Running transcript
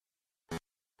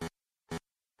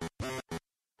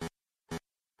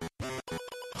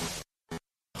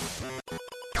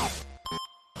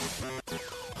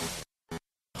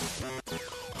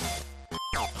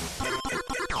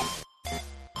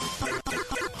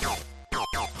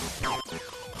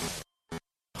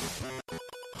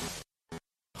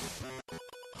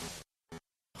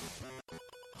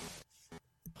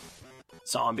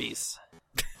Zombies.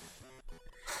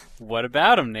 What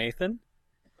about him, Nathan?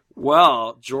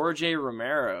 Well, George A.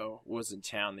 Romero was in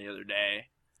town the other day.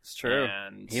 It's true.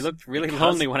 And He looked really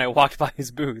lonely when I walked by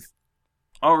his booth.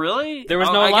 Oh, really? There was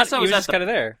no lot. He was just kind of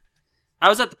there. I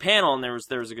was at the panel, and there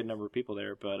was a good number of people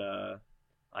there, but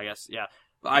I guess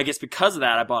because of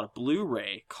that, I bought a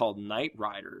Blu-ray called Night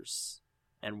Riders,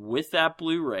 and with that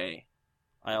Blu-ray,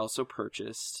 I also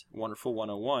purchased Wonderful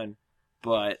 101,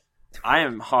 but I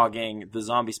am hogging the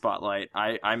zombie spotlight.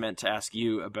 I meant to ask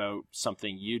you about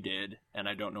something you did, and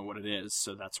I don't know what it is,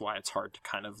 so that's why it's hard to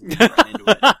kind of lead right into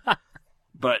it.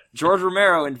 But George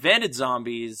Romero invented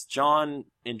zombies. John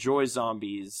enjoys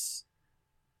zombies.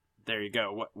 There you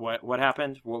go. What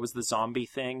happened? What was the zombie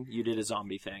thing? You did a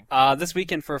zombie thing. This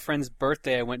weekend for a friend's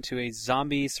birthday, I went to a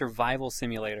zombie survival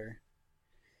simulator.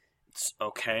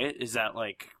 Okay. Is that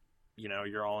like,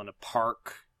 you're all in a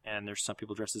park and there's some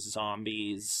people dressed as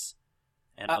zombies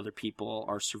and other people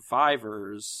are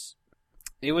survivors?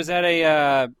 It was at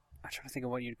I'm trying to think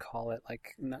of what you'd call it.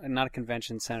 Like, not a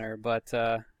convention center, but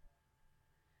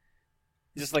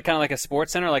just like kind of like a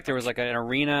sports center. Like there was like an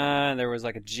arena, there was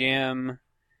like a gym.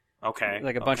 Okay.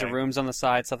 Like a bunch of rooms on the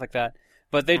side, stuff like that.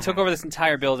 But they took over this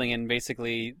entire building and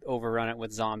basically overrun it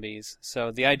with zombies. So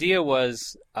the idea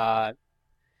was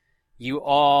you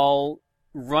all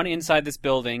run inside this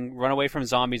building, run away from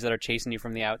zombies that are chasing you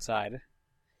from the outside.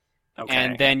 Okay.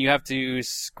 And then you have to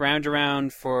scrounge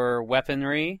around for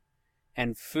weaponry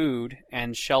and food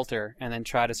and shelter and then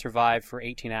try to survive for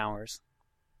 18 hours.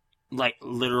 Like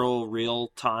literal real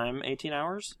time 18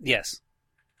 hours? Yes.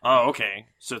 Oh, okay.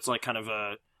 So it's like kind of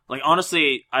a... Like,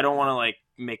 honestly, I don't want to, like,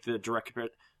 make the direct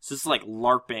comparison. So this is like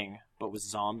LARPing, but with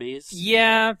zombies?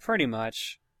 Yeah, pretty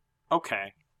much.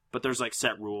 Okay. But there's, like,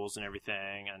 set rules and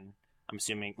everything, and I'm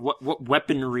assuming... What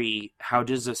weaponry, how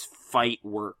does this fight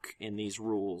work in these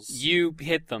rules? You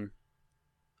hit them.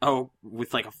 Oh,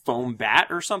 with, like, a foam bat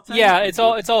or something? Yeah, it's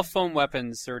all foam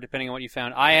weapons, or depending on what you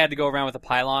found. I had to go around with a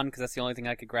pylon, because that's the only thing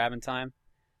I could grab in time.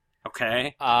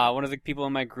 Okay. One of the people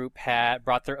in my group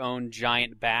brought their own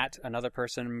giant bat. Another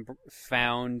person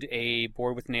found a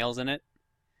board with nails in it.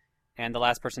 And the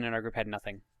last person in our group had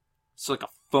nothing. So like a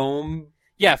foam...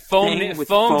 Yeah, foam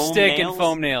stick nails? and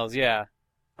foam nails, yeah.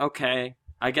 Okay.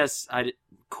 I guess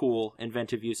cool.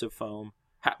 Inventive use of foam.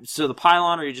 So the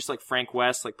pylon, are you just like Frank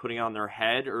West, like putting it on their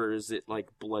head, or is it like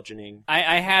bludgeoning?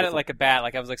 I had it like a bat.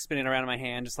 Like I was like spinning around in my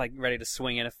hand, just like ready to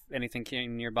swing it if anything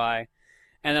came nearby.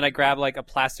 And then I grabbed like a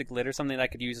plastic lid or something that I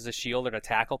could use as a shield or to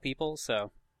tackle people,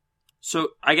 So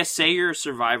I guess say you're a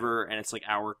survivor and it's like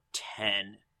hour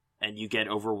 10 and you get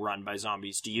overrun by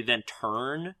zombies. Do you then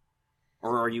turn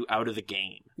or are you out of the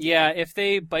game? Yeah, if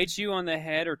they bite you on the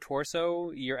head or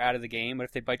torso, you're out of the game. But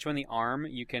if they bite you on the arm,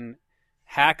 you can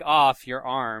hack off your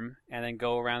arm and then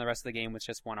go around the rest of the game with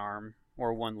just one arm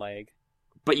or one leg.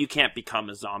 But you can't become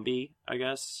a zombie, I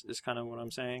guess, is kind of what I'm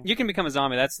saying. You can become a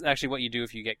zombie. That's actually what you do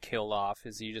if you get killed off,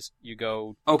 is you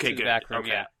go to the back room. Okay.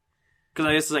 Yeah. Because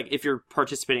I guess like if you're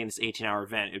participating in this 18-hour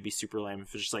event, it would be super lame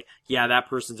if it's just like, yeah, that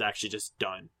person's actually just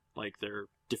done. Like, they're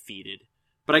defeated.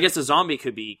 But I guess a zombie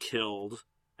could be killed,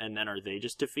 and then are they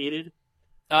just defeated?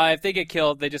 If they get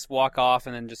killed, they just walk off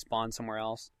and then just spawn somewhere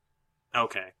else.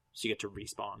 Okay. So you get to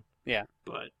respawn. Yeah.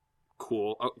 But...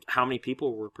 Cool. Oh, how many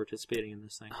people were participating in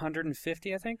this thing?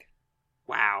 150, I think.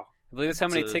 Wow. I believe that's how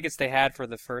many tickets they had for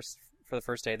the first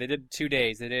day. They did 2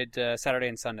 days. They did Saturday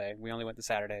and Sunday. We only went to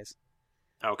Saturdays.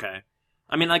 Okay.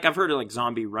 I mean, like, I've heard of, like,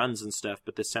 zombie runs and stuff,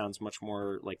 but this sounds much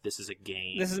more like this is a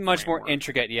game. This is much more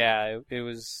intricate, yeah. It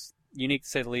was unique to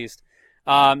say the least.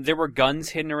 There were guns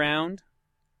hidden around.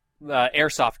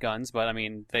 Airsoft guns, but, I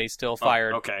mean, they still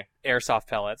fired airsoft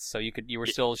pellets, so you were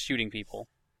still shooting people.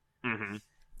 Mm-hmm.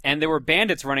 And there were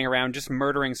bandits running around just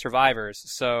murdering survivors.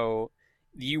 So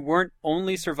you weren't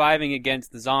only surviving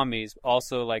against the zombies,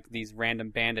 also like these random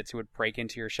bandits who would break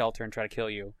into your shelter and try to kill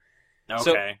you.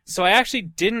 Okay. So I actually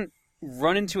didn't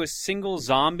run into a single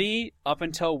zombie up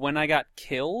until when I got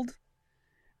killed.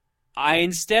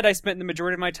 Instead, I spent the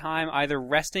majority of my time either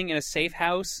resting in a safe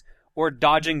house or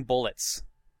dodging bullets.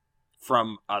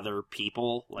 From other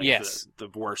people? Like yes. The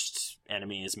worst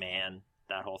enemy is man.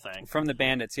 That whole thing. From the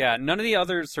bandits, yeah. None of the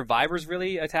other survivors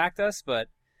really attacked us, but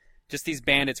just these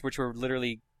bandits, which were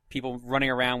literally people running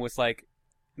around with, like,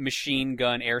 machine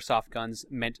gun, airsoft guns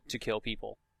meant to kill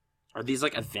people. Are these,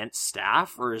 like, event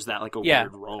staff, or is that, like, a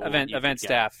weird role? Event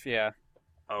staff, yeah.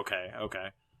 Okay.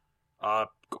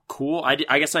 Cool. I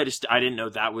guess I didn't know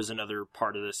that was another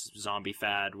part of this zombie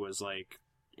fad, was, like,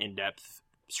 in-depth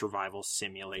survival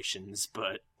simulations,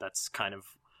 but that's kind of...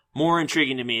 more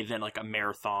intriguing to me than like a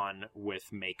marathon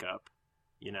with makeup,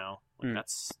 Like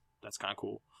that's kind of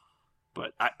cool.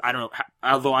 But I don't know.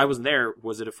 Although I wasn't there,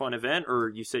 was it a fun event, or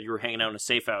you said you were hanging out in a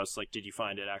safe house? Like, did you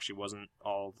find it actually wasn't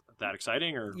all that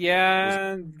exciting, or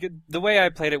Yeah, the way I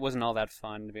played it wasn't all that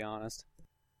fun, to be honest.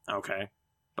 okay,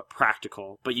 but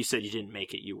practical? But you said you didn't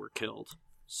make it; you were killed.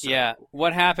 So... Yeah,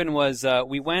 what happened was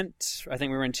we went. I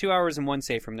think we were in 2 hours in one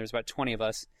safe room. There's about 20 of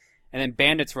us, and then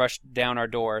bandits rushed down our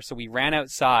door. So we ran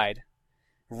outside,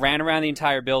 ran around the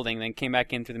entire building, then came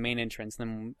back in through the main entrance.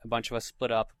 Then a bunch of us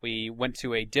split up. We went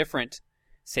to a different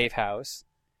safe house.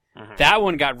 Mhm. That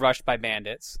one got rushed by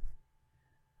bandits.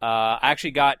 I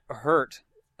actually got hurt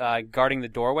guarding the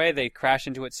doorway. They crashed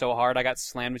into it so hard I got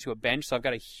slammed into a bench, so I've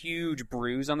got a huge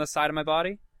bruise on the side of my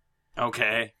body.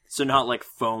 Okay, so not like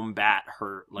foam bat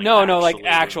hurt. Like No, like actually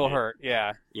actual wounded. hurt.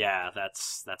 Yeah. Yeah,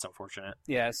 that's unfortunate.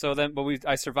 Yeah, so then, but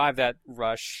I survived that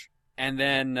rush, and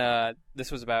then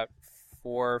this was about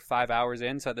 4 or 5 hours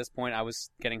in. So at this point, I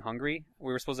was getting hungry.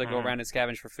 We were supposed to go Mhm. around and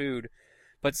scavenge for food,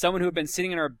 but someone who had been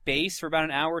sitting in our base for about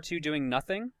an hour or two doing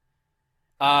nothing,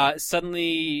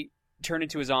 suddenly turned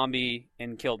into a zombie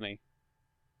and killed me.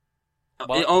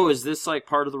 Well- Oh, is this like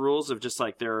part of the rules of just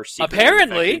like there are secretly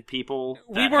Apparently, infected people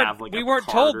that have like we a weren't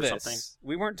card told or this. something?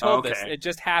 We weren't told this. Okay. It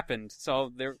just happened.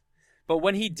 So there, but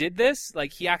when he did this,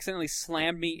 like he accidentally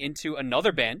slammed me into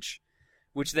another bench,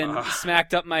 which then Ugh.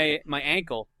 smacked up my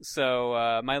ankle.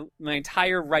 So my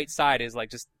entire right side is like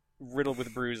just riddled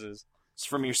with bruises. It's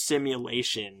from your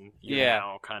simulation. You're Yeah.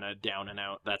 now kind of down and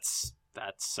out. That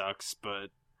sucks,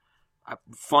 but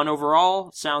fun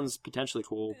overall. Sounds potentially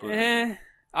cool, but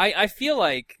I feel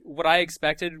like what I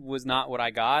expected was not what I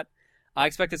got. I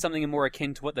expected something more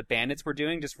akin to what the bandits were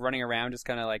doing, just running around, just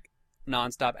kind of like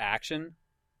nonstop action.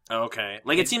 okay.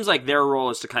 Like it seems like their role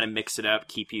is to kind of mix it up,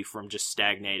 keep you from just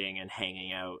stagnating and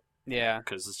hanging out. Yeah.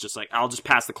 Because it's just like I'll just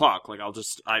pass the clock. Like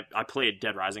I played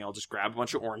Dead Rising. I'll just grab a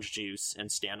bunch of orange juice and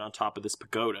stand on top of this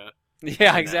pagoda. Yeah, and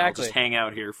then exactly. I'll just hang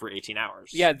out here for 18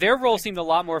 hours. Yeah, their role seemed a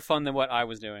lot more fun than what I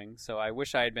was doing. So I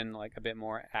wish I had been like a bit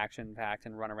more action packed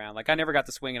and run around. Like I never got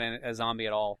to swing at a zombie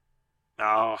at all.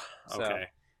 Oh, So, okay.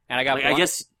 And I got Like, I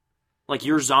guess like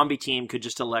your zombie team could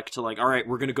just elect to like, all right,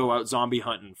 we're gonna go out zombie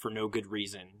hunting for no good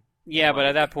reason. yeah, but like-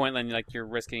 at that point, then like you're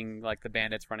risking like the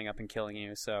bandits running up and killing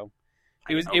you. So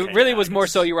it was. Okay, it really yeah, was I more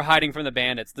guess. so you were hiding from the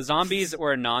bandits. The zombies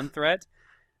were a non-threat.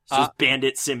 So it's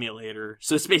Bandit Simulator.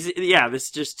 So it's basically, yeah, this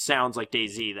just sounds like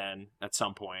DayZ then at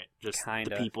some point. Just Kinda.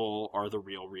 the people are the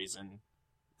real reason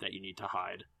that you need to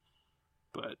hide.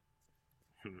 But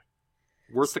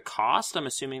worth the cost? I'm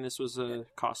assuming this was a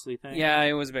costly thing. Yeah,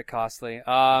 it was a bit costly.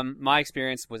 My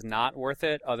experience was not worth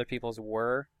it. Other people's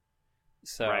were.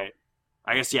 So Right.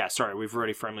 I guess, yeah, sorry, we've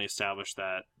already firmly established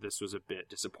that this was a bit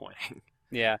disappointing.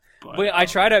 yeah. But, I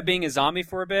tried out being a zombie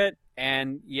for a bit,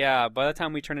 and yeah, by the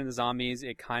time we turned into zombies,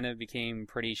 it kind of became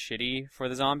pretty shitty for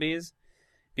the zombies,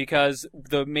 because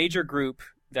the major group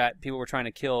that people were trying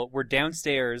to kill were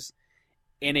downstairs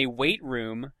in a weight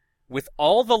room with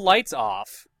all the lights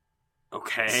off.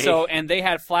 Okay. So, and they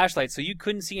had flashlights, so you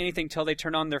couldn't see anything till they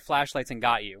turned on their flashlights and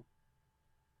got you.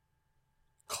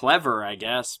 Clever, I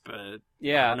guess, but I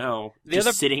Yeah. don't know. The Just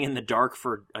other- sitting in the dark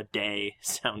for a day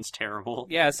sounds terrible.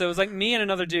 Yeah, so it was like me and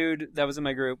another dude that was in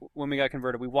my group when we got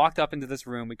converted. We walked up into this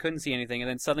room, we couldn't see anything, and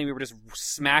then suddenly we were just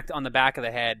smacked on the back of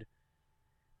the head.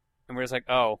 And we're just like,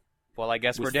 oh, well, I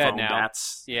guess With we're dead foam now.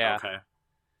 bats. Yeah. Okay.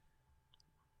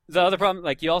 The other problem,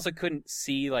 like, you also couldn't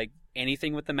see, like,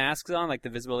 anything with the masks on. Like, the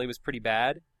visibility was pretty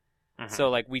bad. Mhm. So,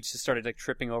 like, we just started, like,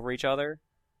 tripping over each other.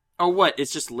 Oh, what?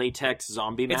 It's just latex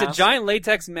zombie mask? It's a giant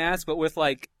latex mask, but with,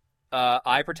 like,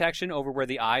 eye protection over where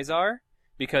the eyes are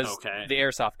because Okay. the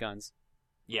airsoft guns.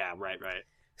 Yeah, right.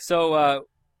 So,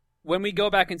 when we go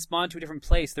back and spawn to a different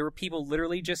place, there were people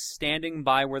literally just standing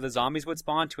by where the zombies would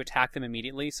spawn to attack them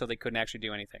immediately, so they couldn't actually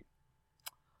do anything.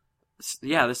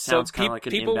 Yeah, this So sounds kind of like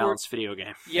an people were- imbalanced video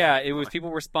game. Yeah, it was people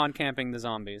were spawn camping the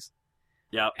zombies.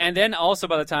 Yep. And then also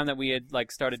by the time that we had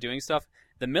like started doing stuff,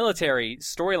 the military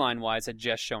storyline wise had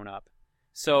just shown up.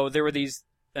 So there were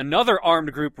another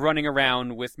armed group running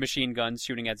around with machine guns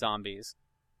shooting at zombies.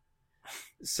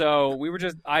 So we were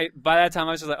by that time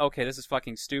I was just like, okay, this is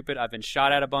fucking stupid. I've been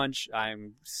shot at a bunch.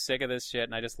 I'm sick of this shit,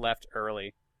 and I just left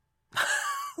early.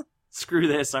 Screw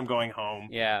this, I'm going home.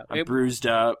 Yeah. I'm bruised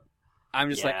up. I'm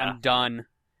just like, Yeah. I'm done.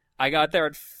 I got there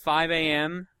at 5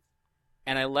 a.m.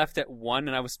 and I left at 1,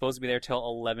 and I was supposed to be there till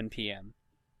 11 p.m.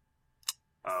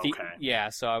 Okay. Yeah,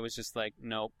 so I was just like,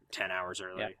 nope. 10 hours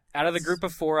early. Yeah. Out of the group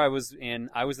of 4 I was in,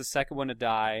 I was the second one to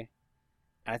die.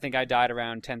 And I think I died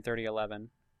around 10:30, 11.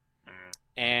 Mm.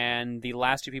 And the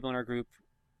last 2 people in our group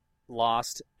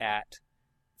lost at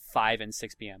 5 and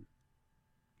 6 p.m.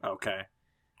 Okay.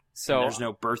 So And there's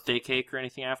no birthday cake or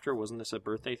anything after? Wasn't this a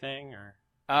birthday thing? Or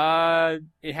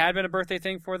It had been a birthday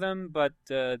thing for them, but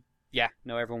no,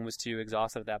 everyone was too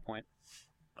exhausted at that point.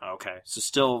 Okay, so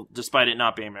still, despite it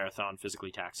not being a marathon,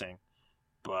 physically taxing,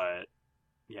 but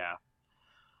yeah.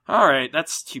 All right,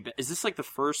 that's too bad. Is this like the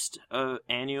first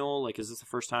annual? Like, is this the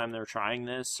first time they're trying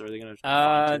this? Or are they going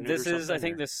to? This is, I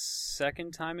think, the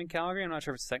second time in Calgary. I'm not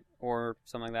sure if it's second or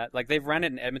something like that. Like, they've ran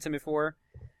it in Edmonton before.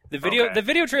 The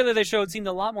video trailer they showed seemed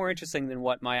a lot more interesting than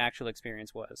what my actual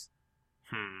experience was.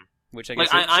 Which I guess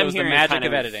shows the magic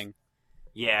of editing.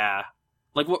 Yeah.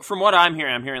 Like, from what I'm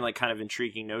hearing like kind of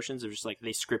intriguing notions of just like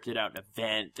they scripted out an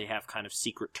event. They have kind of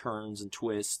secret turns and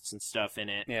twists and stuff in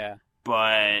it. Yeah.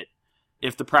 But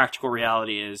if the practical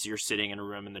reality is you're sitting in a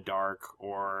room in the dark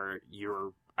or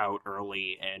you're out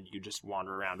early and you just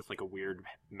wander around with like a weird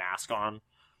mask on,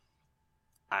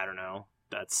 I don't know.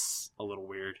 That's a little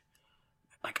weird.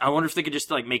 Like, I wonder if they could just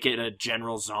like make it a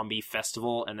general zombie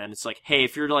festival, and then it's like, hey,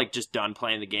 if you're like just done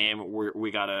playing the game,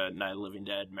 we got a Night of the Living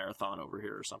Dead marathon over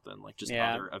here or something. Like, just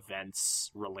other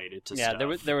events related to stuff.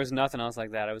 Yeah, there was nothing else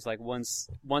like that. It was like once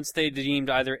they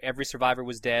deemed either every survivor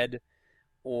was dead,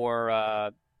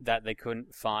 or that they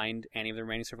couldn't find any of the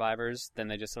remaining survivors, then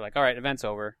they just are like, all right, event's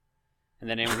over, and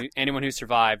then anyone who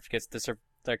survived gets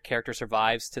their character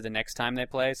survives to the next time they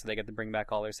play, so they get to bring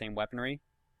back all their same weaponry.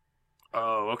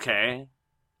 Oh, okay.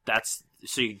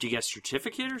 Do you get a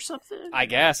certificate or something? I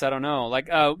guess, I don't know. Like,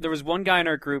 there was one guy in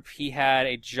our group, he had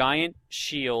a giant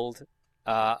shield,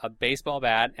 a baseball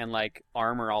bat, and like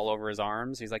armor all over his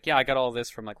arms. He's like, yeah, I got all this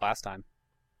from like last time.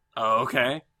 Oh,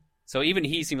 okay. So even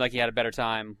he seemed like he had a better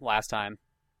time last time.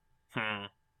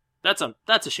 That's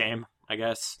a shame, I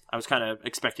guess. I was kind of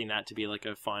expecting that to be like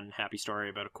a fun, happy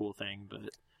story about a cool thing, but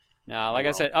no, like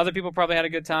I said, other people probably had a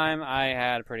good time. I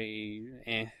had a pretty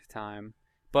time.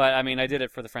 But, I mean, I did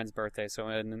it for the friend's birthday, so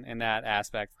in that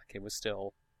aspect, like, it was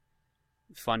still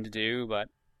fun to do, but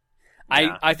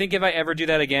yeah. I think if I ever do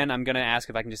that again, I'm going to ask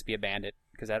if I can just be a bandit,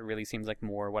 because that really seems like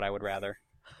more what I would rather.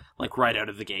 Like, right out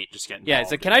of the gate, just getting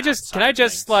it's like, can I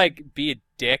just, like, be a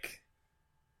dick?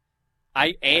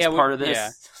 Part of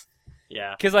this?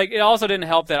 Yeah. Because, like, it also didn't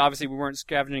help that, obviously, we weren't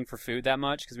scavenging for food that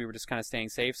much, because we were just kind of staying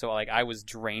safe, so, like, I was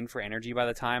drained for energy by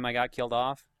the time I got killed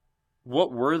off.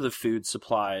 What were the food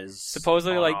supplies?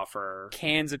 Supposedly, on like offer?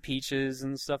 Cans of peaches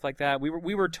and stuff like that. We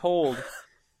were told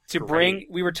to bring.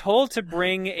 We were told to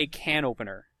bring a can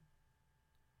opener.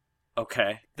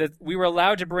 Okay. That we were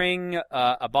allowed to bring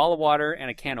a bottle of water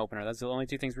and a can opener. That's the only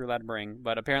two things we were allowed to bring.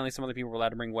 But apparently, some other people were allowed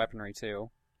to bring weaponry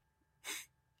too.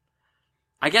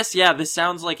 I guess, yeah, this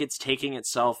sounds like it's taking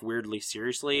itself weirdly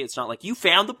seriously. It's not like, you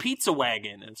found the pizza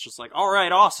wagon. It's just like, all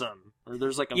right, awesome. Or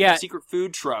there's like a secret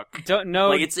food truck.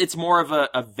 Like, it's more of a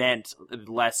event,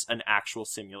 less an actual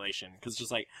simulation. Because it's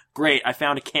just like, great, I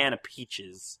found a can of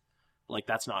peaches. Like,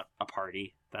 that's not a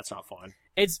party. That's not fun.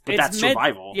 But that's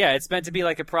survival. Yeah, it's meant to be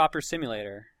like a proper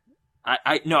simulator.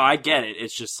 No, I get it.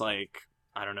 It's just like,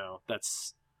 I don't know.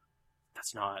 That's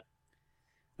not...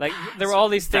 Like, there were all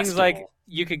these things like,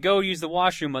 you could go use the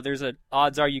washroom, but there's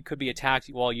odds are you could be attacked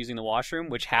while using the washroom,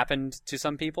 which happened to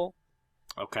some people.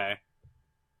 Okay.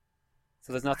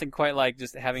 So there's nothing quite like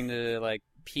just having to, like,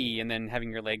 pee and then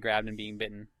having your leg grabbed and being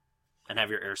bitten. And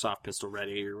have your airsoft pistol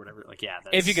ready or whatever. Like, yeah.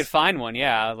 If you could find one,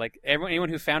 yeah. Like, anyone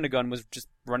who found a gun was just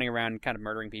running around kind of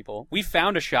murdering people. We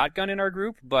found a shotgun in our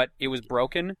group, but it was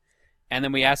broken. And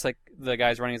then we asked, like, the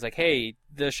guys running, he's like, hey,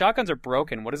 the shotguns are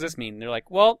broken. What does this mean? And they're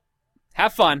like, well...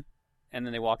 have fun. And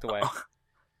then they walked away.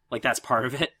 Like, that's part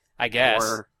of it? I guess.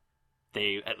 Or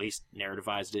they at least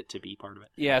narrativized it to be part of it.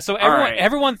 Yeah, so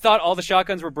everyone thought all the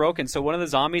shotguns were broken, so one of the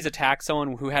zombies attacked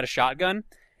someone who had a shotgun.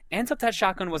 Ends up that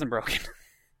shotgun wasn't broken.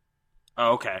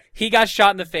 Oh, okay. He got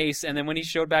shot in the face, and then when he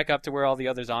showed back up to where all the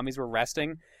other zombies were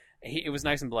resting, it was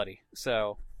nice and bloody.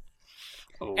 So,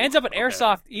 ends up an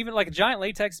airsoft, even like a giant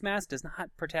latex mask does not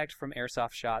protect from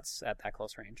airsoft shots at that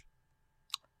close range.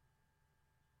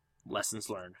 Lessons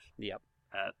learned. Yep.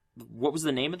 What was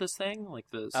the name of this thing? Like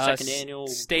the second annual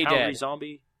Stay Calgary Dead.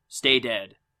 Zombie? Stay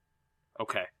Dead.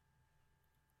 Okay.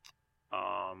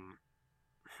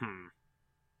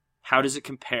 How does it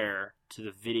compare to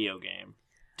the video game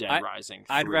Dead Rising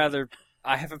 3?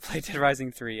 I haven't played Dead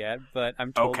Rising 3 yet, but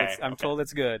I'm told told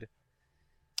it's good.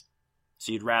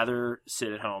 So you'd rather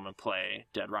sit at home and play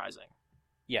Dead Rising?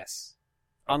 Yes.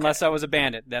 Okay. Unless I was a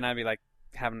bandit, then I'd be like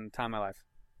having the time of my life.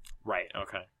 Right,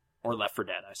 okay. Or Left 4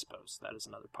 Dead, I suppose. That is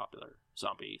another popular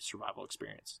zombie survival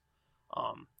experience.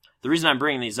 The reason I'm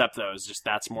bringing these up, though, is just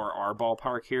that's more our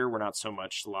ballpark here. We're not so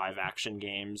much live-action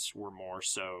games. We're more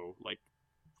so, like,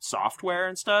 software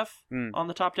and stuff on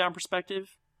the top-down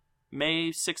perspective.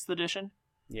 May 6th edition.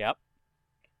 Yep.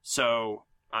 So,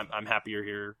 I'm happy you're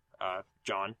here,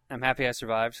 John. I'm happy I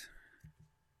survived.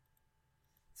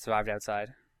 survived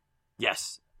outside.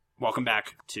 Yes. Welcome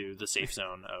back to the safe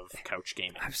zone of couch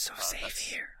gaming. I'm so safe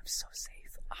here. I'm so safe.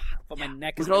 But Yeah. my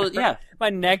neck my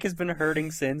neck has been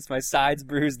hurting since. My side's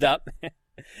bruised up.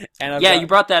 And you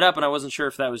brought that up, and I wasn't sure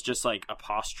if that was just like a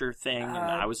posture thing, and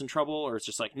I was in trouble, or it's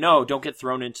just like, no, don't get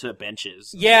thrown into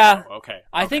benches. Yeah. Oh, okay.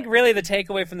 I think really the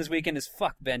takeaway from this weekend is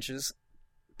fuck benches.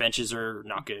 Benches are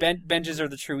not good. Benches are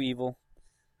the true evil.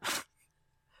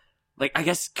 Like, I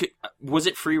guess, was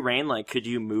it free reign? Like, could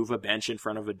you move a bench in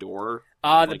front of a door?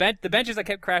 The benches I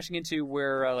kept crashing into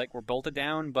were bolted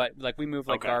down, but like we moved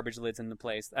garbage lids into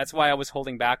place. That's why I was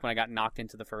holding back when I got knocked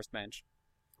into the first bench.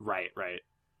 Right.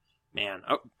 Man,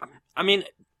 I mean,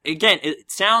 again,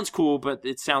 it sounds cool, but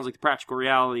it sounds like the practical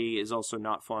reality is also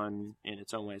not fun in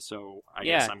its own way. So I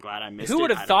guess I'm glad I missed it. Who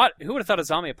would have thought a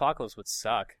zombie apocalypse would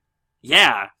suck?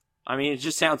 Yeah, I mean, it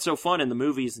just sounds so fun in the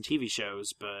movies and TV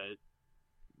shows, but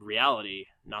reality,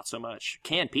 not so much.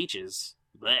 Canned peaches,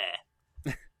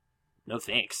 bleh. No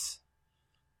thanks.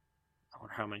 I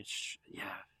wonder how much.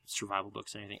 Survival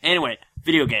books and anything. Anyway,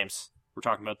 video games. We're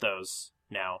talking about those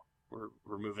now.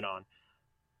 We're moving on.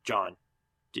 John,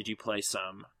 did you play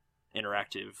some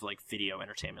interactive, like, video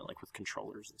entertainment, like with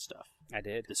controllers and stuff? I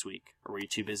did. This week? Or were you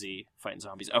too busy fighting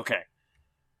zombies? Okay.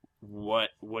 What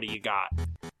do you got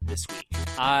this week?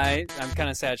 I'm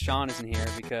kind of sad Sean isn't here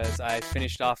because I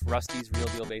finished off Rusty's Real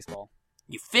Deal Baseball.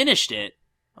 You finished it?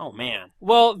 Oh, man.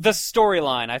 Well, the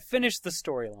storyline. I finished the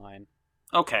storyline.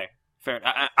 Okay. Fair.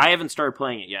 I haven't started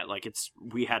playing it yet. Like,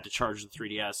 we had to charge the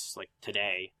 3DS, like,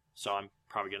 today, so I'm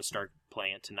probably going to start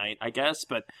playing it tonight, I guess,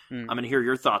 but I'm going to hear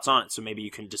your thoughts on it, so maybe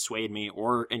you can dissuade me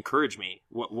or encourage me.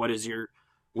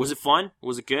 Was it fun?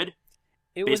 Was it good?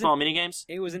 Baseball minigames?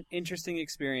 It was an interesting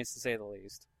experience, to say the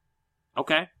least.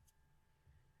 Okay.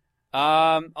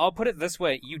 I'll put it this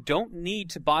way. You don't need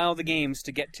to buy all the games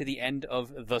to get to the end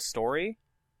of the story.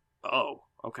 Oh,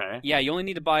 okay. Yeah, you only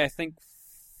need to buy, I think,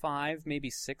 5, maybe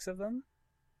 6 of them.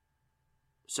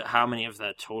 So how many of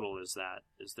that total is that?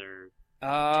 Is there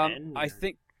 10? I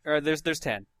think there's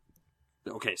 10.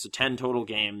 Okay, so 10 total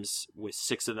games. With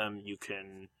 6 of them, you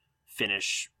can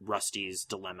finish Rusty's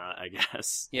Dilemma, I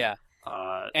guess. Yeah.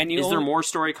 And is there more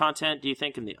story content, do you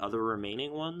think, in the other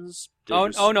remaining ones?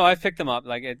 Oh no, I've picked them up.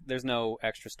 Like, there's no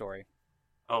extra story.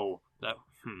 Oh,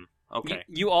 okay.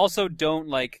 You also don't,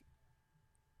 like,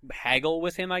 haggle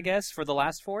with him, I guess, for the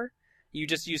last 4. You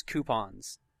just use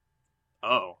coupons.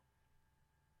 Oh.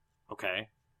 Okay.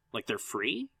 Like, they're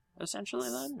free, essentially,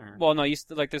 then? Or? Well, no,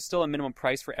 there's still a minimum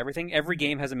price for everything. Every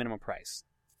game has a minimum price.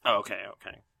 Oh, okay.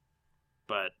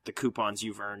 But the coupons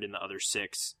you've earned in the other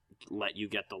 6 let you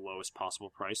get the lowest possible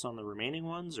price on the remaining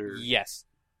ones, or? Yes.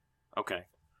 Okay.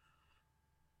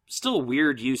 Still a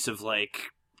weird use of,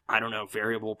 like, I don't know,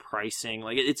 variable pricing.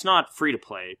 Like, it's not free to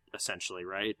play, essentially,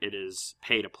 right? It is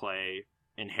pay to play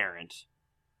inherent.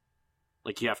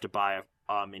 Like, you have to buy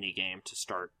a mini game to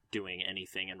start doing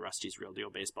anything in Rusty's Real Deal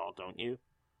Baseball, don't you?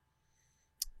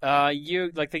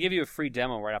 They give you a free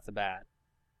demo right off the bat.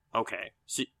 Okay,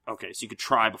 so you could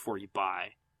try before you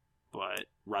buy, but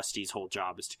Rusty's whole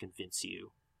job is to convince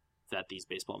you that these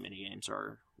baseball mini games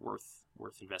are worth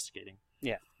investigating.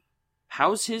 Yeah.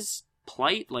 How's his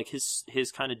plight? Like his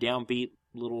kind of downbeat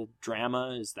little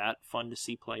drama, is that fun to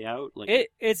see play out? Like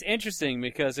it's interesting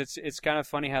because it's kind of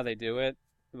funny how they do it,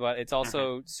 but it's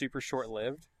also super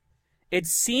short-lived. It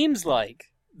seems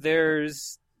like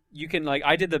you can, like,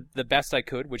 I did the best I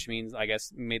could, which means, I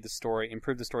guess, improved the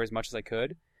story as much as I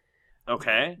could.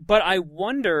 Okay. But I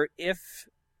wonder if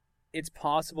it's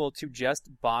possible to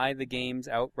just buy the games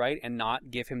outright and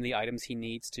not give him the items he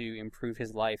needs to improve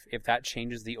his life, if that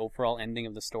changes the overall ending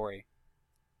of the story.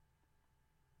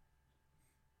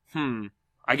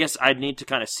 I guess I'd need to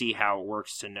kind of see how it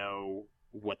works to know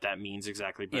what that means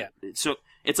exactly. But so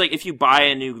it's like, if you buy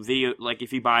a new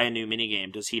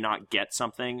minigame, does he not get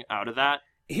something out of that?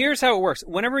 Here's how it works.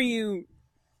 Whenever you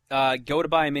go to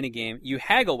buy a minigame, you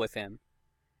haggle with him.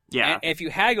 Yeah. And if you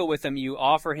haggle with him, you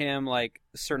offer him, like,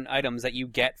 certain items that you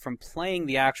get from playing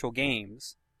the actual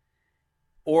games.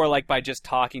 Or, like, by just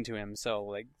talking to him. So,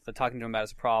 like, talking to him about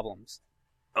his problems.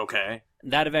 Okay.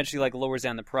 That eventually, like, lowers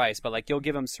down the price. But, like, you'll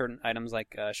give him certain items,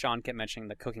 like Sean kept mentioning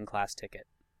the cooking class ticket.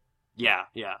 Yeah.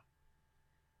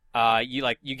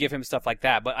 You give him stuff like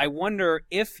that. But I wonder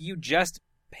if you just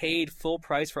paid full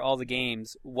price for all the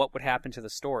games, what would happen to the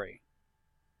story?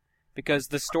 Because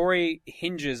the story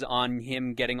hinges on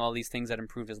him getting all these things that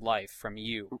improve his life from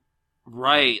you.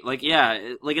 Right. Like,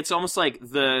 yeah. Like, it's almost like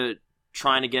the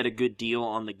trying to get a good deal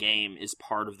on the game is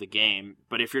part of the game.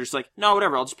 But if you're just like, no,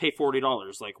 whatever, I'll just pay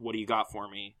 $40. Like, what do you got for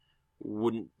me?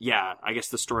 I guess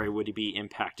the story would be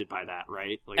impacted by that,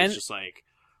 right? Like, it's just like,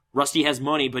 Rusty has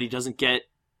money, but he doesn't get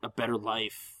a better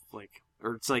life, like,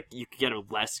 or it's like you could get a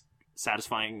less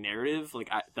satisfying narrative.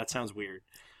 Like, that sounds weird.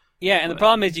 Yeah, and the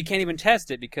problem is you can't even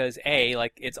test it because A,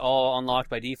 like, it's all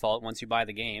unlocked by default once you buy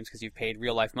the games because you've paid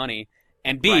real life money,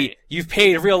 and B, Right. you've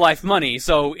paid real life money.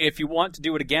 So if you want to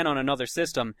do it again on another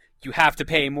system, you have to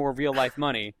pay more real life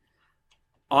money.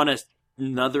 On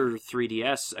another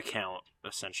 3DS account,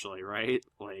 essentially, right?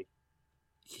 Like,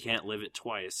 you can't live it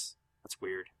twice. That's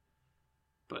weird.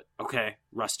 But okay,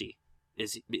 Rusty,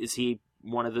 is he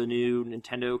one of the new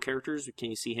Nintendo characters? Can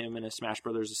you see him in a Smash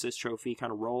Brothers assist trophy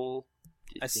kind of role?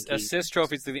 Do you think Assist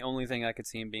trophies are the only thing I could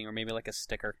see him being, or maybe like a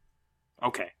sticker.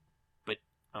 Okay, but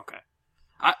okay.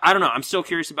 I don't know. I'm still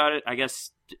curious about it. I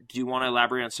guess. Do you want to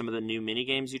elaborate on some of the new mini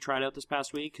games you tried out this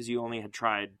past week? Because you only had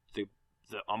tried the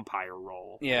umpire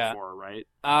role before, right?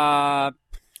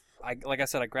 Like I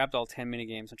said, I grabbed all 10 mini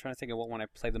games. I'm trying to think of what one I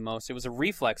played the most. It was a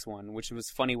reflex one, which was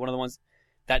funny. One of the ones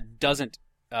that doesn't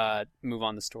move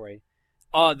on the story.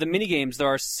 The mini games, there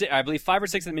are I believe 5 or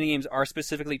 6 of the mini games are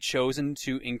specifically chosen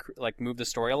to move the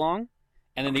story along,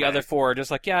 and then the other 4 are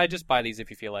just like, yeah, just buy these if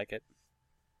you feel like it.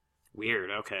 Weird.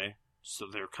 Okay, so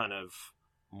they're kind of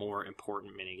more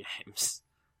important mini games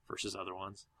versus other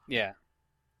ones. Yeah.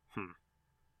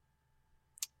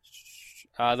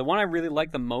 The one I really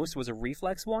liked the most was a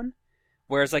reflex one,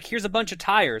 where it's like, here's a bunch of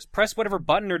tires. Press whatever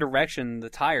button or direction the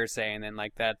tires say, and then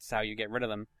like that's how you get rid of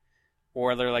them.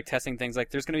 Or they're like testing things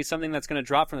like, there's going to be something that's going to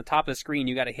drop from the top of the screen.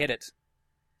 You got to hit it.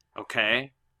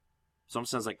 Okay. So it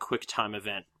sounds like quick time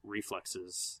event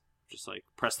reflexes. Just like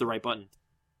press the right button.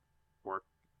 Or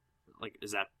like,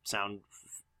 does that sound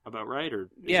about right? Or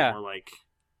is it more like,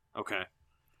 okay.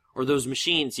 Or those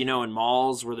machines, in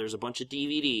malls where there's a bunch of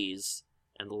DVDs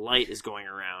and the light is going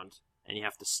around and you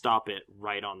have to stop it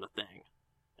right on the thing.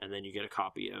 And then you get a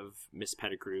copy of Miss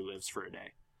Pettigrew Lives for a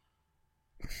Day.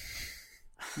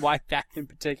 Why that in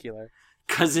particular?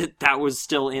 Because that was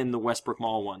still in the Westbrook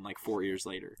Mall one, like 4 years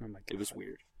later. Oh my God. It was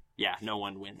weird. Yeah, no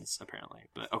one wins, apparently.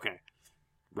 But, okay.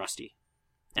 Rusty.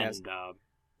 And, Yes.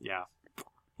 yeah.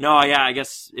 No, yeah, I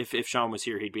guess if Sean was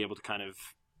here, he'd be able to kind of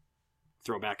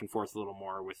throw back and forth a little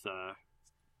more with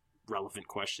relevant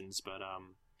questions. But,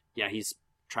 yeah, he's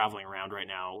traveling around right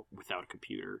now without a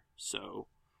computer, so...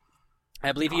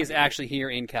 I believe he is actually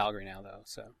here in Calgary now, though,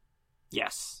 so...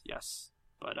 Yes.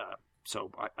 But,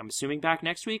 so I'm assuming back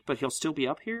next week, but he'll still be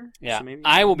up here? Yeah, So maybe...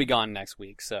 I will be gone next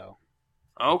week, so...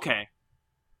 Okay.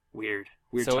 Weird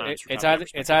so times. it's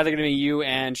either going to be you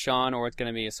and Sean, or it's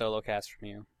going to be a solo cast from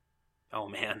you. Oh,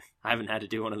 man. I haven't had to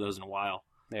do one of those in a while.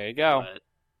 There you go.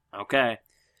 But, okay.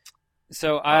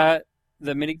 So,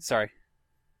 the mini... Sorry.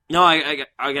 No,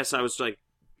 I guess I was like...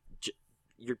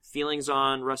 Your feelings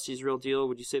on Rusty's Real Deal,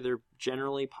 would you say they're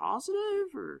generally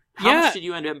positive? Or how much did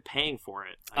you end up paying for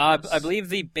it? I believe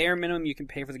the bare minimum you can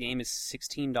pay for the game is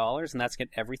 $16, and that's get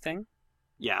everything.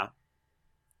 Yeah.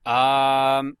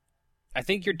 I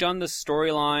think you're done the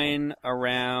storyline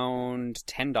around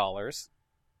 $10.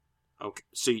 Okay.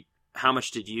 So how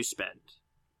much did you spend?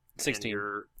 16.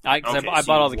 I bought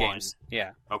all the games.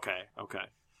 Yeah. Okay.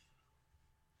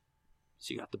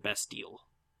 So you got the best deal.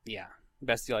 Yeah.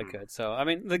 Best deal I could. So, I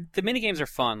mean, the mini games are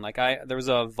fun. Like, there was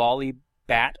a volley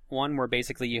bat one where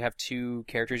basically you have 2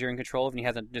 characters you're in control of, and you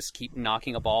have to just keep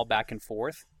knocking a ball back and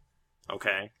forth.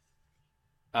 Okay.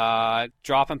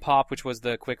 Drop and pop, which was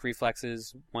the quick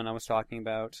reflexes one I was talking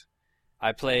about.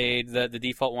 I played the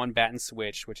default one, bat and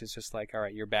switch, which is just like, all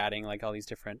right, you're batting like all these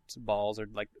different balls, or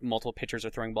like multiple pitchers are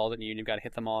throwing balls at you, and you've got to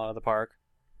hit them all out of the park.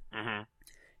 Mm-hmm.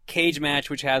 Cage match,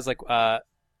 which has like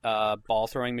ball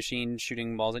throwing machine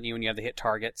shooting balls at you, and you have to hit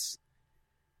targets.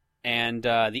 And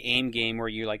the aim game, where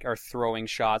you like are throwing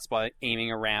shots by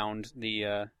aiming around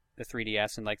the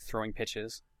 3DS and like throwing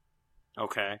pitches.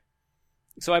 Okay.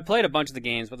 So I played a bunch of the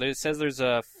games, but it says there's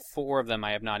 4 of them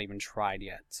I have not even tried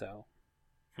yet. So.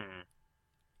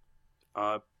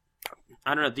 I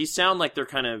don't know. These sound like they're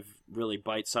kind of really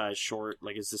bite-sized, short.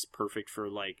 Like, is this perfect for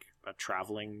like a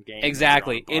traveling game?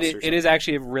 Exactly. It is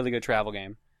actually a really good travel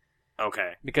game.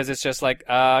 Okay. Because it's just like,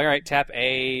 all right, tap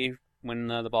A when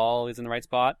the ball is in the right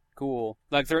spot. Cool.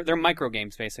 Like they're micro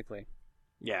games basically.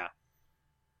 Yeah.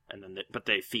 And then, but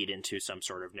they feed into some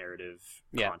sort of narrative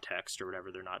context or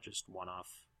whatever. They're not just one-off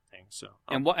things. So.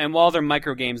 And while they're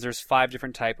micro games, there's 5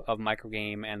 different type of micro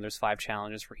game, and there's 5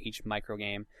 challenges for each micro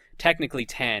game. Technically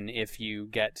 10 if you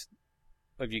get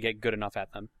good enough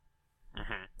at them.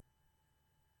 Mm-hmm.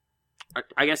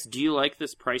 I guess, do you like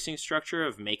this pricing structure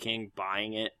of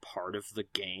buying it part of the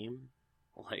game?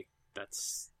 Like,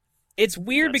 It's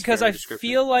weird because fair I description.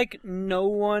 feel like no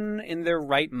one in their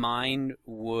right mind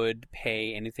would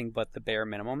pay anything but the bare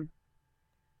minimum.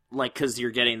 like, because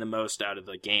you're getting the most out of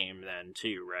the game then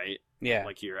too, right? Yeah.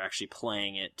 Like you're actually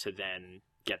playing it to then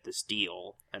get this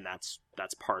deal, and that's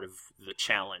part of the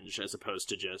challenge, as opposed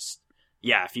to just,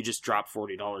 if you just drop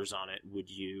 $40 on it, would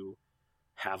you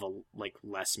have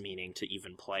less meaning to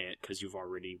even play it because you've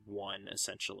already won,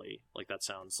 essentially? Like, that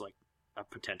sounds like a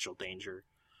potential danger.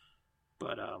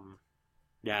 But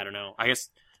I don't know. I guess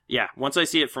once I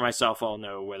see it for myself, I'll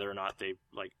know whether or not they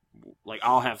like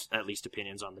I'll have at least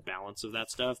opinions on the balance of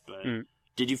that stuff. But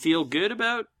did you feel good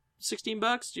about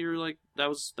 $16? You're like, that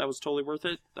was totally worth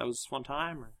it? That was a fun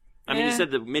time? Or... I mean, you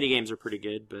said the minigames are pretty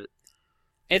good, but...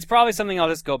 It's probably something I'll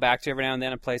just go back to every now and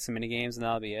then and play some minigames, and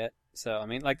that'll be it. So, I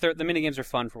mean, like, the minigames are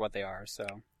fun for what they are, so...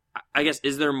 I guess,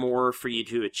 is there more for you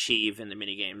to achieve in the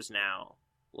minigames now?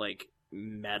 Like,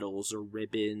 medals or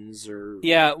ribbons or...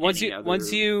 Yeah, once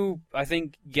you, I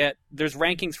think, there's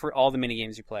rankings for all the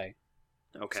minigames you play.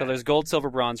 Okay. So there's gold, silver,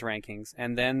 bronze rankings,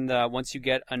 and then once you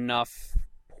get enough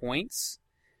points,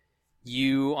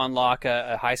 you unlock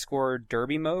a high score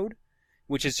derby mode,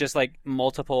 which is just like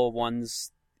multiple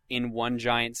ones in one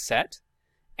giant set,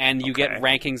 and you get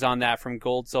rankings on that from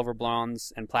gold, silver,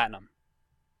 bronze, and platinum.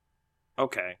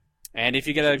 Okay. And if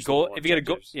you get a gold, so if you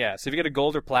get a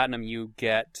gold or platinum, you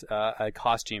get a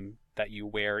costume that you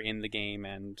wear in the game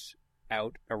and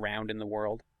out around in the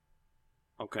world.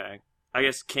 Okay. I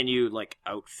guess, can you like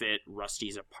outfit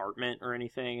Rusty's apartment or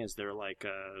anything? Is there like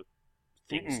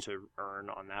things to earn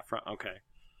on that front? Okay.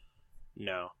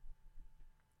 No.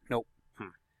 Nope.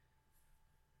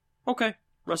 Okay.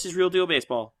 Rusty's Real Deal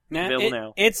Baseball. Available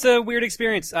now. It's a weird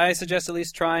experience. I suggest at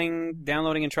least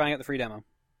downloading and trying out the free demo.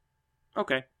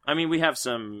 Okay. I mean, we have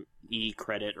some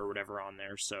e-credit or whatever on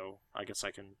there, so I guess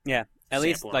I can... Yeah. At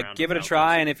least, like, give it a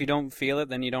try, and if you don't feel it,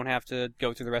 then you don't have to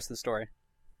go through the rest of the story.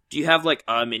 Do you have, like,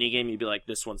 a minigame you'd be like,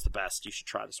 this one's the best, you should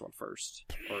try this one first?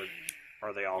 Or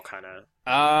are they all kind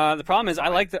of... The problem is,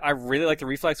 I really like the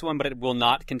Reflex one, but it will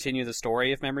not continue the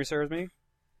story if memory serves me.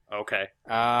 Okay.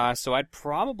 So I'd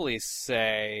probably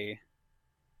say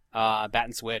Bat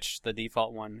and Switch, the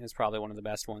default one, is probably one of the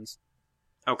best ones.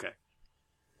 Okay.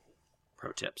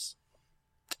 Pro tips.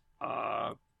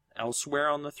 Elsewhere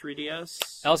on the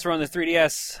 3DS? Elsewhere on the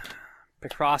 3DS,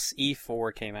 Picross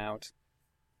E4 came out.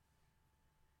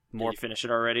 Did you finish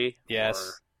it already?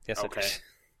 Yes. Yes, okay. I did.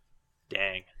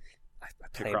 Dang.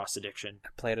 Picross addiction. I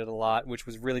played it a lot, which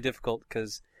was really difficult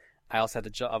because I also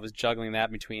had to. I was juggling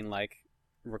that between like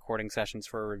recording sessions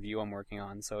for a review I'm working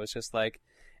on. So it's just like,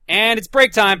 and it's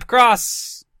break time,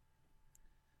 Picross.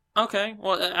 Okay.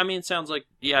 Well, I mean, it sounds like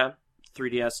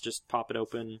 3DS. Just pop it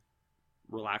open,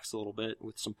 relax a little bit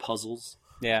with some puzzles.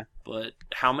 Yeah. But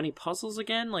how many puzzles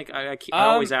again? Like I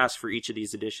always ask for each of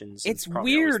these editions. It's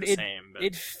weird.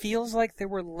 It feels like there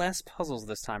were less puzzles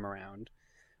this time around.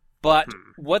 But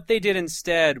what they did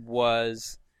instead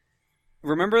was,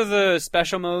 remember the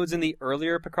special modes in the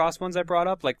earlier Picross ones I brought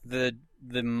up, like the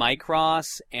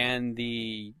Micross and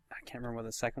I can't remember what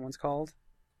the second one's called.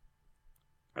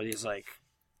 Are these like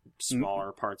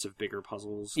smaller parts of bigger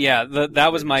puzzles? Yeah,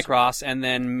 that was Micross, and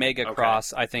then Mega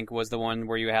Cross, I think, was the one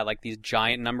where you had like these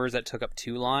giant numbers that took up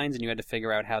 2 lines, and you had to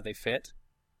figure out how they fit.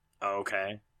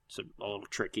 Okay, so a little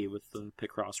tricky with the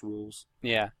Picross rules.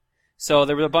 Yeah. So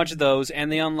there were a bunch of those,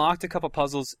 and they unlocked a couple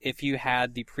puzzles if you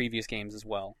had the previous games as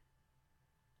well.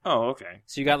 Oh, okay.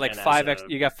 So you got like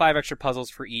you got 5 extra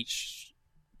puzzles for each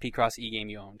Picross E game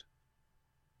you owned.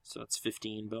 So it's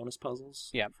 15 bonus puzzles?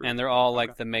 Yeah, and they're all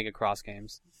like the Mega Cross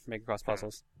games, Mega Cross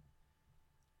puzzles.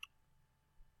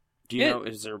 Do you know,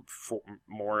 is there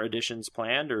more editions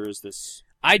planned, or is this...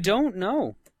 I don't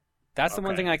know. That's the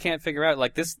one thing I can't figure out.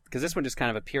 Like this, because this one just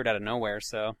kind of appeared out of nowhere,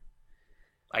 so...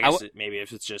 I guess maybe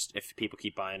if people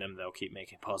keep buying them, they'll keep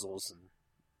making puzzles, and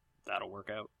that'll work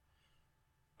out.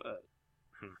 But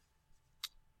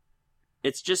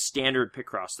it's just standard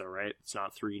Picross, though, right? It's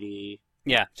not 3D.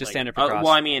 Yeah, just standard Picross.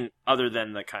 Well, I mean, other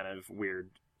than the kind of weird,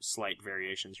 slight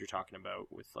variations you're talking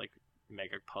about with like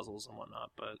mega puzzles and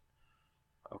whatnot. But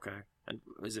okay, and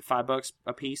is it $5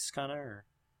 a piece, kind of? Or...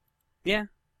 Yeah.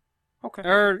 Okay.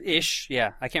 Or ish.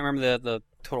 Yeah, I can't remember the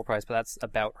total price, but that's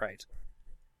about right.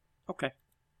 Okay.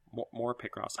 More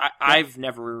Picross. I've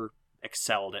never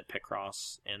excelled at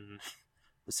Picross in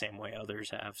the same way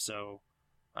others have, so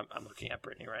I'm looking at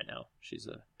Brittany right now. She's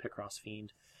a Picross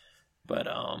fiend. But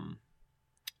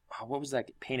what was that?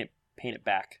 Paint It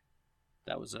Back.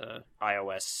 That was a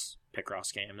iOS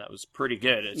Picross game. That was pretty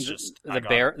good. It's just the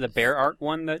bear art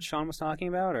one that Sean was talking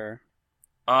about, or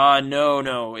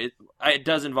no. It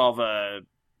does involve a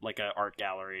art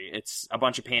gallery. It's a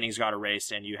bunch of paintings got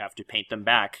erased, and you have to paint them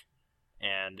back.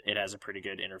 and it has a pretty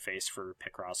good interface for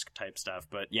Picross type stuff.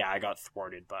 But yeah, I got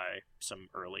thwarted by some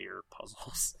earlier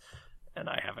puzzles, and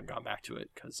I haven't gone back to it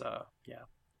because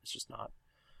it's just not.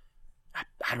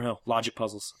 I don't know, logic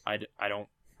puzzles. I don't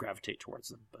gravitate towards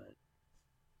them, but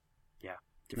yeah,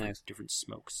 different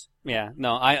smokes. Yeah,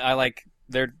 no, I like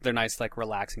they're nice, like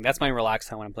relaxing. That's my relaxed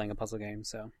time when I'm playing a puzzle game.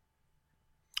 So.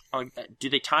 Do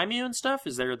they time you and stuff?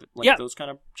 Is there those kind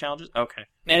of challenges? Okay.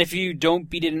 And if you don't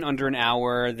beat it in under an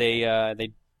hour,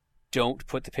 they don't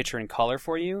put the picture in color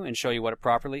for you and show you what it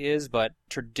properly is. But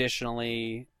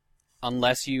traditionally,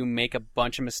 unless you make a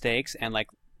bunch of mistakes and like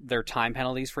there are time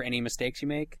penalties for any mistakes you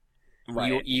make,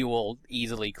 right, you will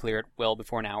easily clear it well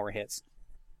before an hour hits.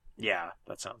 Yeah,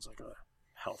 that sounds like a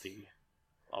healthy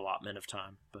allotment of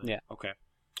time. But yeah, okay.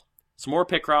 Some more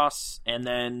Picross, and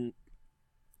then.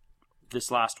 This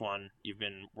last one you've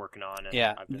been working on. And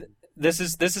yeah, this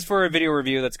is for a video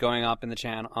review that's going up in the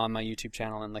channel on my YouTube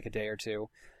channel in like a day or two.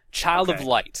 Child of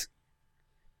Light.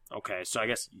 Okay, so I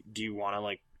guess do you want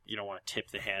to you don't want to tip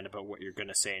the hand about what you're going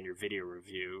to say in your video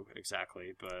review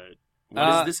exactly, but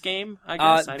what is this game? I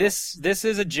guess this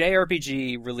is a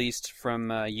JRPG released from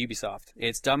Ubisoft.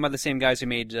 It's done by the same guys who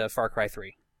made Far Cry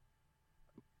 3.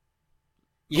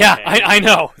 Yeah, okay. I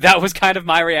know. That was kind of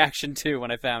my reaction too when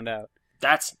I found out.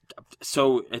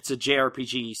 So it's a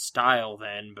JRPG style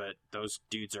then, but those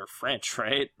dudes are French,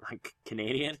 right? Like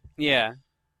Canadian? Yeah.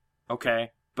 Okay.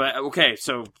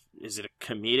 So is it a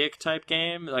comedic type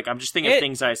game? Like I'm just thinking of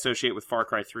things I associate with Far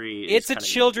Cry 3. It's a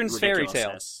children's fairy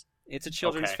tale. It's a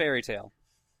children's fairy tale.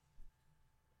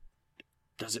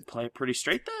 Does it play pretty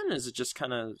straight then? Is it just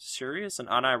kind of serious and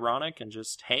unironic and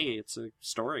just, hey, it's a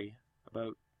story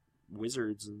about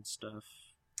wizards and stuff?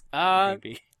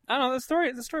 Maybe. I don't know.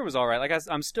 The story was all right. Like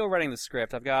I'm still writing the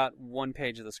script. I've got one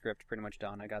page of the script pretty much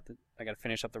done. I got to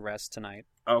finish up the rest tonight.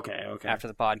 Okay. After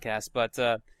the podcast, but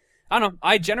I don't know.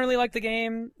 I generally like the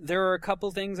game. There are a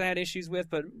couple things I had issues with,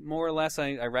 but more or less,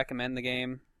 I recommend the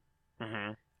game.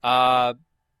 Mm-hmm.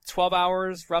 12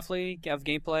 hours roughly of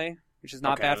gameplay, which is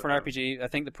not bad for an RPG. I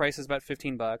think the price is about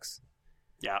 $15.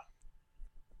 Yeah.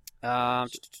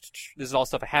 This is all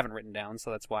stuff I haven't written down, so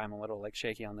that's why I'm a little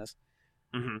shaky on this.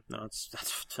 Mm-hmm. No,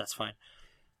 that's fine.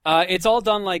 It's all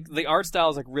done the art style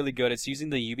is really good. It's using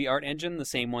the UbiArt engine, the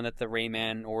same one that the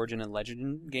Rayman Origin and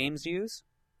Legend games use.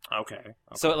 Okay.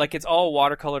 So it's all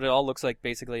watercolored. It all looks like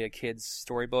basically a kid's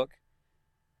storybook.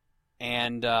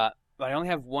 And but I only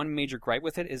have one major gripe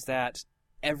with it is that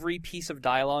every piece of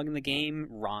dialogue in the game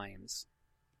rhymes.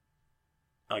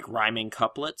 Like rhyming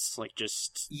couplets,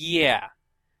 just yeah.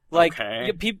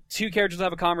 Two characters will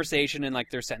have a conversation and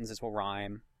their sentences will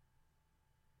rhyme.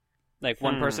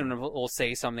 One person will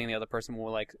say something, the other person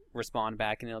will respond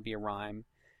back, and it'll be a rhyme.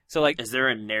 So is there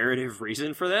a narrative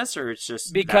reason for this, or it's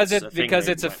just because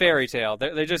it's a fairy tale?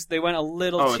 They went a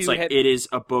little too. Oh, it's it is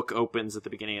a book opens at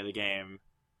the beginning of the game,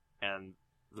 and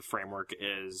the framework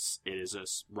is a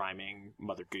rhyming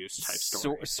Mother Goose type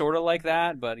story. Sort of like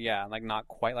that, but yeah, not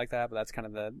quite like that. But that's kind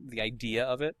of the idea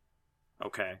of it.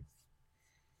 Okay.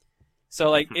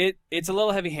 So it's a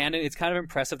little heavy-handed. It's kind of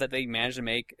impressive that they managed to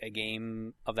make a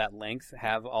game of that length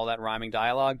have all that rhyming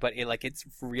dialogue, but it's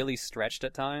really stretched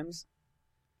at times.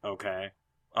 Okay.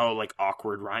 Oh,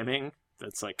 awkward rhyming?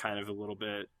 That's kind of a little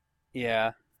bit.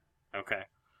 Yeah. Okay.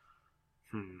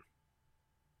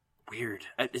 Weird.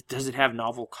 Does it have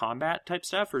novel combat type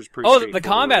stuff, or is it pretty straightforward? The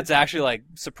combat's actually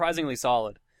surprisingly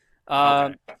solid.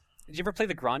 Okay. Did you ever play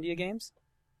the Grandia games?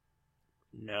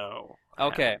 No.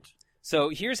 Okay. So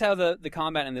here's how the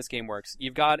combat in this game works.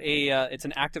 You've got it's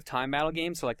an active time battle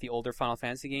game, so the older Final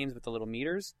Fantasy games with the little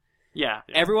meters. Yeah.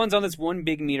 Everyone's on this one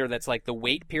big meter that's the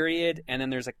wait period, and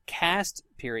then there's a cast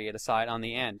period aside on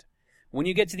the end. When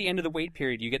you get to the end of the wait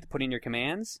period, you get to put in your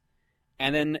commands,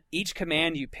 and then each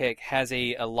command you pick has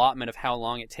a allotment of how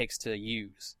long it takes to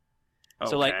use.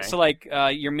 Okay. So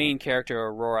your main character,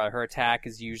 Aurora, her attack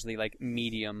is usually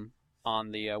medium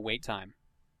on the wait time.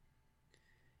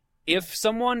 If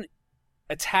someone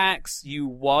attacks you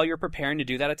while you're preparing to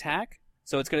do that attack,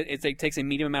 so it takes a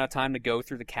medium amount of time to go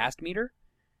through the cast meter.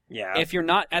 Yeah. If you're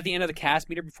not at the end of the cast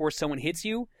meter before someone hits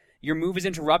you, your move is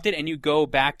interrupted and you go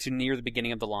back to near the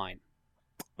beginning of the line.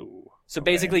 Ooh. So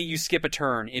basically you skip a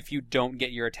turn if you don't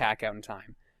get your attack out in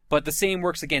time. But the same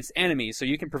works against enemies, so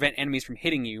you can prevent enemies from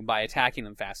hitting you by attacking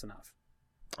them fast enough.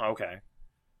 Okay.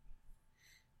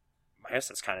 I guess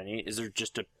that's kind of neat. Is there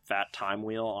just a fat time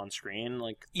wheel on screen?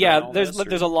 Yeah, there's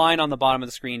a line on the bottom of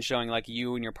the screen showing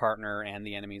you and your partner and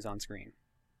the enemies on screen.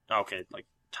 Okay,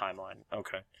 timeline.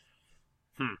 Okay.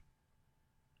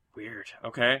 Weird.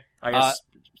 Okay. I guess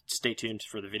stay tuned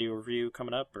for the video review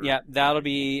coming up. Or... Yeah,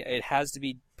 it has to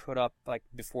be put up like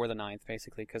before the 9th,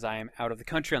 basically, because I am out of the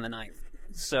country on the 9th.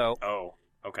 So. Oh,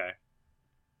 okay.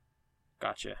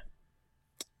 Gotcha.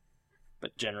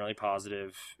 But generally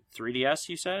positive. 3DS,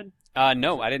 you said?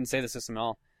 No, I didn't say the system at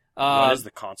all. What is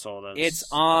the console?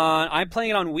 I'm playing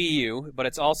it on Wii U, but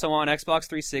it's also on Xbox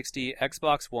 360,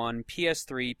 Xbox One,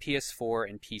 PS3, PS4,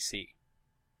 and PC.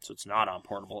 So it's not on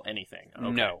portable anything. Okay.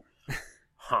 No.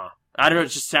 Huh. I don't know, it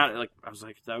just sounded like, I was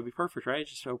like, that would be perfect, right?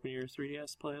 Just open your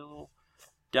 3DS, play a little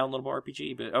downloadable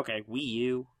RPG, but okay, Wii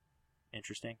U.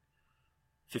 Interesting.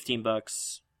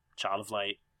 $15, Child of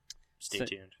Light. Stay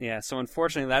tuned. Yeah, so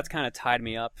unfortunately that's kind of tied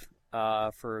me up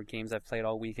for games I've played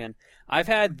all weekend. I've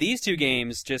had these 2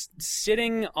 games just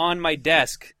sitting on my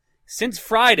desk since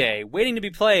Friday, waiting to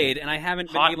be played, and I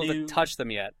haven't been able to touch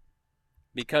them yet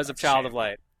because of Child of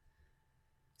Light.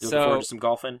 You looking forward to some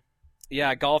golfing?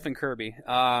 Yeah, golf and Kirby.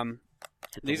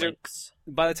 These links.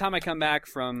 are by the time I come back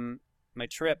from my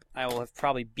trip, I will have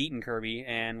probably beaten Kirby,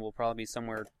 and will probably be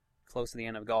somewhere close to the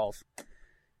end of golf.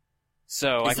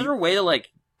 So is there a way to like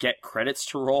get credits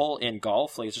to roll in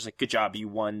golf? Like it's just like, good job, you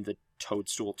won the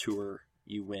Toadstool Tour,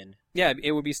 you win. Yeah,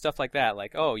 it would be stuff like that.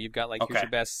 Like, oh, you've got like here's your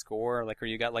best score, like, or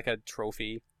you got like a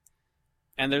trophy.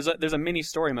 And there's a mini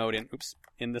story mode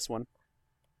in this one.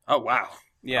 Oh wow.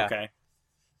 Yeah. Okay.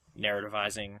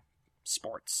 Narrativizing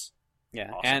sports.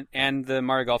 Yeah, awesome. and the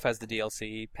Mario Golf has the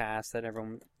DLC pass that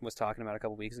everyone was talking about a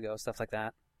couple weeks ago, stuff like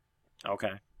that.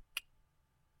 Okay.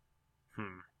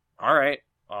 All right.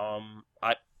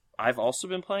 I've also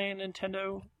been playing a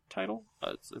Nintendo title.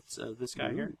 It's this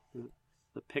guy here,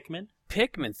 the Pikmin.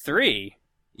 Pikmin 3.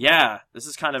 Yeah, this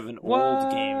is kind of an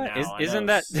old game now. Isn't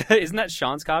that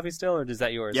Sean's copy still, or is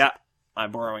that yours? Yeah,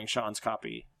 I'm borrowing Sean's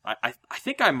copy. I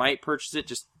think I might purchase it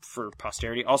just for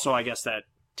posterity. Also, I guess that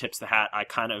tips the hat. I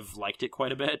kind of liked it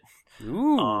quite a bit.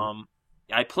 Ooh.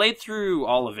 I played through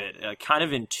all of it, kind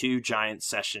of in 2 giant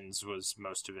sessions was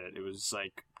most of it. It was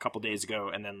like a couple days ago,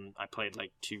 and then I played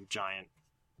like 2 giant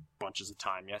bunches of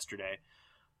time yesterday.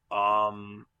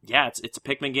 Yeah, it's a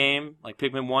Pikmin game. Like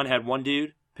Pikmin 1 had 1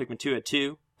 dude, Pikmin 2 had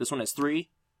 2. This one has 3,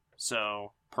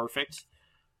 so perfect.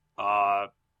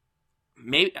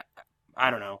 Maybe I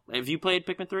don't know. Have you played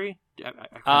Pikmin 3?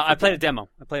 I played a demo.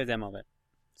 I played a demo of it.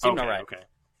 Seemed alright. Okay.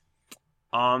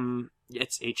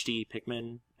 It's HD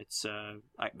Pikmin. It's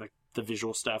like the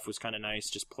visual stuff was kind of nice,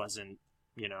 just pleasant.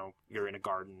 You know, you're in a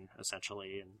garden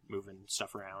essentially and moving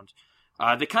stuff around.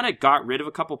 They kind of got rid of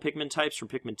a couple Pikmin types from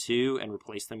Pikmin 2 and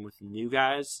replaced them with new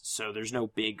guys. So there's no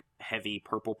big, heavy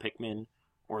purple Pikmin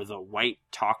or the white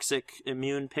toxic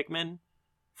immune Pikmin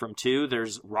from 2.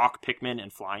 There's rock Pikmin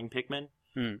and flying Pikmin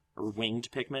or winged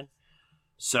Pikmin.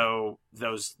 So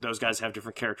those guys have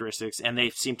different characteristics, and they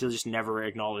seem to just never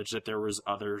acknowledge that there was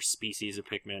other species of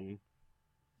Pikmin,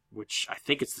 which I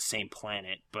think it's the same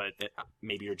planet, but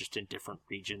maybe you're just in different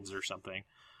regions or something.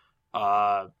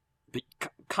 But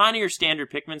kind of your standard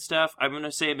Pikmin stuff. I'm going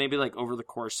to say maybe like over the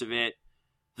course of it,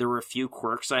 there were a few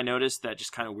quirks I noticed that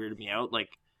just kind of weirded me out.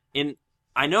 Like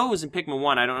I know it was in Pikmin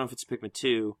 1, I don't know if it's Pikmin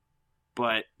 2,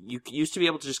 but you used to be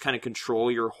able to just kind of control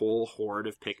your whole horde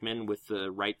of Pikmin with the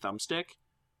right thumbstick.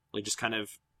 Like just kind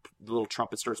of the little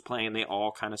trumpet starts playing and they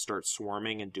all kind of start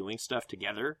swarming and doing stuff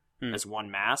together as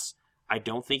one mass. I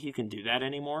don't think you can do that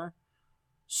anymore.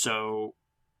 So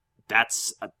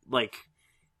that's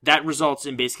that results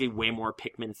in basically way more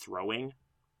Pikmin throwing,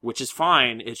 which is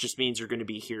fine. It just means you're going to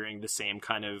be hearing the same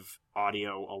kind of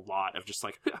audio a lot of just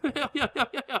like,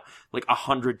 like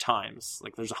 100 times.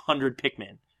 Like there's 100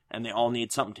 Pikmin and they all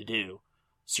need something to do.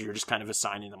 So you're just kind of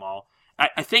assigning them all.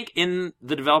 I think in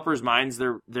the developers' minds,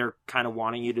 they're kind of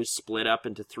wanting you to split up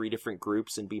into 3 different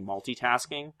groups and be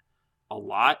multitasking a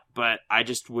lot, but I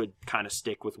just would kind of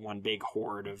stick with one big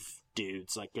horde of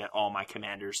dudes, like get all my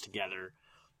commanders together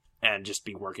and just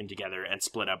be working together and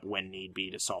split up when need be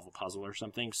to solve a puzzle or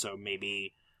something. So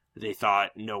maybe they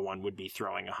thought no one would be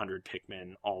throwing 100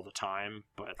 Pikmin all the time,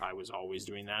 but I was always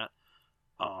doing that.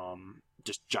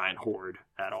 Just giant horde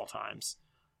at all times.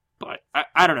 But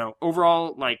I don't know.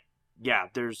 Overall, like, yeah,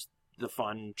 there's the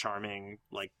fun, charming,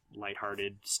 like,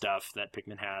 lighthearted stuff that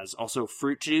Pikmin has. Also,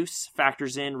 fruit juice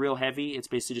factors in real heavy. It's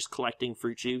basically just collecting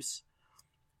fruit juice.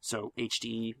 So,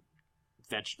 HD,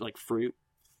 like, fruit,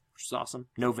 which is awesome.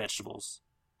 No vegetables.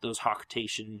 Those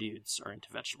Hawktation dudes are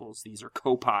into vegetables. These are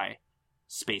Kopai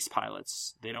space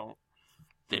pilots. They don't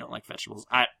like vegetables.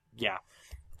 Yeah.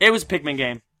 It was a Pikmin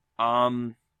game.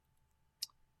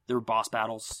 There were boss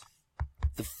battles.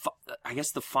 I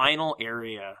guess the final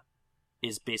area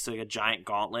is basically a giant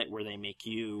gauntlet where they make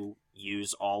you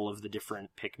use all of the different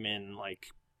Pikmin, like,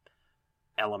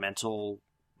 elemental,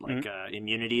 like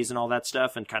immunities and all that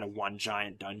stuff, and kind of one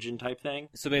giant dungeon type thing.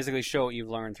 So basically show what you've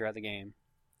learned throughout the game.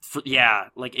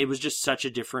 Like it was just such a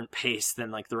different pace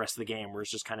than like the rest of the game, where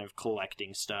it's just kind of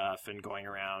collecting stuff and going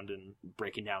around and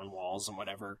breaking down walls and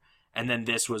whatever. And then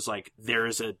this was like, there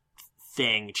is a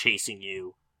thing chasing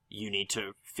you. You need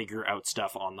to figure out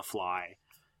stuff on the fly.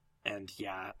 And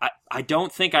yeah, I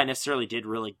don't think I necessarily did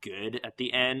really good at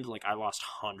the end. Like I lost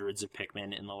hundreds of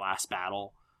Pikmin in the last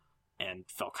battle and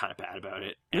felt kind of bad about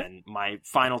it. And my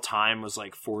final time was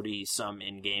like 40 some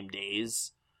in-game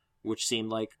days, which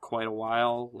seemed like quite a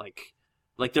while. Like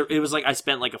it was like I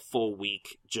spent like a full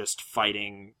week just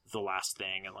fighting the last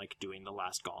thing and like doing the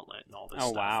last gauntlet and all this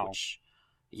stuff. Wow. Which,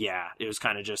 yeah, it was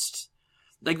kind of just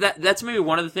like that. That's maybe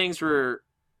one of the things where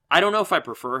I don't know if I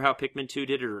prefer how Pikmin 2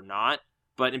 did it or not.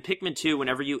 But in Pikmin 2,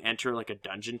 whenever you enter like a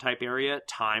dungeon type area,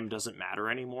 time doesn't matter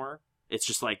anymore. It's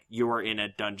just like you are in a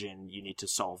dungeon, you need to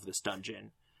solve this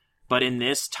dungeon. But in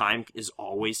this, time is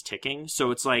always ticking.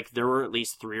 So it's like there were at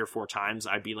least 3 or 4 times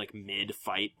I'd be like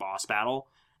mid-fight boss battle,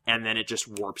 and then it just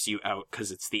warps you out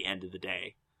because it's the end of the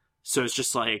day. So it's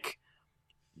just like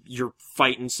you're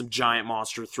fighting some giant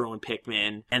monster throwing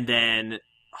Pikmin, and then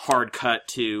hard cut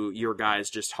to your guys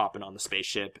just hopping on the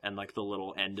spaceship and like the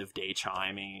little end of day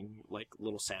chiming, like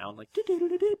little sound, like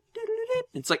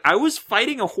it's like I was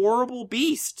fighting a horrible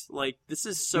beast. Like this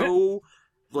is so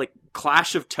like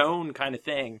clash of tone kind of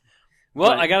thing.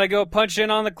 Well, I gotta go punch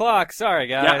in on the clock. Sorry,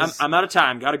 guys. Yeah, I'm out of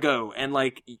time. Gotta go. And,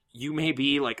 like, you may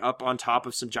be, like, up on top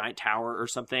of some giant tower or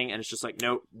something, and it's just like,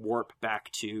 nope, warp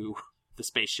back to the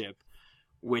spaceship,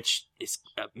 which is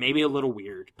maybe a little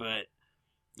weird, but,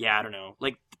 yeah, I don't know.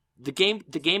 Like, the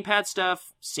gamepad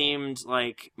stuff seemed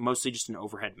like mostly just an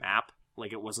overhead map.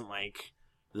 Like, it wasn't, like,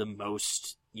 the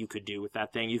most you could do with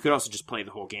that thing. You could also just play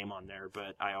the whole game on there,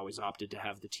 but I always opted to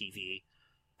have the TV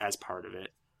as part of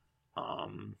it.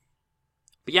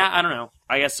 But yeah, I don't know.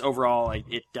 I guess overall,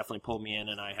 it definitely pulled me in,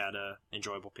 and I had a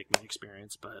enjoyable Pikmin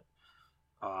experience. But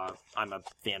I'm a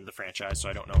fan of the franchise, so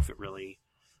I don't know if it really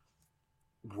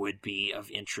would be of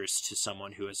interest to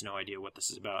someone who has no idea what this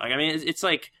is about. Like, I mean, it's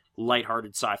like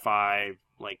lighthearted sci-fi,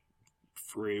 like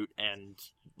fruit and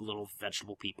little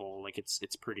vegetable people. Like it's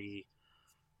pretty.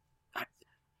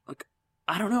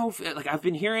 I don't know if like I've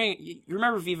been hearing. You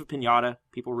remember Viva Pinata?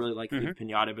 People really like Viva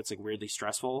Pinata, but it's like weirdly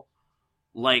stressful.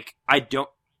 Like, I don't,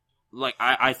 like,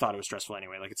 I thought it was stressful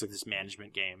anyway. Like, it's like this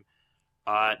management game.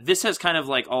 This has kind of,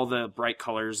 like, all the bright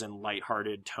colors and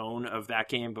lighthearted tone of that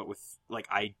game, but with, like,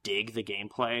 I dig the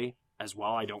gameplay as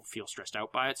well. I don't feel stressed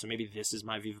out by it, so maybe this is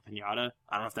my Viva Pinata.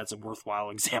 I don't know if that's a worthwhile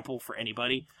example for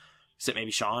anybody, except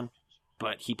maybe Sean,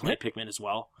 but he played Pikmin as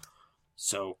well.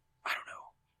 So, I don't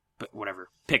know. But whatever.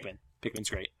 Pikmin's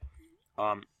great.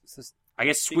 I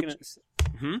guess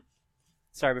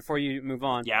Sorry, before you move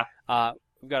on. Yeah.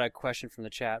 We've got a question from the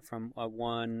chat from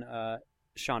one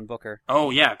Sean Booker. Oh,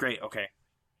 yeah, great. Okay.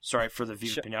 Sorry for the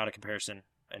Viva Pinata comparison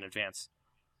in advance.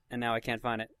 And now I can't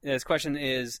find it. His question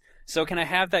is, so can I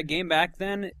have that game back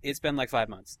then? It's been like 5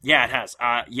 months. Yeah, it has.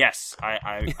 Yes,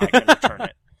 I can return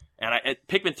it. And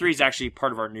Pikmin 3 is actually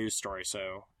part of our news story,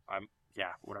 so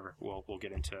yeah, whatever. We'll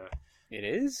get into. It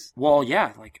is? Well,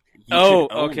 yeah, like.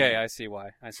 Okay, I see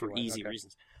why. For easy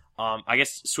reasons. I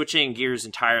guess switching gears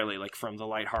entirely, like from the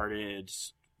lighthearted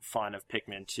fun of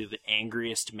Pikmin to the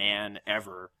angriest man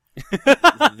ever.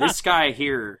 This guy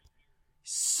here,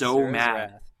 so Sarah's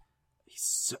mad.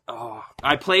 Wrath.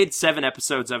 I played 7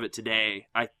 episodes of it today.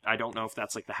 I don't know if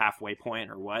that's like the halfway point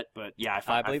or what, but yeah,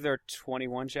 I believe there are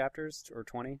 21 chapters or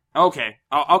 20. Okay,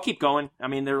 I'll keep going. I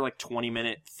mean, they're like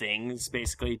 20-minute things,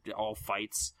 basically, all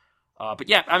fights. But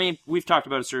yeah, I mean, we've talked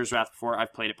about Asura's Wrath before.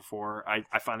 I've played it before.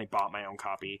 I finally bought my own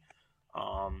copy,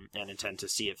 and intend to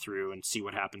see it through and see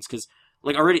what happens. Because,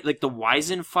 like, already, like, the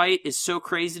Wyzen fight is so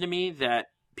crazy to me that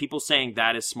people saying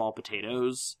that is small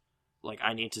potatoes, like,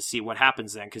 I need to see what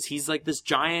happens then. Because he's, like, this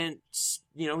giant,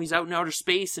 he's out in outer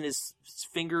space, and his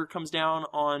finger comes down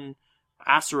on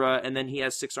Asura, and then he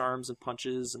has 6 arms and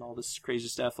punches and all this crazy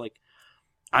stuff. Like,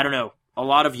 I don't know. A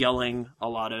lot of yelling, a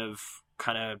lot of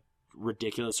kind of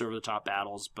ridiculous over the top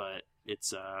battles, but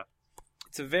it's a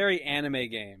very anime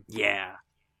game. Yeah,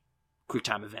 quick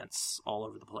time events all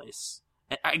over the place.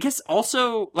 And I guess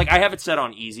also, like, I have it set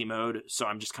on easy mode, so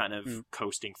I'm just kind of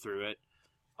coasting through it,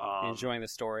 enjoying the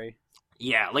story.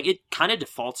 Yeah, like it kind of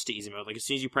defaults to easy mode. Like as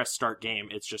soon as you press start game,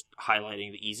 it's just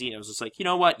highlighting the easy, and it was just like, you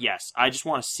know what? Yes, I just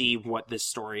want to see what this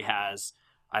story has.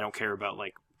 I don't care about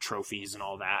like trophies and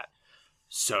all that.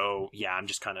 So yeah, I'm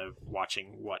just kind of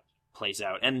watching what plays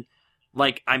out. And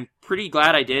like, I'm pretty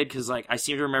glad I did, because like I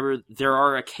seem to remember there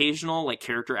are occasional like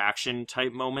character action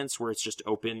type moments where it's just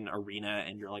open arena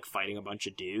and you're like fighting a bunch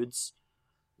of dudes.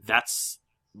 That's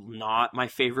not my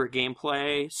favorite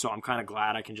gameplay, so I'm kind of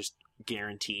glad I can just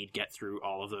guaranteed get through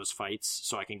all of those fights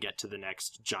so I can get to the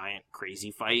next giant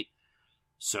crazy fight.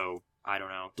 So, I don't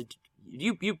know.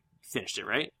 You finished it,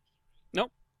 right?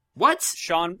 Nope. What?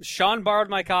 Sean borrowed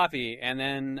my copy, and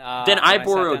then I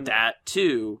borrowed that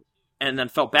too, and then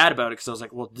felt bad about it because I was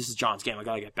like, well, this is John's game. I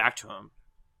gotta get back to him.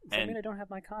 Does that mean I don't have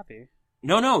my copy?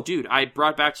 No, dude. I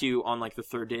brought it back to you on like the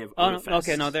third day of Odafest. No,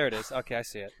 okay, no, there it is. Okay, I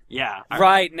see it. Yeah.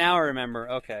 Right, now I remember.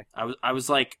 Okay. I was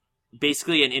like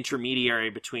basically an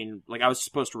intermediary between, like, I was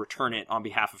supposed to return it on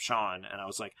behalf of Sean, and I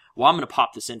was like, well, I'm gonna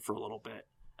pop this in for a little bit.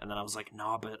 And then I was like,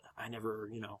 no, but I never,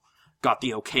 got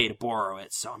the okay to borrow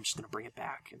it, so I'm just gonna bring it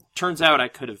back. And turns out I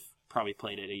could have probably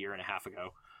played it a year and a half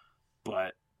ago,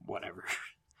 but whatever.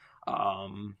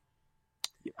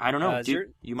 I don't know.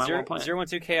 Dude, you might want to play it.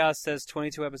 012 Chaos says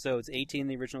 22 episodes, 18 in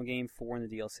the original game, 4 in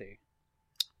the DLC.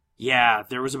 Yeah,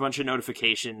 there was a bunch of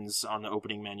notifications on the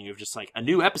opening menu of just like, a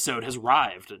new episode has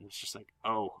arrived, and it's just like,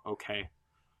 oh, okay.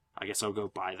 I guess I'll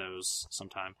go buy those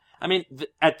sometime. I mean,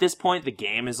 at this point, the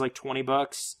game is like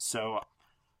 $20, so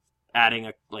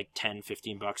adding like 10,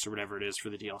 15 bucks or whatever it is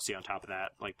for the DLC on top of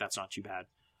that, like, that's not too bad.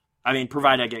 I mean,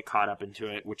 provided I get caught up into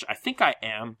it, which I think I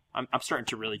am. I'm starting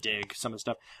to really dig some of the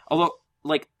stuff. Although,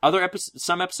 like,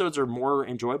 some episodes are more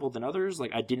enjoyable than others.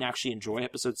 Like, I didn't actually enjoy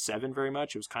episode 7 very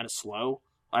much. It was kind of slow.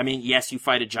 I mean, yes, you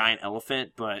fight a giant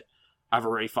elephant, but I've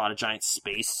already fought a giant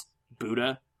space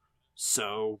Buddha,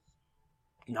 so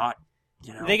not,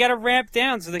 They gotta ramp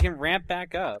down so they can ramp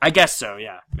back up. I guess so,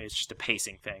 yeah. Maybe it's just a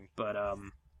pacing thing. But,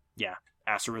 yeah.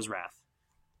 Asura's Wrath.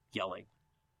 Yelling.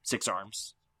 6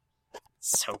 arms.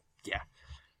 So, yeah.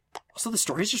 Also, the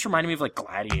stories just reminded me of, like,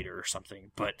 Gladiator or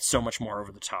something, but so much more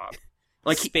over the top.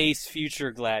 Like, Space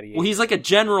future Gladiator. Well, he's like a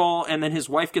general, and then his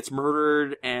wife gets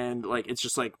murdered, and like it's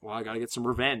just like, well, I gotta get some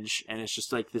revenge, and it's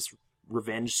just like this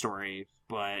revenge story,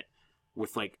 but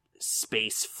with like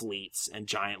space fleets and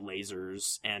giant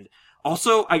lasers, and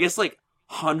also I guess like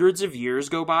hundreds of years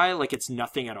go by, like it's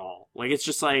nothing at all. Like it's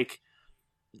just like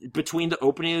between the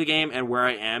opening of the game and where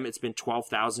I am, it's been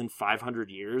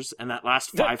 12,500 years, and that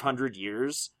last 500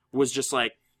 years was just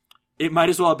like. It might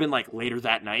as well have been, like, later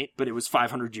that night, but it was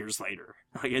 500 years later.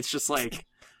 Like, it's just like,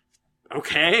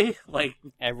 okay? Like...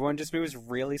 Everyone just moves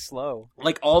really slow.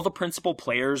 Like, all the principal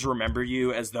players remember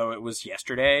you as though it was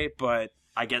yesterday, but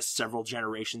I guess several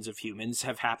generations of humans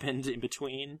have happened in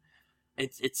between.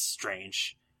 It's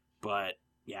strange. But,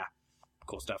 yeah.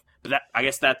 Cool stuff. But I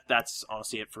guess that's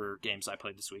honestly it for games I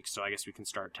played this week, so I guess we can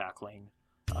start tackling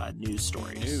news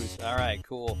stories. News. All right,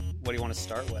 cool. What do you want to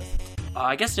start with?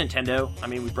 I guess Nintendo. I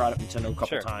mean, we brought up Nintendo a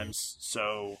couple times,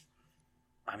 so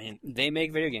I mean, they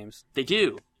make video games. They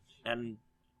do, and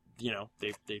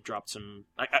they dropped some.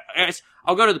 I guess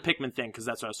I'll go to the Pikmin thing because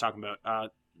that's what I was talking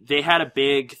about. They had a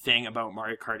big thing about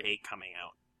Mario Kart 8 coming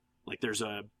out. Like, there's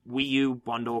a Wii U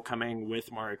bundle coming with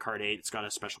Mario Kart 8. It's got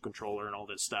a special controller and all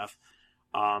this stuff.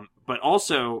 But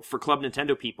also for Club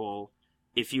Nintendo people,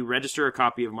 if you register a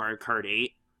copy of Mario Kart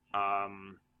 8.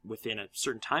 Within a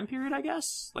certain time period, I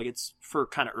guess. Like, it's for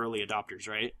kind of early adopters,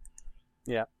 right?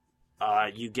 Yeah.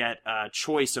 You get a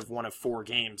choice of one of 4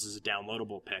 games as a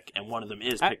downloadable pick, and one of them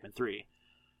is Pikmin 3.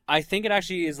 I think it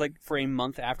actually is, like, for a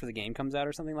month after the game comes out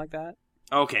or something like that.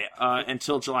 Okay,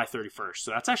 until July 31st.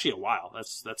 So that's actually a while.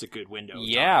 That's a good window.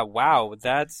 Yeah, wow.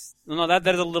 That is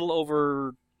a little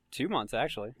over 2 months,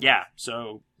 actually. Yeah,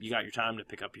 so you got your time to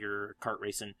pick up your kart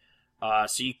racing.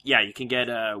 So you can get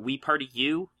Wii Party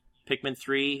U, Pikmin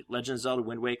 3, Legend of Zelda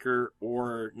Wind Waker,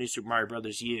 or New Super Mario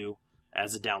Bros. U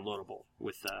as a downloadable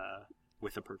with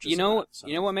a purchase. You know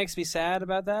what makes me sad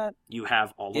about that? You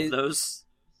have all of those?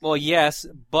 Well, yes,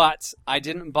 but I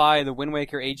didn't buy the Wind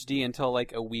Waker HD until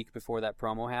like a week before that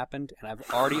promo happened, and I've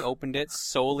already opened it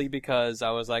solely because I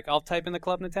was like, I'll type in the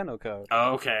Club Nintendo code.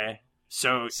 Okay.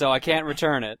 So I can't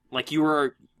return it. Like you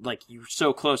were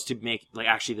so close to make like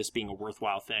actually this being a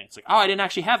worthwhile thing. It's like, oh, I didn't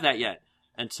actually have that yet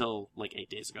until like 8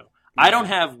 days ago. Yeah. I don't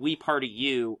have Wii Party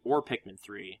U or Pikmin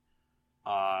 3.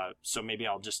 So maybe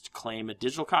I'll just claim a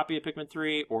digital copy of Pikmin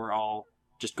 3, or I'll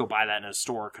just go buy that in a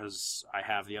store because I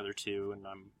have the other 2 and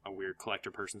I'm a weird collector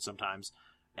person sometimes.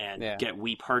 And get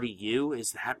Wii Party U.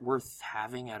 Is that worth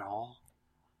having at all?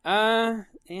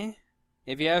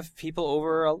 If you have people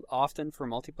over often for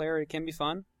multiplayer, it can be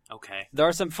fun. Okay. There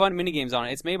are some fun minigames on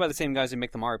it. It's made by the same guys who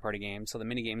make the Mario Party games, so the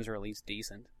minigames are at least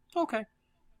decent. Okay.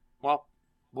 Well,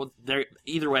 they're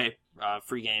either way,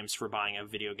 free games for buying a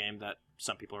video game that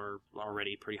some people are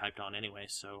already pretty hyped on anyway.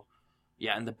 So,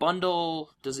 yeah. And the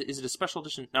bundle, is it a special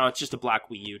edition? No, it's just a black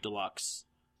Wii U Deluxe,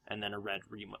 and then a red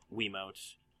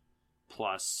Wiimote,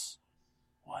 plus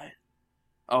what?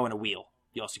 Oh, and a wheel.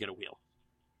 You also get a wheel.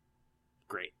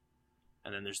 Great.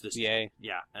 And then there's this, Yay.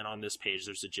 yeah, and on this page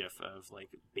there's a GIF of like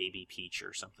Baby Peach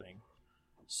or something.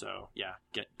 So yeah,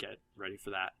 get ready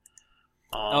for that.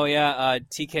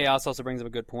 TK also brings up a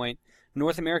good point.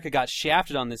 North America got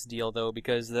shafted on this deal though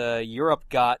because Europe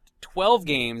got 12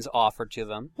 games offered to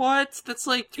them. What? That's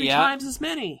like 3 times as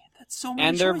many. That's so many.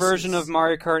 And their choices. version of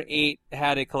Mario Kart 8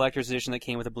 had a collector's edition that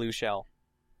came with a blue shell.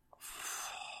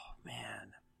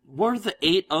 Man. What are the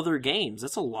 8 other games?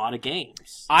 That's a lot of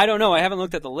games. I don't know. I haven't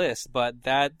looked at the list, but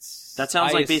that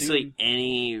sounds like basically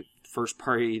any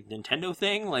first-party Nintendo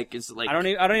thing. Like, is it like I don't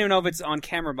even know if it's on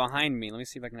camera behind me. Let me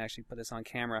see if I can actually put this on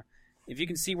camera. If you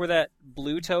can see where that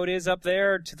blue toad is up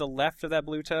there, to the left of that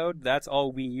blue toad, that's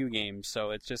all Wii U games.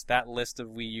 So it's just that list of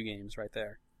Wii U games right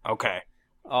there. Okay.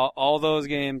 All those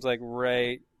games, like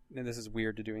right. And this is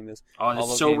weird to doing this. Oh,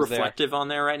 it's so reflective on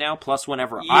there right now. Plus,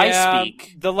 whenever yeah, I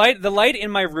speak, the light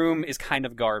in my room is kind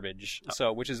of garbage.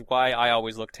 So, which is why I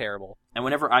always look terrible. And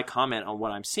whenever I comment on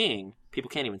what I'm seeing, people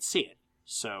can't even see it.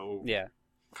 So, yeah,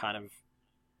 kind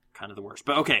of the worst.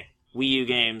 But okay, Wii U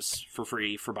games for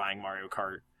free for buying Mario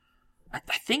Kart.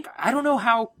 I don't know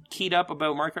how keyed up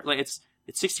about Mario Kart. Like it's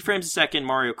 60 frames a second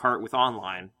Mario Kart with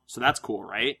online, so that's cool,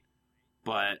 right?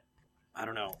 But I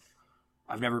don't know.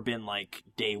 I've never been like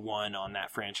day one on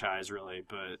that franchise really,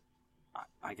 but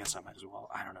I guess I might as well.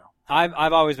 I don't know.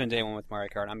 I've always been day one with Mario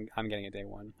Kart. I'm getting a day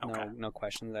one. Okay. No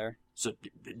question there. So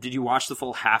did you watch the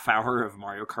full half hour of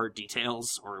Mario Kart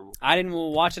details, or I didn't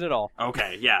watch it at all.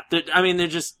 Okay, yeah.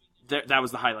 That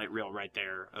was the highlight reel right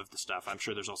there of the stuff. I'm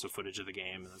sure there's also footage of the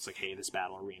game, and it's like, hey, this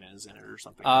battle arena is in it or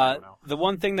something. I don't know. The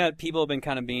one thing that people have been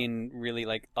kind of being really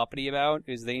like uppity about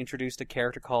is they introduced a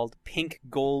character called Pink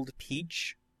Gold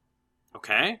Peach.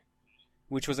 Okay.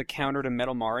 Which was a counter to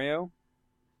Metal Mario.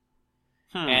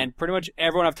 And pretty much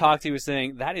everyone I've talked to is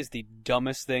saying that is the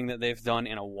dumbest thing that they've done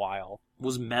in a while.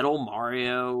 Was Metal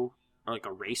Mario like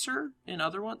a racer in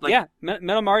other ones? Like, yeah,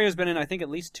 Metal Mario's been in I think at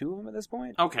least 2 of them at this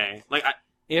point. Okay, like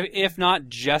if not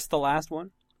just the last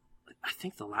one. I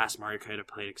think the last Mario Kart I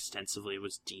played extensively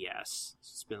was DS.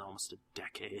 It's been almost a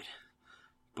decade.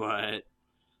 But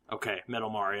okay, Metal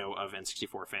Mario of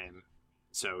N64 fame.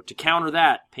 So to counter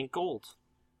that, Pink Gold.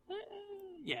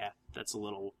 Yeah, that's a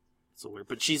little weird.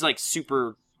 But she's like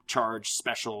supercharged,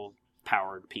 special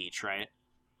powered Peach, right?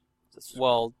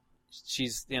 Well,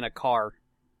 she's in a car.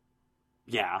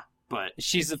 Yeah, but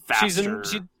she's faster.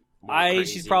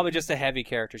 She's probably just a heavy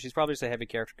character. She's probably just a heavy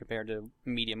character compared to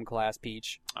medium class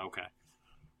Peach. Okay.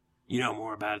 You know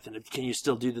more about it than it. Can you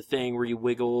still do the thing where you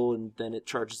wiggle and then it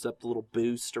charges up the little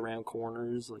boost around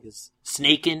corners? Like is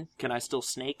snaking? Can I still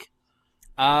snake?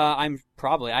 I've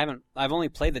only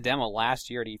played the demo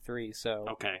last year at E3, so.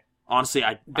 Okay. Honestly,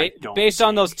 I don't. Based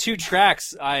on those 2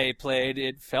 tracks I played,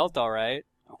 it felt alright.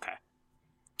 Okay.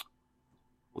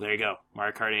 Well, there you go.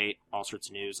 Mario Kart 8, all sorts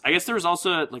of news. I guess there was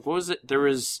also, like, what was it?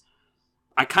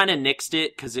 I kind of nixed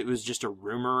it because it was just a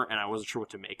rumor and I wasn't sure what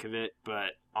to make of it.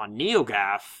 But on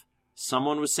NeoGAF,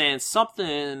 someone was saying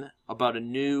something about a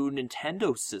new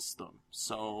Nintendo system.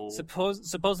 So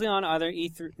supposedly on either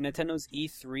Nintendo's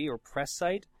E3 or press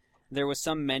site, there was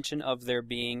some mention of there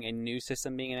being a new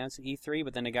system being announced at E3,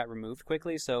 but then it got removed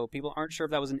quickly. So people aren't sure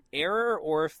if that was an error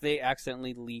or if they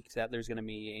accidentally leaked that there's going to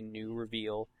be a new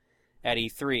reveal at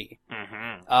E3.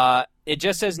 Mm-hmm. It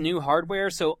just says new hardware,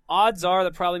 so odds are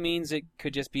that probably means it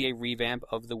could just be a revamp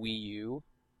of the Wii U.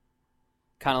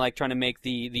 Kind of like trying to make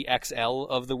the XL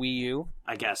of the Wii U.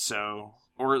 I guess so.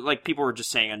 Or like people were just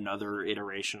saying another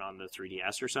iteration on the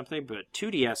 3DS or something, but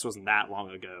 2DS wasn't that long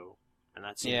ago. And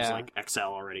that seems like XL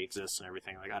already exists and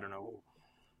everything. Like, I don't know.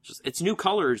 It's new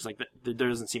colors. Like, there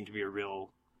doesn't seem to be a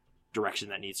real direction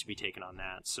that needs to be taken on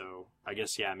that. So, I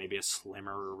guess, yeah, maybe a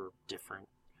slimmer or different.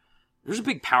 There's a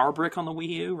big power brick on the Wii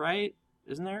U, right?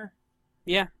 Isn't there?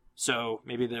 Yeah. So,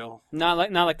 maybe they'll... Not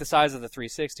like the size of the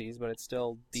 360s, but it's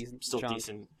still decent. Still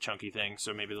decent, chunky thing.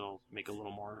 So, maybe they'll make a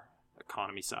little more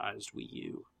economy-sized Wii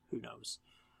U. Who knows?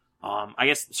 I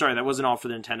guess, sorry, that wasn't all for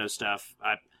the Nintendo stuff.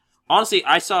 Honestly,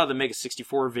 I saw the Mega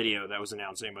 64 video that was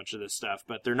announcing a bunch of this stuff,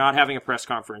 but they're not having a press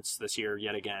conference this year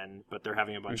yet again, but they're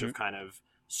having a bunch of kind of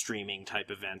streaming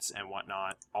type events and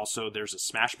whatnot. Also, there's a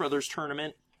Smash Brothers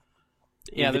tournament.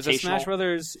 Yeah, there's a Smash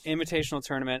Brothers Invitational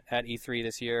tournament at E3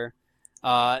 this year.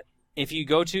 If you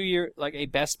go to a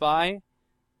Best Buy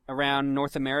around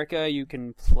North America, you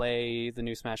can play the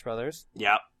new Smash Brothers.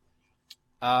 Yep.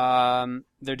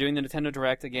 They're doing the Nintendo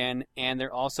Direct again, and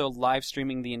they're also live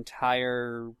streaming the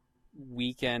entire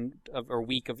week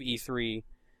of E3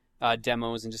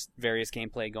 demos and just various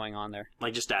gameplay going on there.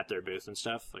 Like just at their booth and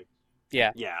stuff? Like,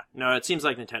 yeah. Yeah. No, it seems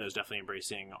like Nintendo's definitely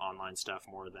embracing online stuff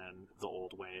more than the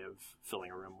old way of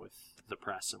filling a room with the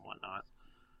press and whatnot.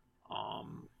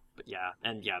 But yeah,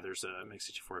 and yeah, there's a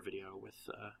Mech64 video with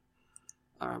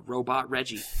robot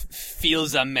Reggie.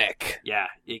 Feels a mech. Yeah,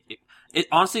 it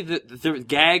honestly, the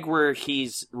gag where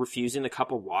he's refusing the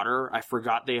cup of water, I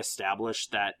forgot they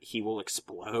established that he will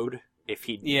explode if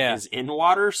he is in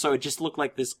water, so it just looked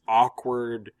like this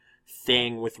awkward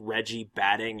thing with Reggie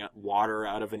batting water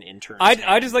out of an intern's hand.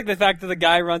 I just like the fact that the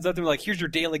guy runs up to him like, here's your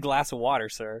daily glass of water,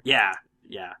 sir. Yeah.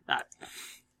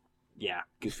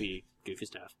 Goofy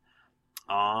stuff.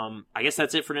 I guess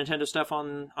that's it for Nintendo stuff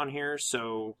on here,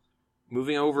 so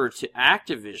moving over to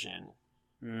Activision.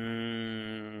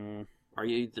 Are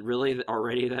you really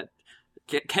already that...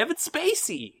 Kevin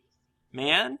Spacey,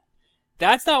 man.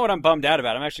 That's not what I'm bummed out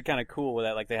about. I'm actually kind of cool with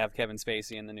that. Like, they have Kevin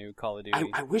Spacey in the new Call of Duty.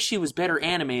 I wish he was better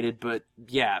animated, but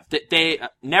yeah. They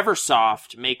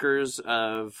Neversoft, makers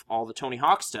of all the Tony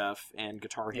Hawk stuff and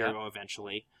Guitar Hero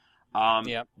eventually,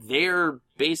 they're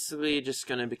basically just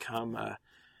going to become a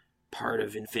part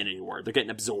of Infinity Ward. They're getting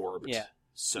absorbed. Yeah.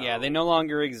 So. Yeah, they no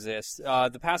longer exist.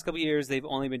 The past couple years, they've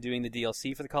only been doing the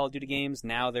DLC for the Call of Duty games.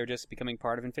 Now they're just becoming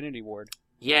part of Infinity Ward.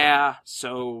 Yeah,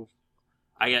 so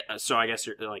I guess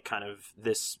you're like kind of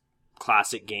this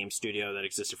classic game studio that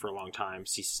existed for a long time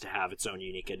ceases to have its own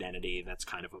unique identity. That's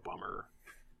kind of a bummer.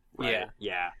 Right?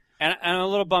 Yeah. And I'm a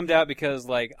little bummed out because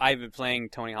like I've been playing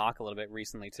Tony Hawk a little bit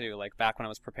recently too. Like back when I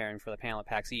was preparing for the panel at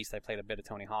PAX East, I played a bit of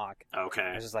Tony Hawk. Okay.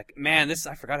 I was just like, man,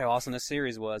 I forgot how awesome this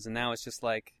series was, and now it's just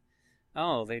like,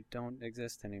 oh, they don't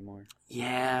exist anymore.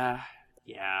 Yeah.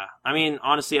 I mean,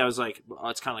 honestly, I was like, well,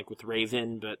 it's kind of like with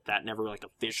Raven, but that never like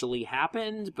officially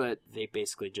happened. But they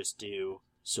basically just do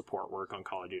support work on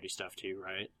Call of Duty stuff too,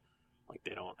 right? Like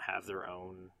they don't have their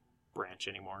own branch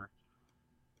anymore.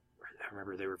 I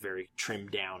remember they were very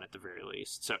trimmed down at the very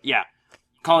least. So yeah,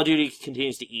 Call of Duty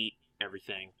continues to eat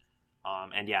everything.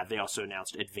 And yeah, they also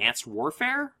announced Advanced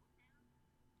Warfare,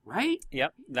 right?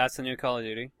 Yep, that's the new Call of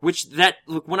Duty.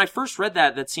 Look, when I first read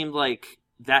that seemed like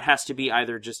that has to be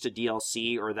either just a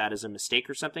DLC or that is a mistake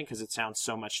or something, because it sounds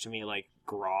so much to me like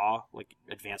GRAW, like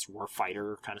Advanced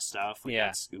Warfighter kind of stuff. Like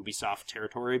that's Ubisoft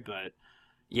territory, but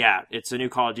yeah, it's a new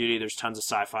Call of Duty. There's tons of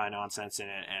sci-fi nonsense in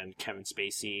it, and Kevin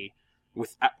Spacey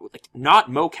with like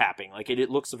not mocapping. Like it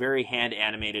looks very hand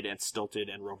animated and stilted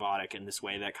and robotic in this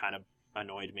way that kind of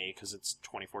annoyed me because it's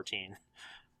 2014.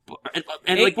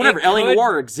 And like whatever, LA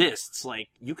Noire exists. Like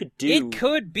you could do. It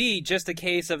could be just a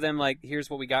case of them like, here's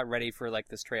what we got ready for like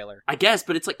this trailer. I guess,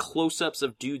 but it's like close-ups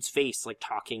of dude's face, like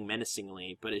talking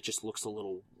menacingly, but it just looks a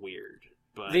little weird.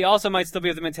 But they also might still be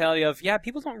of the mentality of, yeah,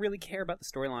 people don't really care about the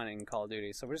storyline in Call of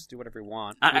Duty, so we'll just do whatever we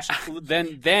want. Which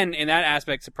then in that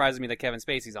aspect surprises me that Kevin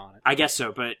Spacey's on it. I guess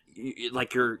so, but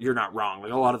like you're not wrong.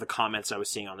 Like a lot of the comments I was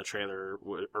seeing on the trailer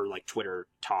or like Twitter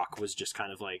talk was just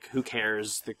kind of like, who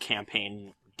cares? The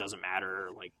campaign doesn't matter.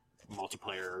 Like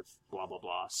multiplayer, blah blah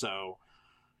blah. So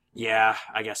yeah,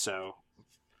 I guess so.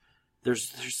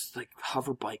 There's like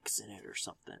hover bikes in it or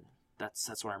something.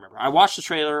 That's what I remember. I watched the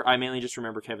trailer. I mainly just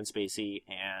remember Kevin Spacey,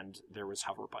 and there was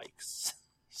hover bikes.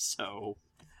 So,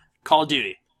 Call of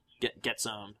Duty, get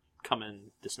some coming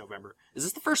this November. Is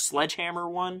this the first Sledgehammer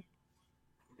one?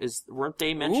 Weren't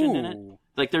they mentioned in it?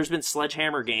 Like, there's been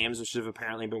Sledgehammer Games, which have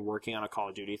apparently been working on a Call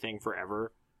of Duty thing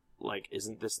forever. Like,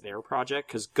 isn't this their project?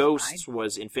 Because Ghosts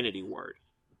was Infinity Ward.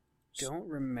 Don't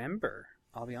remember.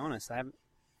 I'll be honest. I haven't.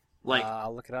 Like,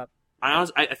 I'll look it up. I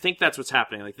think that's what's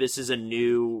happening. Like, this is a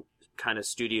new kind of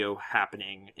studio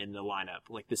happening in the lineup.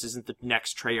 Like, this isn't the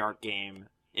next Treyarch game.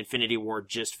 Infinity Ward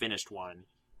just finished one.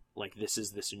 Like, this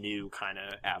is this new kind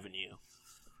of avenue.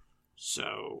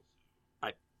 So,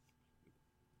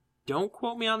 don't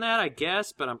quote me on that, I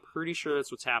guess, but I'm pretty sure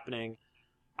that's what's happening.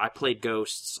 I played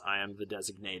Ghosts. I am the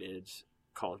designated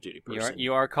Call of Duty person.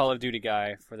 You are a Call of Duty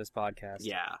guy for this podcast.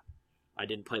 Yeah. I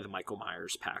didn't play the Michael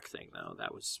Myers pack thing, though.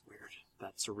 That was weird.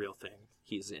 That's a real thing.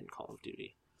 He's in Call of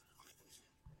Duty.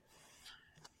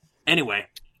 Anyway.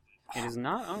 It is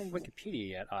not on Wikipedia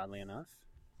yet, oddly enough.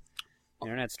 The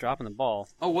internet's dropping the ball.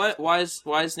 Oh, what? Why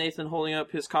is Nathan holding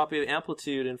up his copy of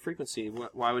Amplitude and Frequency?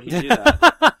 Why would he do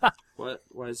that? What?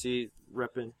 Why is he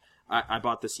repping? I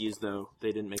bought this used, though.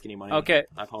 They didn't make any money. Okay.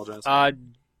 I apologize.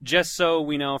 Just so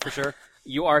we know for sure,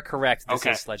 you are correct. This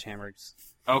is Sledgehammer's.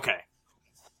 Okay.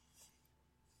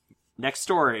 Next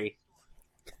story.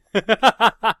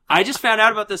 I just found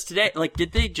out about this today. Like,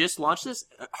 did they just launch this?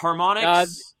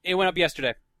 Harmonix? It went up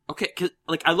yesterday. Okay, 'cause,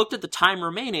 like, I looked at the time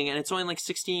remaining, and it's only, like,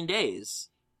 16 days.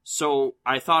 So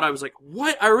I thought, I was like,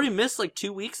 what? I already missed, like,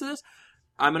 2 weeks of this?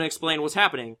 I'm going to explain what's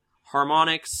happening.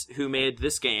 Harmonix, who made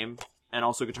this game, and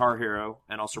also Guitar Hero,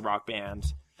 and also Rock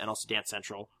Band, and also Dance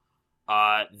Central,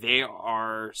 they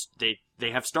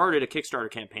have started a Kickstarter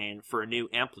campaign for a new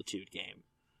Amplitude game,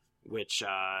 which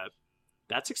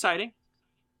that's exciting.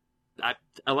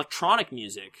 Electronic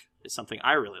music is something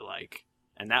I really like,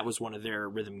 and that was one of their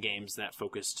rhythm games that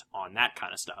focused on that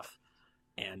kind of stuff.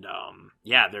 And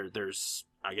there's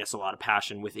I guess a lot of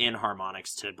passion within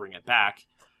Harmonix to bring it back.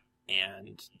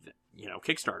 And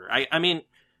Kickstarter. I mean,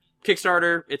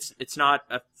 Kickstarter. It's not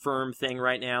a firm thing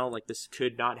right now. Like, this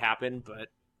could not happen, but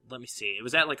let me see. It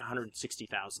was at like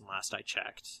 160,000 last I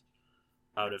checked,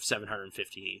 out of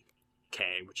 750K,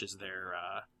 which is their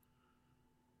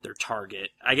target.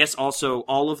 I guess also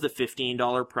all of the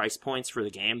 $15 price points for the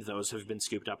game, those have been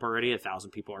scooped up already.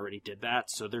 1,000 people already did that,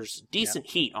 so there's decent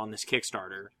heat on this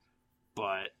Kickstarter.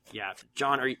 But yeah,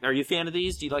 John, are you a fan of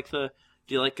these? Do you like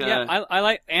Yeah, I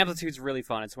like Amplitude's really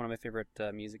fun. It's one of my favorite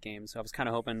music games. So I was kind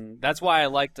of hoping that's why I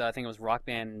liked. I think it was Rock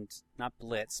Band, not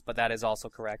Blitz, but that is also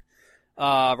correct.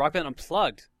 Rock Band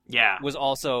Unplugged. Yeah, was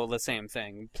also the same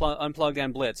thing. Unplugged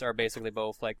and Blitz are basically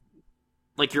both like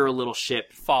you're a little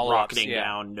ship follow-ups, rocketing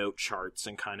down note charts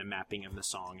and kind of mapping in the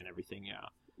song and everything. Yeah.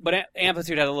 But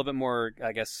Amplitude had a little bit more,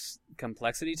 I guess,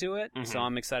 complexity to it, Mm-hmm. so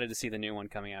I'm excited to see the new one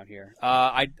coming out here.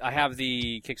 I have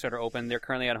the Kickstarter open. They're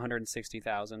currently at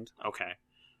 160,000. Okay.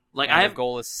 Their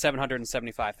goal is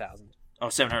 775,000. Oh,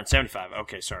 775.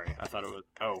 Okay, sorry. I thought it was...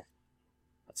 Oh.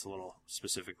 That's a little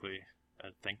specifically a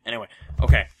thing. Anyway.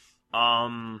 Okay.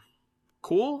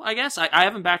 Cool, I guess. I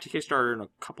haven't backed to Kickstarter in a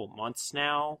couple months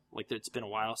now. Like, it's been a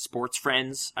while. Sports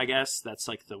Friends, I guess. That's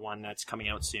like the one that's coming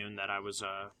out soon that I was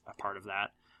a part of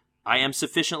that. I am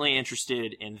sufficiently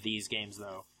interested in these games,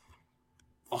 though.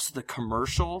 Also, the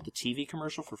TV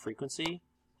commercial for Frequency,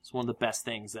 it's one of the best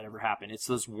things that ever happened. It's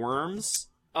those worms.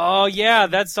 Oh, yeah,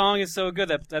 that song is so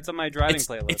good. That's on my driving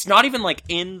playlist. It's not even, like,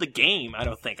 in the game, I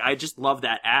don't think. I just love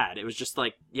that ad. It was just,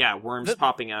 like, worms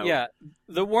popping out. Yeah,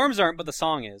 the worms aren't, but the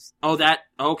song is. Oh,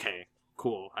 okay,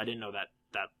 cool. I didn't know that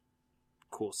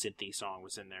cool synthy song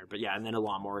was in there. But yeah, and then a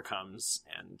lawnmower comes,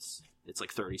 and it's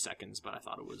like 30 seconds, but I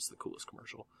thought it was the coolest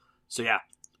commercial. So yeah,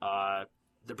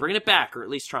 they're bringing it back, or at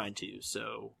least trying to,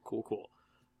 so cool.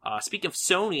 Speaking of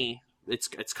Sony,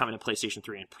 it's coming to PlayStation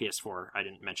 3 and PS4. I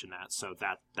didn't mention that, so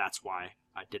that's why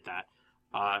I did that.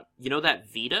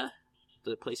 That Vita?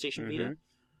 The PlayStation Vita?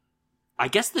 I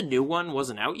guess the new one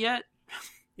wasn't out yet?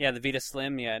 Yeah, the Vita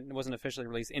Slim, it wasn't officially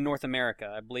released in North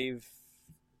America. I believe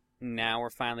now we're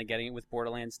finally getting it with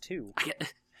Borderlands 2.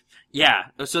 Yeah,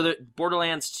 so the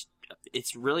Borderlands,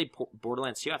 it's really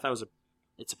Borderlands 2. I thought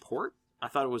it's a port? I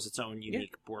thought it was its own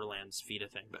unique Borderlands Vita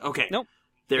thing. But okay. Nope.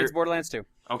 It's Borderlands 2.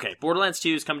 Okay, Borderlands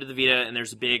 2 is coming to the Vita, and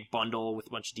there's a big bundle with a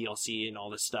bunch of DLC and all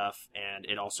this stuff, and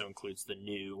it also includes the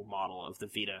new model of the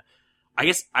Vita. I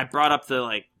guess I brought up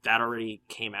that already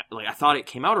came out. Like, I thought it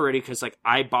came out already because,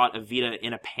 I bought a Vita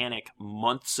in a panic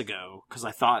months ago because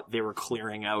I thought they were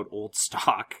clearing out old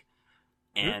stock,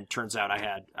 and turns out I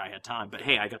had time. But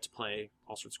hey, I got to play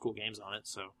all sorts of cool games on it,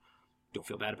 so don't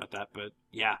feel bad about that. But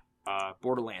yeah,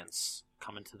 Borderlands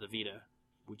coming to the Vita.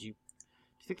 Do you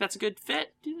think that's a good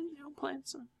fit? Playing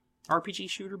some RPG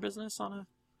shooter business on a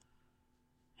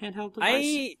handheld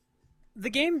device? The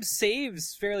game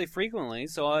saves fairly frequently,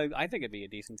 so I think it'd be a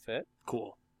decent fit.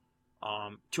 Cool.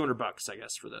 $200, I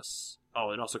guess, for this.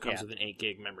 Oh, it also comes with an 8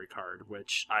 gig memory card,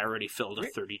 which I already filled a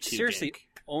 32 Seriously, gig.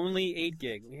 only 8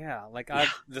 gig. Yeah,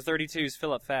 the 32s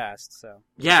fill up fast, so.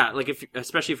 Yeah,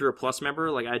 especially if you're a Plus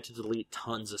member, I had to delete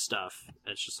tons of stuff.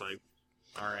 It's just all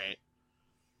right.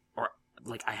 Or,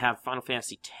 I have Final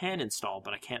Fantasy X installed,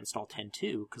 but I can't install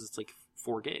 10.2 because it's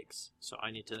 4 gigs. So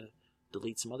I need to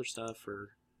delete some other stuff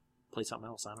or play something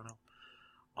else. I don't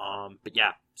know. But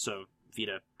yeah, so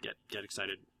Vita, get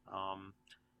excited.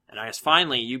 And I guess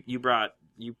finally you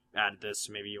added this,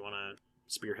 so maybe you want to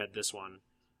spearhead this one.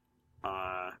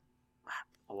 A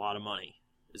lot of money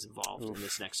is involved in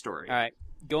this next story. All right,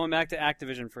 going back to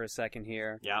Activision for a second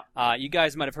here. Yeah. You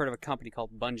guys might have heard of a company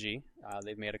called Bungie.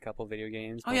 They've made a couple video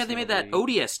games. Oh yeah, they made that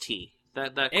ODST.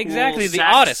 That cool exactly the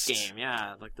sax oddest game,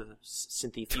 yeah, the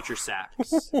synthy future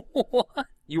sax. What?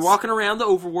 You're walking around the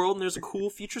overworld and there's a cool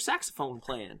future saxophone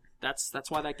playing. That's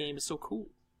why that game is so cool.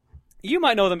 You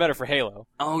might know them better for Halo.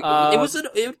 Oh,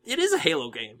 it is a Halo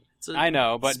game. I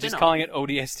know, but just calling it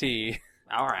ODST.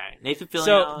 All right, Nathan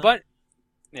Fillion.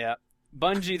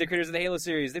 Bungie, the creators of the Halo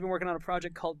series, they've been working on a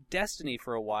project called Destiny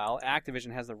for a while.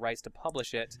 Activision has the rights to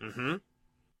publish it. Mm-hmm.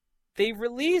 They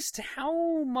released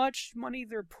how much money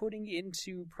they're putting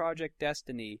into Project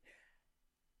Destiny.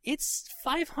 It's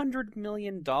 $500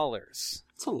 million. That's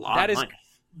a lot of money.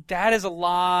 That is a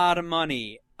lot of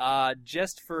money.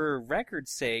 Just for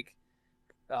record's sake,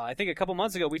 I think a couple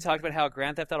months ago we talked about how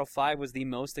Grand Theft Auto 5 was the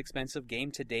most expensive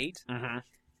game to date. Mm-hmm.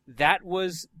 That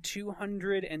was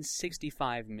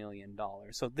 $265 million.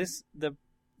 So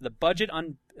the budget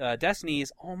on Destiny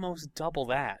is almost double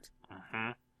that.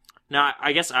 Mm-hmm. Now,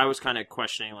 I guess I was kind of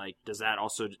questioning, like, is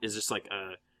this like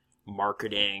a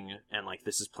marketing and like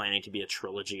this is planning to be a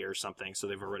trilogy or something, so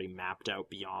they've already mapped out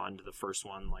beyond the first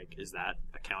one? Like, is that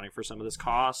accounting for some of this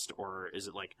cost, or is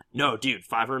it like, no, dude,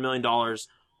 $500 million,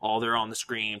 all there on the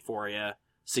screen for you,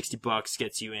 $60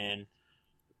 gets you in,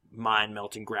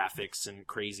 mind-melting graphics and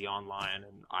crazy online,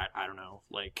 and I don't know,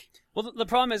 like... Well, the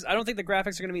problem is, I don't think the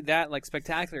graphics are going to be that like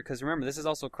spectacular, because remember, this is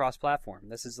also cross-platform.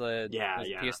 This is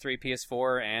PS3,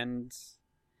 PS4, and...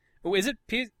 Oh, is it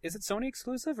Sony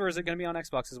exclusive, or is it going to be on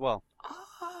Xbox as well?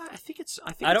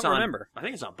 I don't remember. I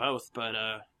think it's on both, but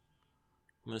I'm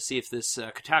going to see if this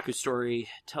Kotaku story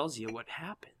tells you what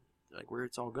happened, like where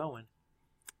it's all going.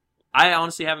 I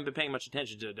honestly haven't been paying much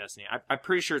attention to Destiny. I'm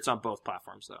pretty sure it's on both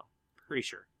platforms, though. Pretty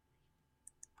sure.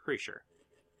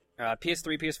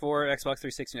 PS3, PS4, Xbox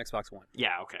 360, and Xbox One.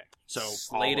 Yeah, okay. So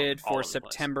slated for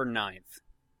September 9th.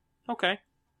 Okay.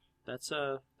 That's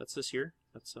this year.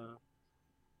 That's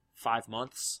 5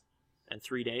 months and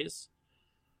 3 days.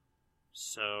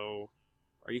 So,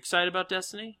 are you excited about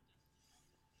Destiny?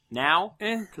 Now?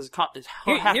 Because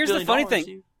here's the funny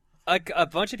thing. Like, a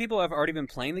bunch of people have already been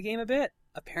playing the game a bit.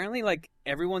 Apparently, like,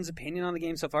 everyone's opinion on the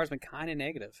game so far has been kind of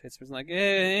negative. It's been like,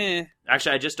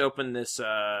 Actually, I just opened this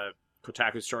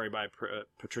Kotaku story by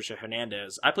Patricia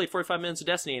Hernandez. I played 45 minutes of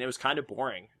Destiny, and it was kind of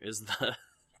boring, is the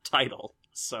title.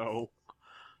 So,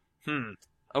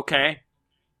 okay.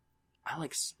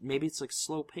 Maybe it's like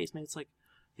slow pace. Maybe it's like,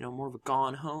 more of a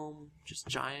Gone Home, just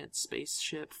giant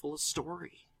spaceship full of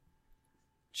story.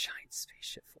 Giant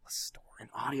spaceship full of story. And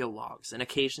audio logs, and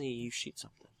occasionally you shoot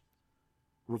something.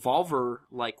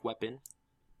 Revolver-like weapon.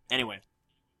 Anyway,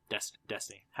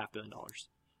 Destiny, $500 million.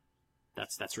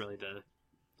 That's really the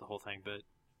whole thing, but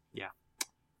yeah.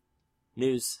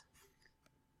 News.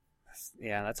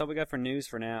 Yeah, that's all we got for news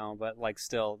for now, but like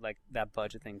still, like that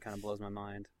budget thing kind of blows my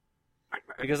mind.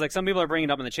 Because like some people are bringing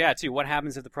it up in the chat too. What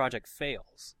happens if the project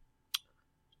fails?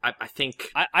 I think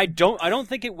I don't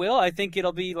think it will. I think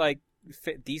it'll be like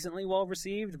decently well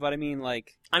received, but I mean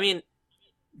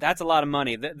that's a lot of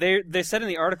money. They said in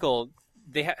the article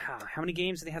how many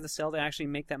games do they have to sell to actually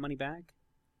make that money back?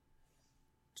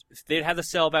 They'd have to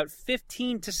sell about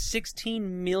 15 to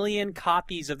 16 million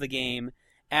copies of the game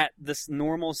at this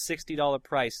normal $60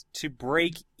 price to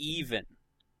break even.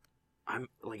 I'm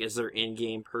like, is there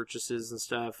in-game purchases and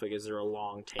stuff? Like, is there a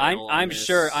long tail? I'm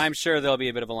sure there'll be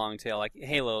a bit of a long tail. Like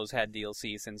Halo's had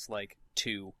DLC since like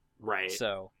 2, right?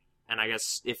 So, and I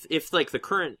guess if like the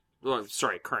current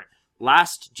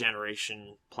last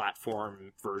generation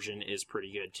platform version is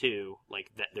pretty good too.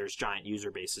 Like that, there's giant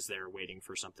user bases there waiting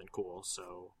for something cool.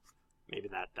 So maybe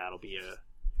that'll be a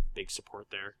big support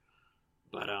there.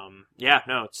 But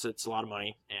it's a lot of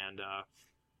money, and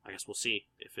I guess we'll see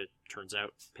if it turns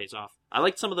out pays off. I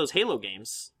liked some of those Halo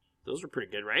games; those were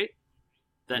pretty good, right?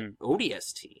 That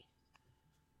ODST,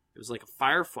 it was like a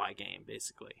Firefly game,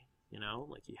 basically.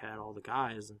 Like you had all the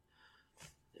guys, and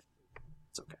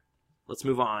it's okay. Let's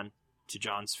move on to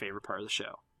John's favorite part of the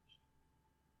show.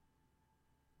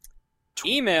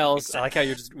 Emails. Exactly. I like how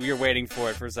you're waiting for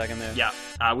it for a second there. Yeah.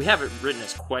 We have it written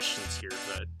as questions here,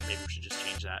 but maybe we should just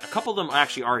change that. A couple of them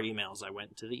actually are emails. I went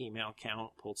into the email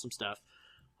account, pulled some stuff.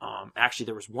 Actually,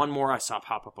 there was one more I saw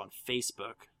pop up on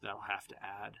Facebook that I'll have to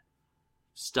add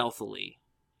stealthily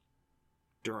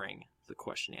during the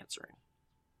question answering.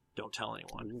 Don't tell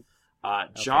anyone.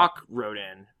 Okay. Jock wrote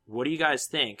in, what do you guys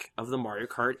think of the Mario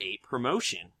Kart 8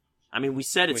 promotion? I mean, we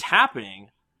said it's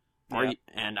happening,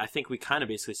 and I think we kind of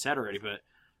basically said already, but...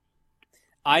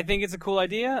 I think it's a cool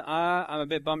idea. I'm a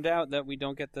bit bummed out that we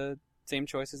don't get the same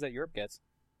choices that Europe gets.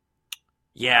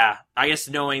 Yeah, I guess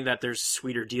knowing that there's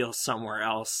sweeter deals somewhere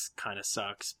else kind of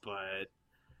sucks, but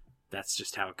that's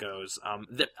just how it goes.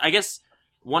 I guess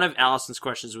one of Allison's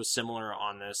questions was similar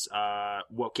on this.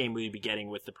 What game will you be getting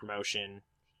with the promotion?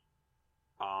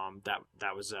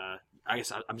 That was I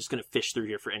guess I'm just going to fish through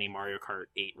here for any Mario Kart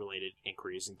 8 related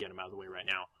inquiries and get them out of the way right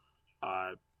now.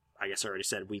 I guess I already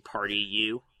said We Party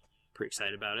You. Pretty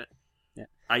excited about it. Yeah.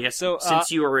 I guess so,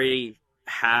 since you already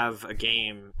have a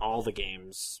game, all the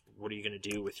games, what are you going to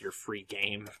do with your free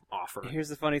game offer? Here's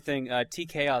the funny thing. T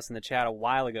Chaos in the chat a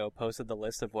while ago posted the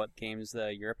list of what games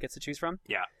Europe gets to choose from.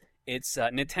 Yeah. It's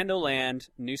Nintendo Land,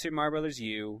 New Super Mario Bros.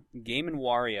 U, Game &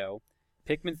 Wario,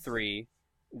 Pikmin 3,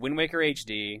 Wind Waker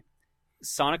HD,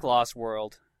 Sonic Lost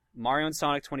World, Mario and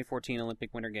Sonic 2014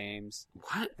 Olympic Winter Games.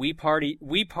 What? We Party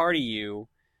You,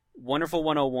 Wonderful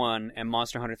 101, and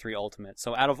Monster Hunter 3 Ultimate.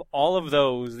 So out of all of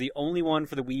those, the only one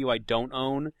for the Wii U I don't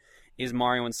own is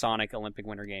Mario and Sonic Olympic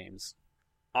Winter Games.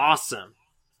 Awesome.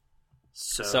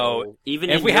 So even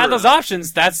if we had those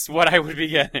options, that's what I would be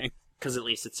getting. Because at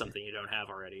least it's something you don't have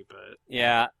already. But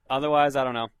yeah, otherwise, I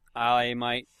don't know. I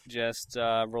might just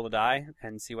roll a die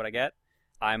and see what I get.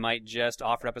 I might just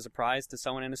offer it up as a prize to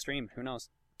someone in a stream. Who knows?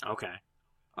 Okay.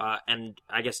 And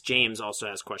I guess James also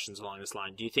has questions along this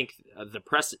line. Do you think the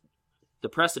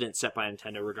precedent set by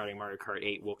Nintendo regarding Mario Kart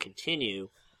 8 will continue?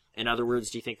 In other words,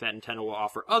 do you think that Nintendo will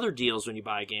offer other deals when you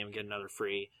buy a game and get another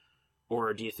free?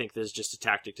 Or do you think this is just a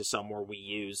tactic to sell more Wii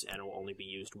U's and it will only be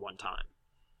used one time?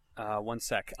 1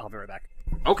 sec. I'll be right back.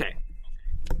 Okay.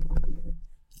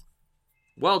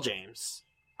 Well, James,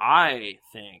 I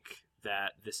think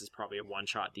that this is probably a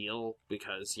one-shot deal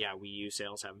because, yeah, Wii U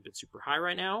sales haven't been super high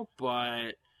right now,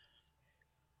 but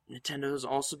Nintendo's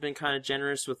also been kind of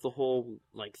generous with the whole,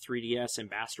 3DS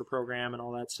Ambassador program and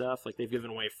all that stuff. They've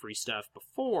given away free stuff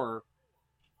before,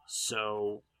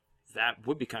 so that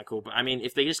would be kind of cool. But, I mean,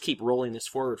 if they just keep rolling this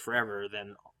forward forever,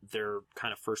 then their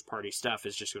kind of first-party stuff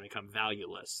is just going to become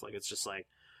valueless. It's just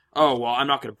oh, well, I'm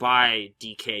not going to buy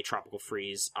DK Tropical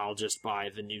Freeze. I'll just buy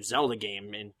the new Zelda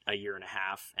game in a year and a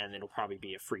half, and it'll probably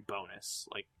be a free bonus.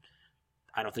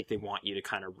 I don't think they want you to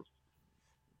kind of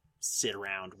sit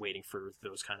around waiting for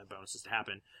those kind of bonuses to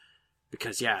happen.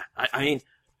 Because, yeah, I mean,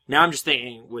 now I'm just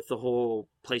thinking with the whole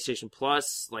PlayStation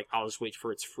Plus, I'll just wait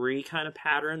for its free kind of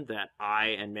pattern that I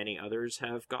and many others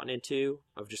have gotten into,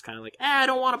 of just kind of I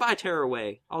don't want to buy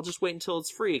Tearaway. I'll just wait until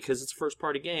it's free, because it's a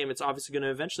first-party game. It's obviously going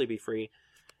to eventually be free.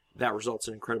 That results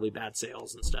in incredibly bad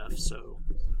sales and stuff, so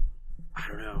I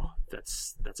don't know.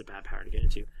 That's a bad pattern to get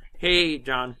into. Hey,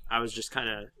 John, I was just kind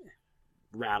of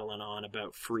rattling on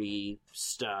about free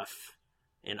stuff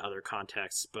in other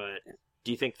contexts, but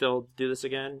do you think they'll do this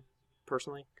again,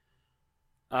 personally?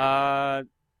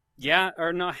 Yeah,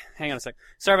 or no, hang on a sec.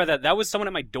 Sorry about that. That was someone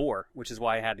at my door, which is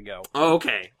why I had to go. Oh,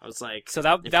 okay. I was so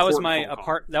that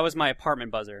was my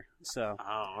apartment buzzer. So.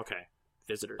 Oh, okay.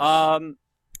 Visitors.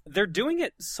 They're doing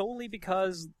it solely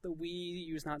because the Wii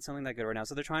U is not selling that good right now,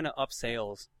 so they're trying to up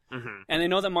sales. Mm-hmm. And they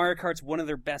know that Mario Kart's one of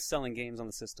their best-selling games on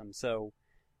the system, so...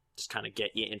 Just kind of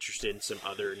get you interested in some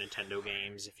other Nintendo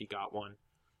games if you got one.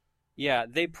 Yeah,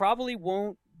 they probably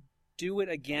won't do it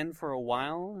again for a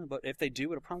while, but if they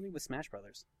do, it'll probably be with Smash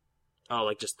Brothers.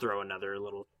 Oh, just throw another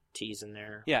little tease in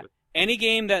there? Yeah. Any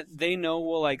game that they know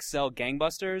will sell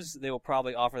gangbusters, they will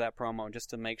probably offer that promo just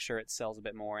to make sure it sells a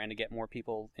bit more and to get more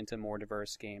people into more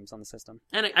diverse games on the system.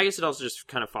 And I guess it also just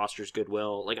kind of fosters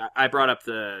goodwill. I brought up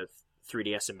the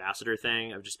 3DS Ambassador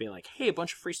thing of just being hey, a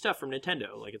bunch of free stuff from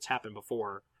Nintendo. It's happened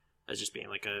before, as just being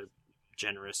a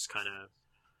generous kind of,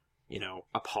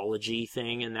 apology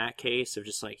thing in that case of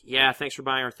just yeah, thanks for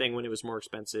buying our thing when it was more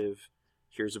expensive.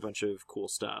 Here's a bunch of cool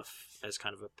stuff as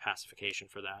kind of a pacification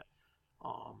for that.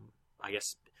 I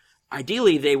guess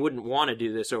ideally they wouldn't want to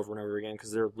do this over and over again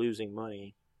because they're losing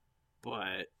money,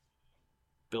 but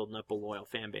building up a loyal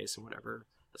fan base and whatever,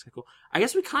 that's kind of cool. I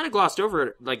guess we kind of glossed over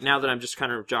it, now that I'm just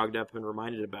kind of jogged up and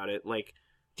reminded about it.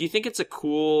 Do you think it's a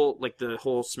cool, the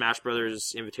whole Smash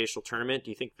Brothers Invitational Tournament? Do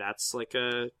you think that's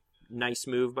a nice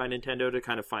move by Nintendo to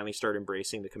kind of finally start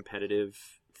embracing the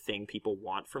competitive thing people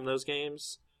want from those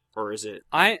games? Or is it...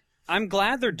 I'm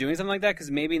glad they're doing something like that,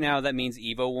 because maybe now that means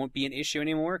Evo won't be an issue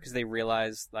anymore, because they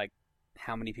realize,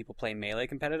 how many people play Melee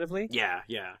competitively. Yeah.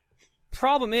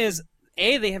 Problem is,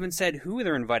 they haven't said who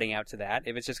they're inviting out to that,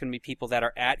 if it's just going to be people that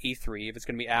are at E3, if it's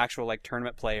going to be actual,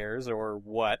 tournament players, or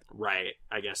what. Right,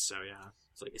 I guess so, yeah.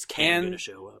 It's is Ken going to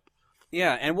show up?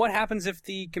 Yeah, and what happens if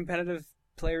the competitive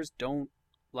players don't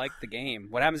like the game?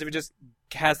 What happens if it just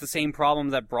has the same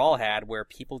problem that Brawl had, where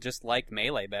people just like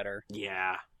Melee better?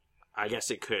 Yeah. I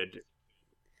guess it could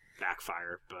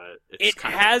backfire, but it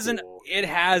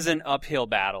has an uphill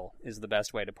battle, is the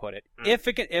best way to put it.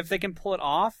 If they can pull it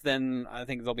off, then I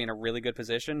think they'll be in a really good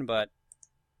position. But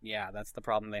yeah, that's the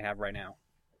problem they have right now.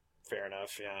 Fair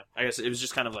enough. Yeah, I guess it was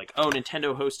just kind of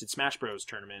Nintendo hosted Smash Bros.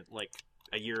 Tournament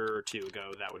a year or two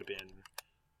ago. That would have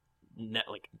been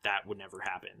that would never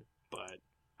happen. But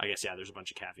I guess there's a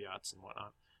bunch of caveats and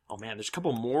whatnot. Oh man, there's a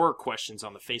couple more questions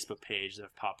on the Facebook page that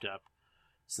have popped up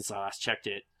since I last checked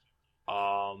it.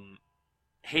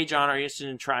 Hey John, are you interested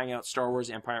in trying out Star Wars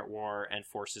Empire at War and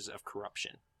Forces of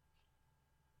Corruption?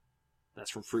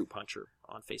 That's from Fruit Puncher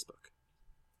on Facebook.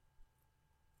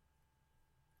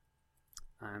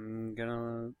 I'm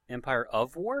gonna... Empire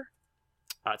of War?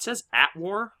 It says at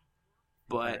War,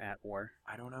 but Empire at War.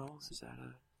 I don't know.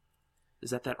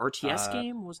 Is that RTS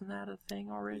game? Wasn't that a thing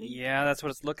already? Yeah, that's what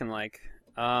it's looking like.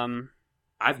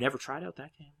 I've never tried out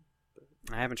that game.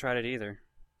 I haven't tried it either.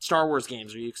 Star Wars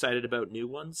games, are you excited about new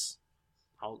ones?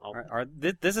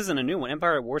 This isn't a new one.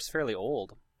 Empire at War is fairly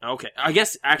old. Okay. I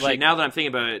guess, actually, now that I'm thinking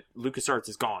about it, LucasArts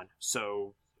is gone.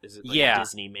 So, is it like Yeah.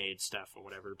 Disney made stuff or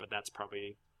whatever? But that's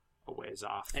probably a ways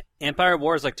off. Empire at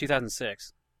War is like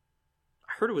 2006.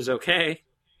 I heard it was okay,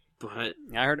 but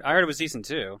I heard it was decent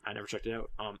too. I never checked it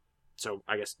out. So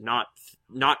I guess not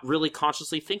really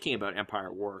consciously thinking about Empire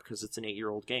at War because it's an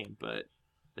 8-year-old game. But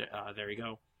there you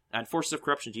go. And Forces of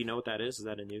Corruption. Do you know what that is? Is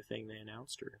that a new thing they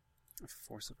announced, or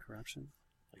Force of Corruption.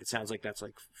 like it sounds like that's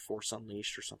like Force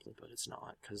Unleashed or something, but it's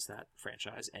not because that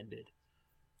franchise ended.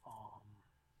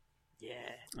 Yeah.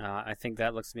 I think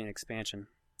that looks to be an expansion.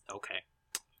 Okay.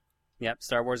 Yep,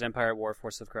 Star Wars Empire at War,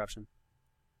 Forces of Corruption.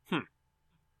 Hmm.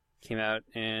 Came out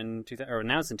in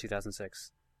announced in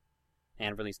 2006,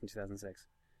 and released in 2006.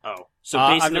 Oh, so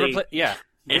basically, I've never played. Yeah,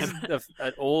 this is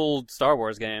an old Star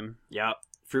Wars game. Yeah,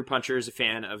 Fruit Puncher is a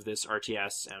fan of this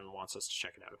RTS and wants us to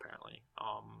check it out. Apparently,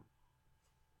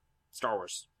 Star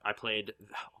Wars. I played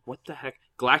what the heck,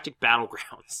 Galactic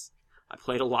Battlegrounds. I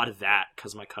played a lot of that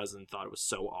because my cousin thought it was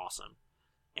so awesome,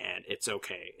 and it's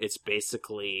okay. It's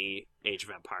basically Age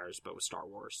of Empires but with Star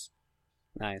Wars.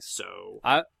 Nice. So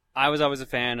I was always a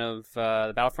fan of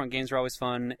the Battlefront games. Were always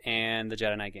fun, and the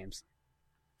Jedi Knight games.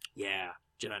 yeah,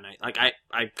 Jedi Knight. Like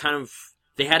I kind of,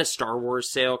 they had a Star Wars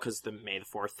sale because the May the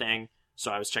 4th thing.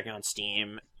 So I was checking on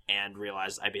Steam and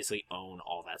realized I basically own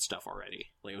all that stuff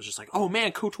already. Like it was just like, oh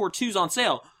man, KOTOR 2's on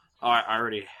sale. Oh, I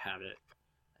already have it.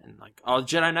 And like, oh,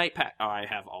 Jedi Knight pack. Oh, I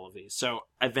have all of these. So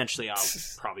eventually I'll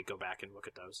probably go back and look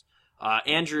at those.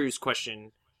 Andrew's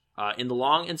question, in the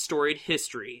long and storied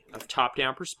history of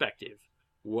top-down perspective,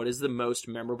 what is the most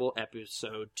memorable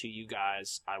episode to you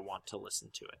guys? I want to listen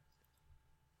to it.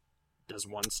 Does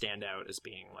one stand out as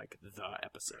being like the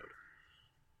episode?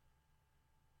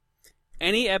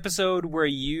 Any episode where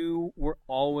you were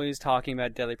always talking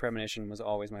about Deadly Premonition was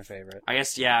always my favorite. I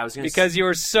guess, yeah, I was going to Because you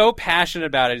were so passionate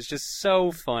about it. It's just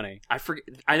so funny. I forget.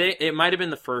 I think it might have been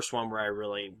the first one where I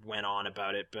really went on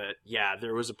about it, but yeah,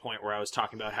 there was a point where I was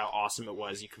talking about how awesome it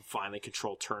was. You could finally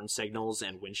control turn signals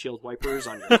and windshield wipers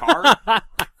on your car,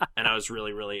 and I was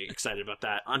really, really excited about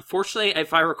that. Unfortunately,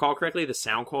 if I recall correctly, the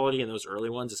sound quality in those early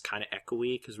ones is kind of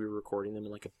echoey because we were recording them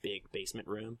in like a big basement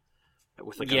room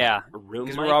with like a room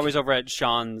because mic. we're always over at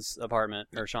Sean's apartment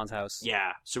or Sean's house.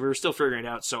 Yeah, so we were still figuring it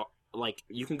out. So like,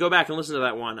 you can go back and listen to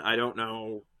that one. I don't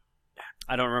know.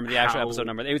 I don't remember the actual episode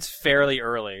number. It was fairly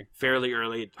early. Fairly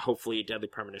early. Hopefully, Deadly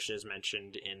Premonition is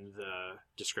mentioned in the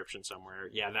description somewhere.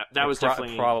 Yeah, that was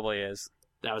definitely probably is.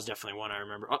 That was definitely one I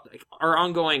remember. Our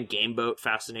ongoing game boat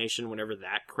fascination, whenever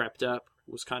that crept up,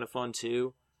 was kind of fun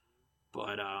too.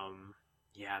 But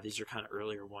yeah, these are kind of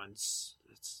earlier ones.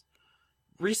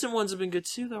 Recent ones have been good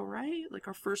too, though, right? Like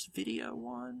our first video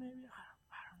one, maybe.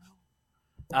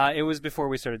 I don't know. It was before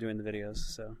we started doing the videos,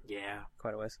 so Yeah.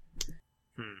 quite a ways.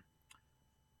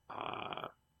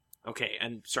 Okay,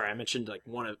 and sorry, I mentioned like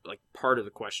part of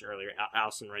the question earlier.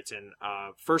 Allison writes in,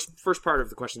 first part of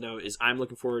the question though is, I'm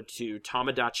looking forward to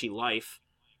Tomodachi Life.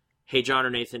 Hey John or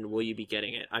Nathan, will you be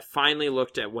getting it? I finally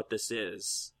looked at what this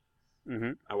is.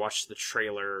 Mm-hmm. I watched the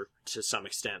trailer to some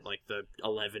extent, like the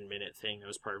 11-minute thing that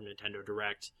was part of Nintendo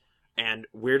Direct. And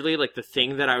weirdly, like the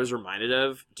thing that I was reminded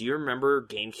of, do you remember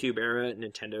GameCube era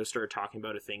Nintendo started talking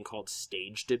about a thing called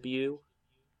stage debut?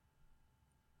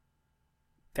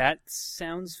 That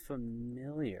sounds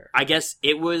familiar. I guess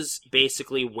it was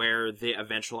basically where the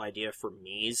eventual idea for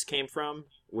Mii's came from,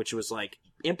 which was like,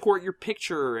 import your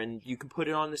picture and you can put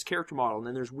it on this character model, and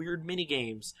then there's weird mini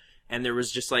games. And there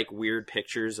was just like weird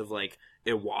pictures of like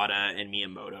Iwata and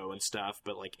Miyamoto and stuff,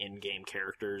 but like in-game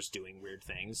characters doing weird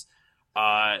things.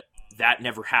 That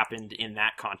never happened in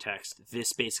that context.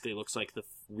 This basically looks like the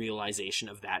realization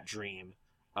of that dream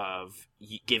of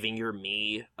giving your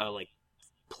Mii a like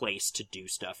place to do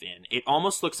stuff in. It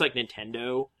almost looks like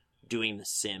Nintendo doing The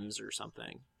Sims or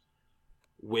something,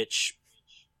 which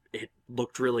it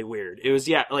looked really weird. It was,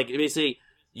 yeah, like basically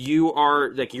you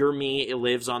are like, your Mii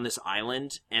lives on this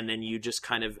island, and then you just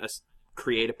kind of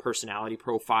create a personality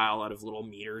profile out of little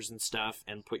meters and stuff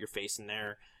and put your face in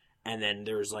there, and then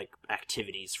there's like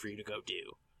activities for you to go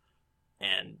do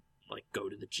and like go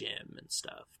to the gym and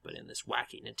stuff, but in this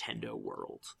wacky Nintendo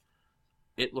world.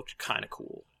 It looked kind of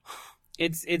cool.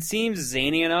 It seems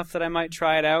zany enough that I might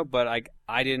try it out, but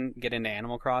I didn't get into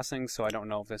Animal Crossing, so I don't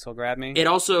know if this will grab me. It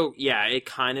also, yeah, it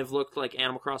kind of looked like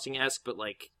Animal Crossing-esque, but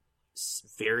like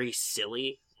very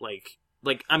silly. Like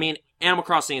I mean, Animal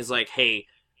Crossing is like, hey,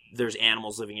 there's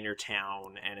animals living in your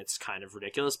town, and it's kind of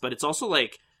ridiculous, but it's also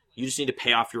like, you just need to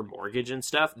pay off your mortgage and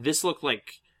stuff. This looked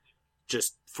like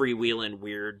just freewheeling,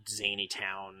 weird, zany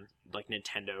town, like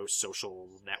Nintendo social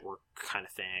network kind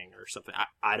of thing or something.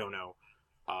 I don't know.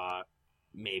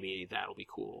 Maybe that'll be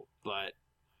cool. But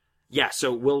yeah,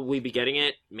 so will we be getting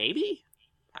it? Maybe?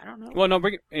 I don't know. Well, no,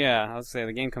 I was say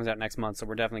the game comes out next month, so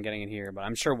we're definitely getting it here. But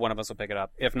I'm sure one of us will pick it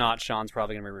up. If not, Sean's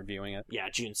probably gonna be reviewing it. Yeah,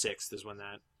 June 6th is when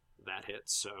that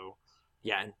hits. So,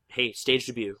 yeah, and hey, stage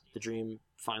debut, the dream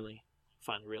finally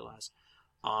realized.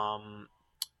 Mario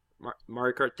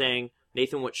Kart thing.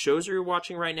 Nathan, what shows are you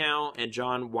watching right now? And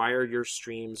John, why are your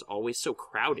streams always so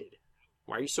crowded?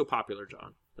 Why are you so popular,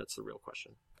 John? That's the real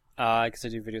question. Because I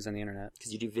do videos on the internet.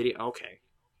 Because you do video. Okay,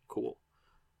 cool.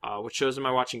 What shows am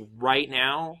I watching right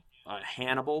now?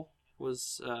 Hannibal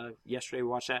was yesterday. We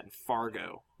watched that, and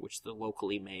Fargo, which is the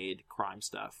locally made crime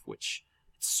stuff, which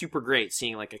it's super great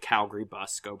seeing like a Calgary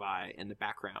bus go by in the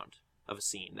background of a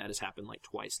scene. That has happened like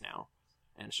twice now,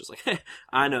 and it's just like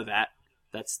I know that.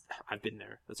 I've been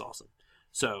there. That's awesome.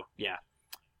 So yeah,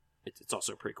 it's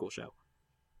also a pretty cool show.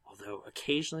 Although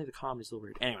occasionally the comedy's a little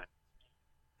weird. Anyway,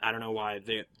 I don't know why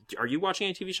Are you watching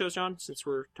any TV shows, John? Since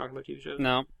we're talking about TV shows,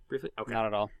 No, briefly. Okay, not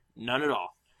at all. none at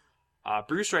all.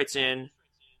 Bruce writes in,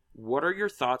 what are your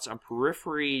thoughts on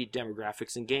periphery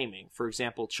demographics in gaming? For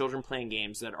example, children playing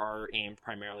games that are aimed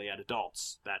primarily at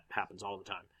adults. That happens all the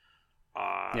time.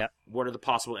 Yeah. What are the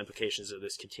possible implications of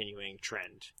this continuing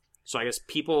trend? So I guess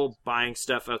people buying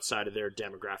stuff outside of their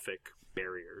demographic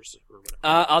barriers or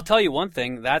whatever. I'll tell you one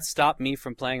thing. That stopped me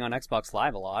from playing on Xbox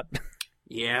Live a lot.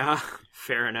 Yeah,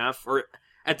 fair enough. Or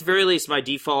at the very least, my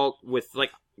default with,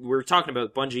 like, we were talking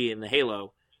about Bungie and the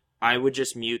Halo, I would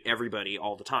just mute everybody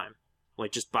all the time.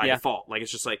 Like, just by default. Like,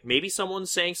 it's just like, maybe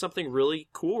someone's saying something really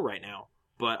cool right now,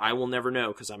 but I will never know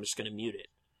because I'm just going to mute it.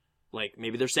 Like,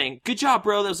 maybe they're saying, good job,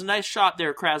 bro, that was a nice shot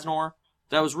there, Krasnor.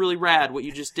 That was really rad, what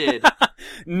you just did.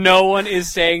 No one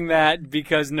is saying that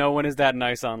because no one is that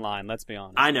nice online, let's be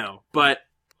honest. I know, but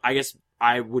I guess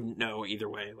I wouldn't know either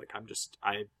way. Like,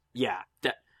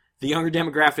 the younger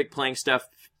demographic playing stuff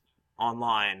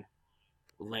online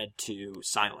led to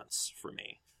silence for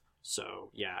me. So,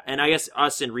 yeah. And I guess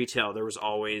us in retail, there was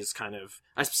always kind of...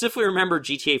 I specifically remember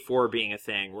GTA 4 being a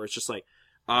thing where it's just like,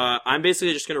 I'm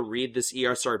basically just going to read this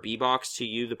ESRB box to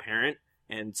you, the parent,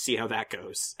 and see how that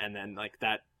goes. And then, like,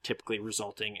 that typically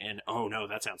resulting in, oh no,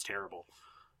 that sounds terrible.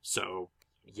 So,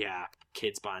 yeah,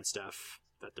 kids buying stuff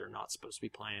that they're not supposed to be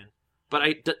playing.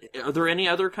 But are there any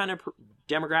other kind of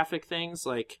demographic things?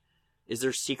 Like, is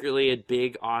there secretly a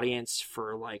big audience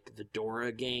for, like, the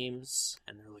Dora games?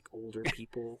 And they're, like, older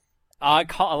people? A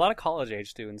lot of college-age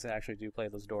students actually do play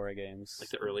those Dora games. Like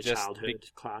the early childhood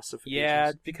classifications?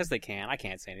 Yeah, because they can. I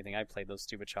can't say anything. I played those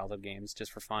stupid childhood games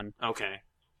just for fun. Okay.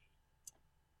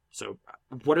 So,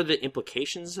 what are the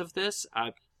implications of this?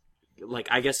 Like,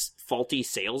 I guess faulty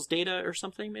sales data or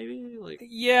something, maybe? Like,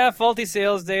 yeah, faulty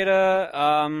sales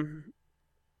data.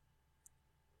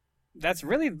 That's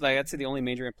really that's the only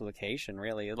major implication,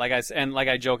 really. Like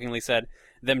I jokingly said,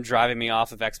 them driving me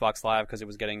off of Xbox Live because it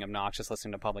was getting obnoxious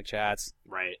listening to public chats.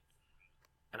 Right.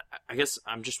 And I guess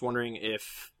I'm just wondering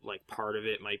if, like, part of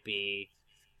it might be,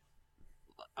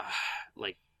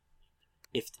 like,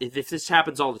 if this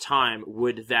happens all the time,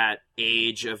 would that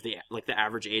age of the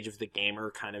average age of the gamer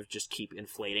kind of just keep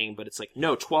inflating? But it's like,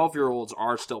 no, 12-year-olds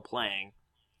are still playing.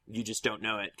 You just don't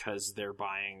know it because they're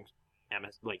buying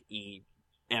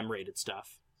M-rated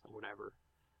stuff or whatever.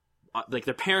 Like,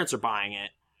 their parents are buying it.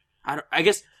 I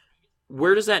guess,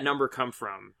 where does that number come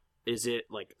from? Is it,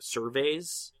 like,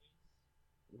 surveys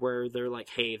where they're like,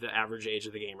 hey, the average age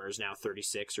of the gamer is now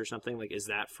 36 or something? Like, is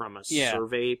that from a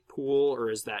survey pool,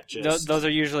 or is that just... Those are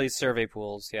usually survey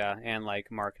pools, yeah, and,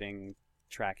 like, marketing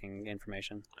tracking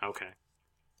information. Okay.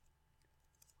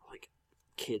 Like,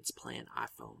 kids playing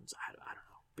iPhones, I don't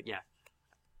know. But, yeah.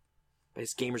 I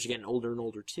guess gamers are getting older and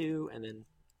older, too, and then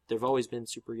they've always been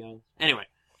super young. Anyway,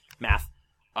 math.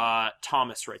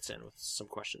 Thomas writes in with some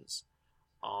questions.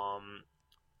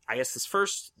 I guess this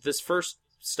first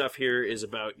stuff here is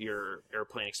about your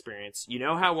airplane experience. You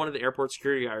know how one of the airport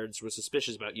security guards was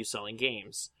suspicious about you selling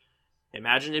games?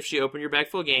 Imagine if she opened your bag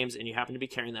full of games and you happened to be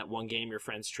carrying that one game your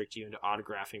friends tricked you into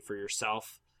autographing for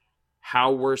yourself.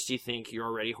 How worse do you think your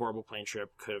already horrible plane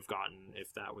trip could have gotten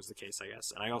if that was the case, I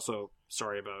guess? And I also,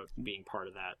 sorry about being part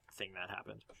of that thing that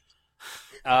happened.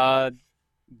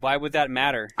 Why would that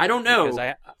matter? I don't know.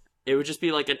 It would just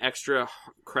be like an extra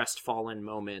crestfallen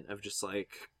moment of just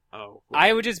like, oh. Well.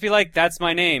 I would just be like, that's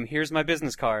my name. Here's my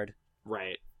business card.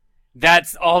 Right.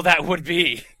 That's all that would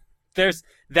be.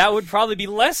 That would probably be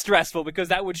less stressful because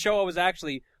that would show I was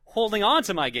actually holding on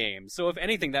to my game. So if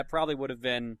anything, that probably would have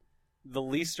been the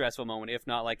least stressful moment, if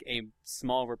not like a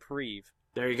small reprieve.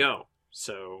 There you go.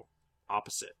 So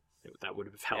opposite. That would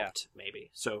have helped,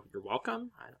 maybe. So you're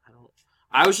welcome.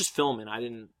 I was just filming. I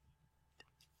didn't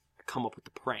come up with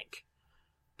the prank.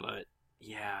 But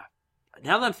yeah,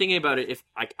 now that I'm thinking about it, if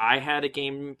like I had a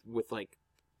game with like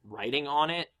writing on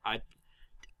it.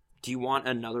 Do you want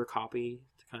another copy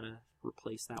to kind of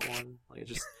replace that one? Like, it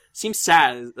just seems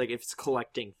sad. Like, if it's a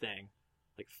collecting thing,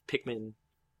 like if Pikmin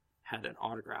had an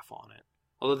autograph on it.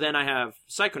 Although then I have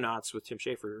Psychonauts with Tim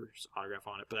Schafer's autograph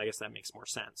on it, but I guess that makes more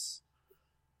sense.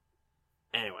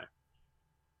 Anyway,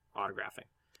 autographing.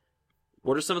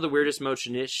 What are some of the weirdest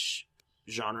motion-ish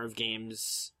genre of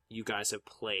games you guys have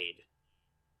played?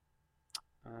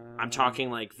 I'm talking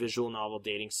like visual novel,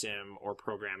 dating sim, or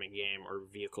programming game, or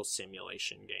vehicle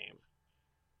simulation game.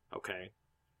 Okay.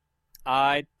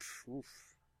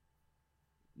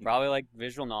 Probably like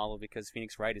visual novel because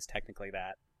Phoenix Wright is technically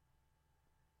that.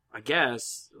 I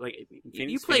guess. Like,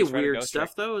 you play Phoenix Wright or weird Ghost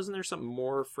stuff, though? Isn't there something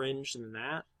more fringe than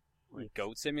that? Like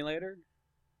Goat Simulator?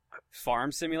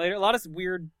 Farm Simulator? A lot of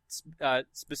weird,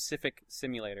 specific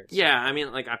simulators. Yeah, I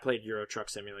mean, like, I played Euro Truck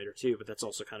Simulator, too, but that's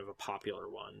also kind of a popular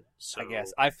one. So I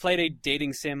guess. I've played a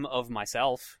dating sim of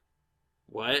myself.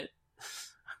 What?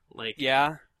 Like,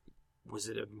 Yeah. Was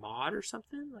it a mod or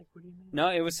something? Like, what do you mean? No,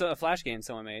 it was a Flash game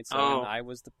someone made. So Oh. I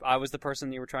was the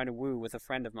person you were trying to woo with a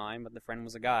friend of mine, but the friend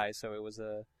was a guy, so it was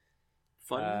a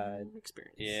Fun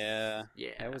experience. yeah.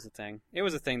 Yeah. It was a thing. It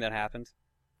was a thing that happened.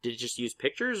 Did it just use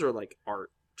pictures or, like,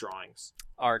 art drawings?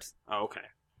 Art. Oh, okay.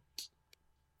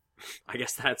 I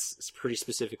guess that's pretty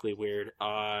specifically weird.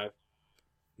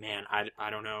 Man, I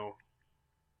don't know.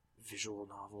 Visual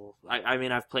novel. I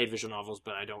mean, I've played visual novels,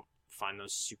 but I don't find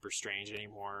those super strange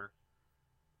anymore.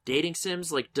 Dating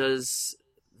sims, like, does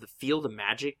the Feel the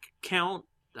Magic count?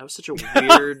 That was such a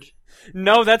weird...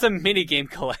 No, that's a minigame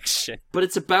collection. But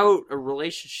it's about a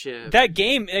relationship. That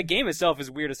game itself is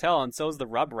weird as hell, and so is the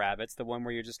Rub Rabbits, the one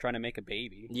where you're just trying to make a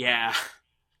baby. Yeah.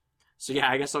 So yeah,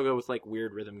 I guess I'll go with, like,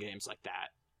 weird rhythm games like that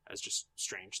as just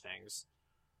strange things.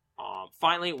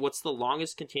 Finally, what's the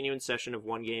longest continuing session of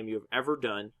one game you have ever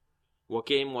done? What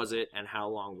game was it, and how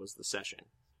long was the session?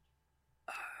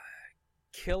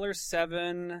 Killer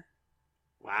 7...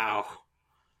 Wow.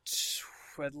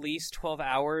 At least 12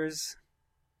 hours.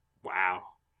 Wow.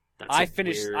 That's I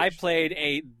finished. weird... I played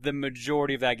the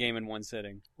majority of that game in one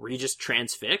sitting. Were you just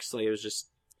transfixed? Like, it was just...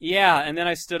 Yeah, and then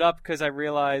I stood up because I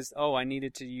realized, I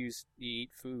needed to eat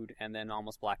food, and then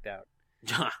almost blacked out.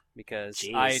 Because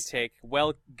Jeez. I take,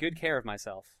 good care of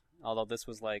myself. Although this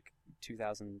was like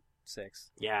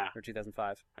 2006 Yeah. or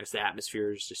 2005. I guess the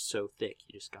atmosphere is just so thick,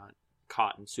 you just got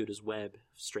caught in Suda's web of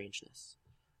strangeness.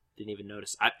 Didn't even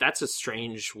notice. That's a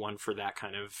strange one for that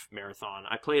kind of marathon.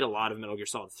 I played a lot of Metal Gear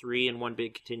Solid 3 in one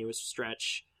big continuous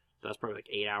stretch. That's probably like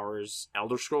 8 hours.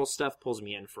 Elder Scrolls stuff pulls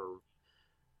me in for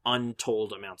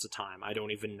untold amounts of time. I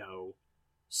don't even know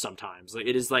sometimes. Like,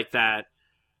 it is like that,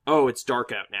 it's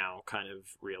dark out now kind of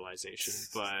realization.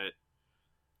 But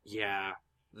yeah,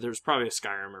 there's probably a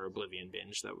Skyrim or Oblivion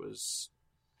binge that was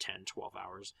 10, 12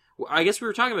 hours. Well, I guess we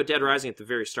were talking about Dead Rising at the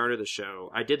very start of the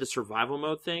show. I did the survival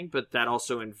mode thing, but that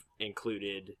also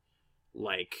included,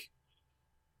 like,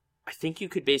 I think you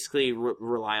could basically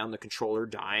rely on the controller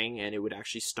dying and it would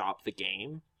actually stop the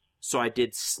game. So I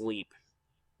did sleep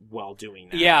while doing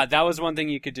that. Yeah, that was one thing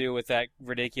you could do with that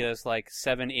ridiculous,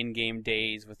 7 in-game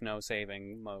days with no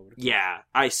saving mode. Yeah,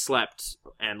 I slept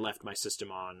and left my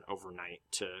system on overnight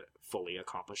to fully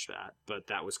accomplish that. But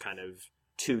that was kind of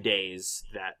 2 days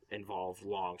that involved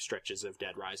long stretches of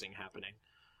Dead Rising happening.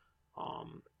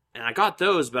 And I got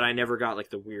those, but I never got, like,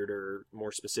 the weirder,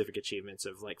 more specific achievements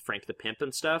of, like, Frank the Pimp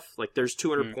and stuff. Like, there's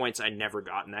 200 points I never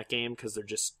got in that game because they're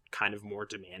just kind of more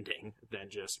demanding than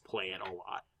just play it a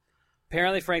lot.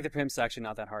 Apparently, Frank the Pimp's actually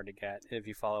not that hard to get if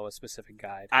you follow a specific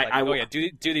guide.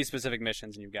 Do these specific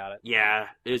missions and you've got it. Yeah,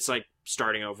 it's like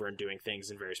starting over and doing things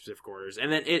in very specific orders.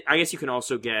 And then I guess you can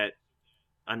also get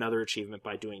another achievement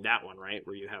by doing that one, right?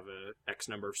 Where you have a X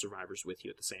number of survivors with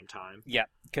you at the same time. Yeah,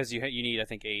 because you need, I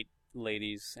think, 8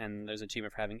 ladies, and there's an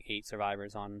achievement for having 8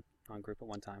 survivors on group at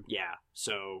one time. Yeah,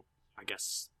 so I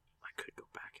guess I could go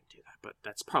back and do that, but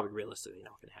that's probably realistically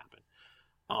not going to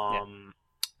happen.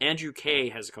 Andrew K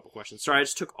has a couple questions. Sorry, I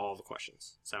just took all the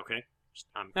questions. Is that okay?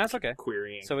 That's okay.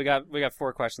 Querying. So we got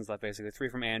 4 questions left, basically. 3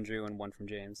 from Andrew and 1 from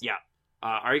James. Yeah.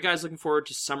 Are you guys looking forward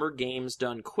to summer games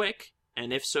done quick?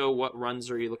 And if so, what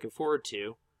runs are you looking forward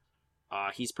to?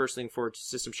 He's personally looking forward to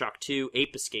System Shock 2,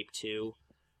 Ape Escape 2,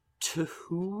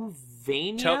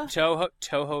 Tohovania?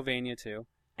 Tohovania 2.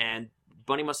 And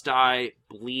Bunny Must Die,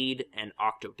 Bleed, and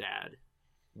Octodad.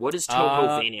 What is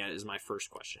Tohovania is my first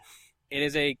question. It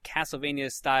is a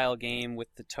Castlevania-style game with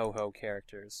the Toho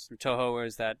characters. Toho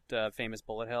is that famous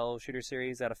Bullet Hell shooter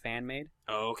series that a fan made.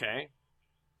 Oh, okay.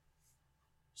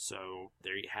 So,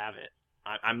 there you have it.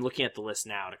 I'm looking at the list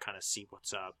now to kind of see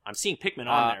what's up. I'm seeing Pikmin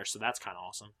on there, so that's kind of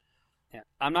awesome. Yeah,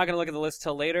 I'm not going to look at the list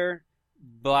till later,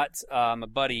 but a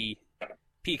buddy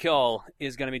Pikul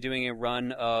is going to be doing a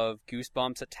run of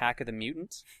Goosebumps Attack of the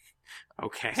Mutants.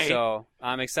 Okay. So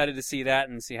I'm excited to see that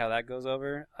and see how that goes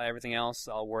over. Everything else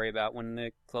I'll worry about when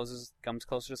it comes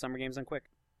closer to Summer Games on Quick.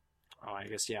 Oh, I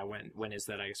guess, yeah, when is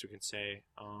that? I guess we can say.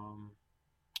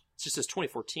 It just says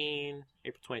 2014,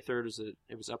 April 23rd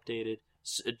it was updated.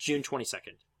 June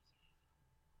 22nd.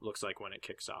 Looks like when it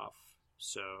kicks off.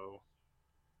 So,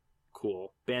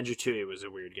 cool. Banjo-Tooie was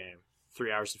a weird game.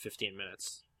 3 hours and 15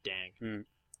 minutes. Dang.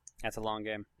 That's a long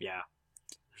game. Yeah.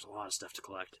 There's a lot of stuff to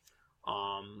collect.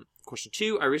 Question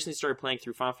 2. I recently started playing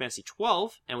through Final Fantasy XII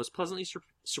and was pleasantly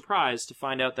surprised to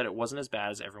find out that it wasn't as bad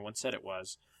as everyone said it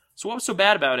was. So what was so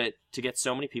bad about it to get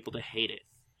so many people to hate it?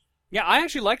 Yeah, I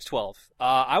actually liked 12.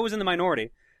 I was in the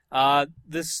minority.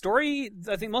 The story,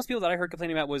 I think most people that I heard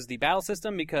complaining about was the battle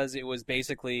system because it was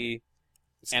basically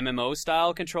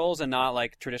MMO-style controls and not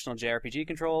like traditional JRPG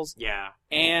controls. Yeah.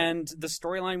 And the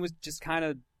storyline was just kind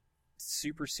of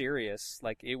super serious.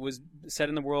 Like, it was set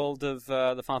in the world of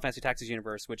the Final Fantasy Tactics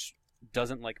universe, which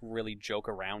doesn't like really joke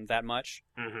around that much.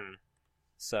 Mm-hmm.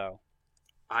 So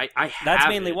that's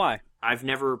mainly why. I've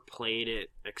never played it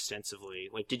extensively.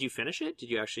 Like, did you finish it? Did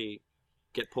you actually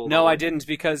get pulled? No, I didn't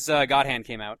because God Hand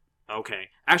came out. Okay.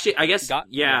 Actually, I guess,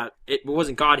 it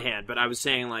wasn't God Hand, but I was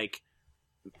saying, like,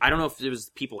 I don't know if it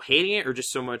was people hating it or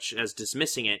just so much as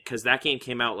dismissing it, because that game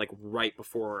came out, like, right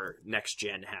before Next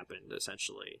Gen happened,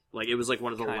 essentially. Like, it was, like,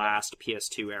 one of the last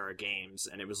PS2 era games,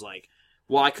 and it was like,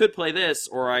 well, I could play this,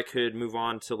 or I could move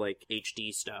on to, like,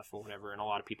 HD stuff or whatever, and a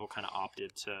lot of people kind of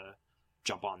opted to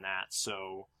jump on that,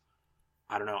 so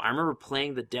I don't know. I remember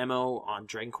playing the demo on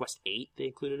Dragon Quest VIII. They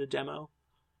included a demo,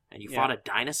 and you fought a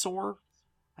dinosaur,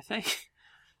 I think.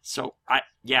 So I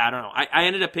don't know. I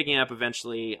ended up picking it up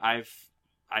eventually. I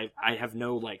have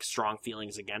no like strong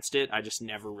feelings against it. I just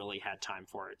never really had time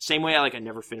for it. Same way I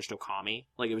never finished Okami.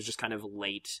 Like, it was just kind of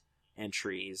late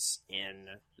entries in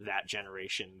that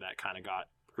generation that kind of got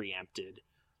preempted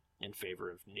in favor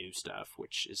of new stuff,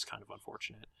 which is kind of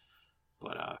unfortunate.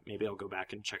 But maybe I'll go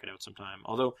back and check it out sometime.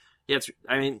 Although, yeah,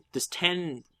 this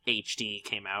 10 HD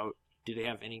came out. Do they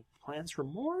have any plans for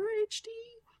more HD?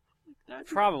 Like that?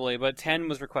 Probably, but 10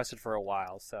 was requested for a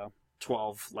while, so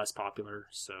 12 less popular.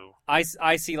 So I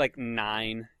see like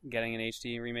 9 getting an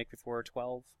HD remake before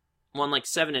 12. One like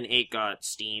 7 and 8 got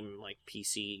Steam like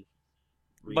PC.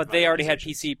 But they already had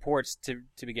PC ports to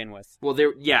begin with. Well,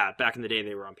 back in the day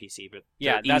they were on PC, but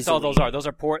that's all those are. Those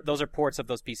are ports of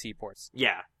those PC ports.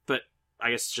 Yeah, but I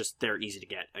guess it's just they're easy to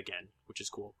get again, which is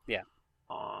cool. Yeah.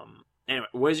 Anyway,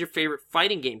 what is your favorite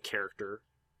fighting game character?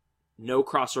 No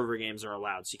crossover games are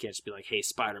allowed, so you can't just be like, hey,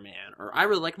 Spider-Man, or I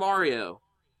really like Mario,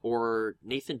 or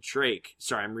Nathan Drake.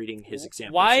 Sorry, I'm reading his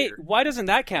examples here. Why doesn't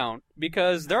that count?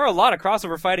 Because there are a lot of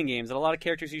crossover fighting games and a lot of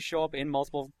characters who show up in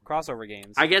multiple crossover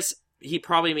games. I guess he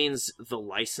probably means the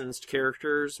licensed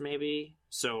characters, maybe.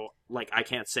 So, like, I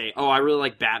can't say, oh, I really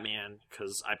like Batman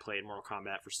because I played Mortal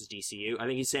Kombat versus DCU. I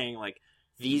think he's saying, like,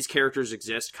 these characters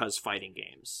exist because fighting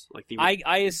games. Like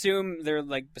I assume they're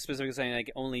like specifically saying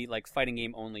like only like fighting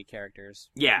game only characters.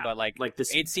 Yeah, but like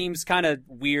this, it seems kind of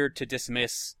weird to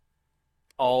dismiss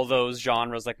all those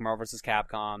genres like Marvel vs.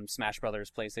 Capcom, Smash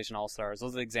Brothers, PlayStation All Stars.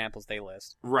 Those are the examples they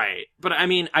list. Right, but I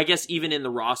mean, I guess even in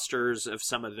the rosters of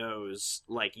some of those,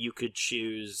 like you could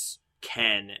choose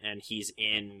Ken and he's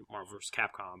in Marvel vs.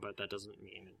 Capcom, but that doesn't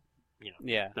mean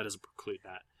that doesn't preclude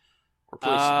that. Or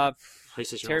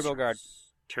PlayStation. Terry Bogard.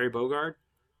 Terry Bogard?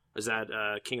 Is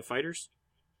that King of Fighters?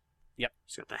 Yep.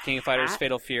 He's got the King of Fighters,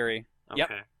 Fatal Fury. Okay. Yep.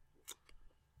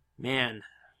 Man. I'm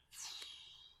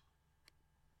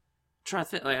trying to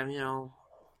think,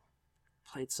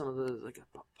 played some of the, like,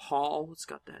 Paul, it's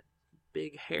got that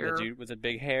big hair. The dude with the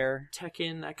big hair.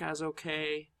 Tekken, that guy's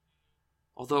okay.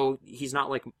 Although, he's not,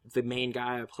 like, the main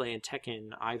guy I play in Tekken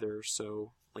either,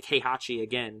 so, like, Heihachi,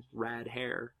 again, rad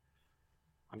hair.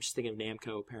 I'm just thinking of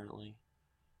Namco, apparently.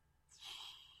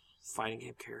 Fighting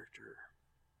game character.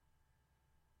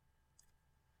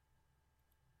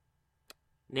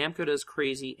 Namco does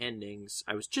crazy endings.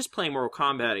 I was just playing Mortal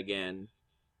Kombat again,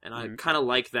 and I kind of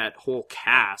like that whole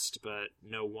cast, but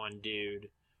no one dude.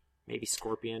 Maybe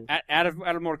Scorpion. Out of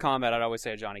Mortal Kombat, I'd always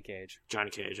say Johnny Cage.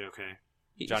 Johnny Cage, okay.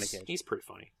 Johnny Cage. He's pretty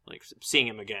funny. Like, seeing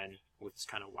him again with his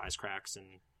kind of wisecracks and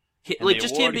like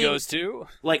just him being goes to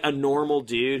like a normal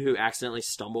dude who accidentally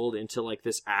stumbled into like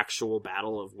this actual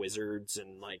battle of wizards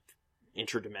and like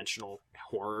interdimensional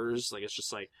horrors. Like, it's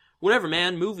just like, whatever,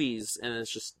 man, movies. And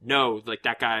it's just, no, like,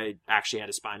 that guy actually had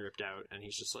his spine ripped out, and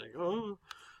he's just like, oh.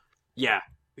 Yeah,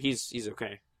 he's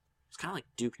okay. It's kind of like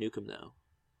Duke Nukem, though.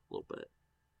 A little bit.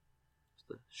 It's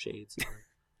the shades.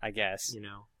 I guess.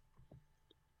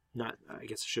 Not, I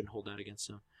guess I shouldn't hold that against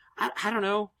him. I don't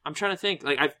know. I'm trying to think.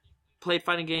 Like, I've played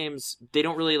fighting games. They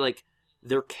don't really, like,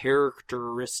 their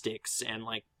characteristics and,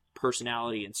 like,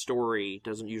 personality and story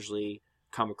doesn't usually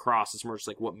come across. It's more just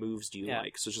like, what moves do you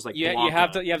like? So it's just like, you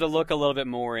have to look a little bit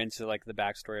more into, like, the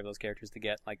backstory of those characters to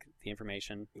get, like, the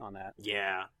information on that.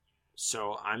 Yeah.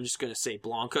 So I'm just going to say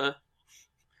Blanca.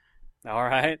 All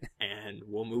right. And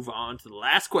we'll move on to the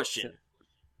last question.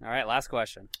 All right, last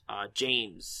question.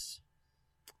 James,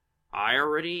 I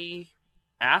already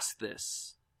asked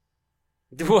this.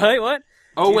 What?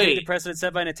 Oh, do you wait. think the precedent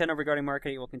set by Nintendo regarding Mario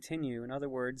Kart 8 will continue? In other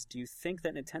words, do you think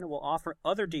that Nintendo will offer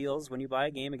other deals when you buy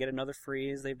a game and get another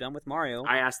free as they've done with Mario?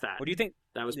 I asked that. What do you think?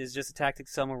 That was is just a tactic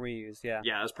someone reused, yeah.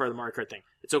 Yeah, that was part of the Mario Kart thing.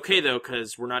 It's okay, though,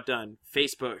 because we're not done.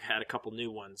 Facebook had a couple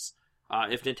new ones.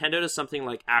 If Nintendo does something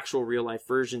like actual real-life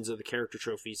versions of the character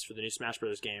trophies for the new Smash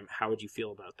Bros. Game, how would you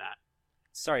feel about that?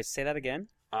 Sorry, say that again?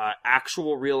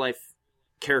 Actual real-life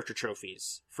character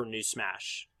trophies for new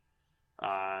Smash.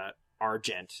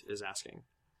 Argent is asking.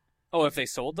 Oh, if they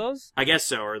sold those? I guess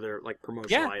so, or they're like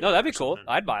promotional items. Yeah, no, that'd be cool.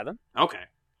 Something. I'd buy them. Okay.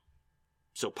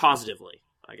 So positively,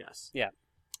 I guess. Yeah.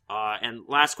 And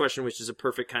last question, which is a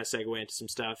perfect kind of segue into some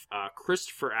stuff.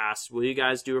 Christopher asks, will you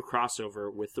guys do a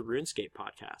crossover with the RuneScape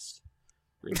podcast?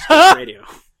 RuneScape Radio.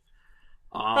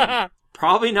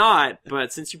 Probably not,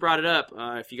 but since you brought it up,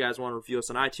 if you guys want to review us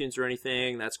on iTunes or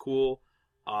anything, that's cool.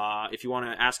 If you want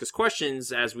to ask us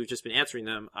questions, as we've just been answering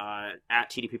them, at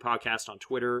TDP Podcast on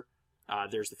Twitter.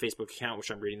 There's the Facebook account, which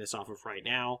I'm reading this off of right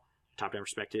now, Top Down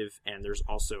Perspective, and there's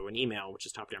also an email, which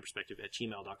is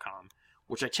topdownperspective@gmail.com,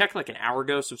 which I checked like an hour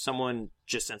ago, so if someone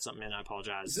just sent something in, I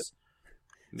apologize.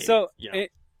 Maybe,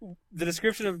 the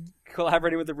description of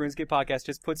collaborating with the RuneScape podcast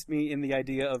just puts me in the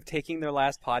idea of taking their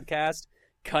last podcast,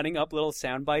 cutting up little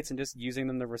sound bites, and just using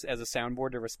them as a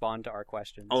soundboard to respond to our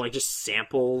questions. Oh, like just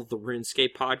sample the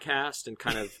RuneScape podcast and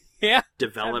kind of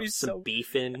develop some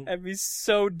beef in. That'd be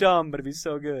so dumb, but it'd be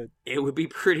so good. It would be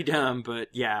pretty dumb, but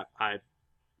yeah, I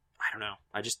don't know.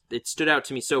 It stood out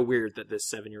to me so weird that this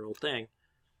 7-year-old thing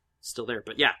is still there.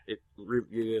 But yeah, it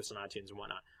reviews on iTunes and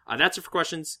whatnot. That's it for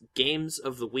questions. Games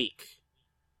of the week.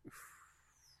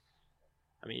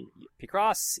 I mean,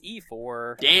 Picross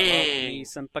E4. Dang. Me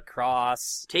some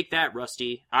Picross. Take that,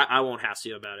 Rusty. I won't ask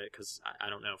you about it because I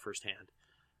don't know firsthand.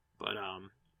 But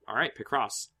all right,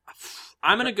 Picross.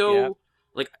 I'm gonna go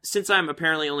since I'm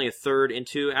apparently only a third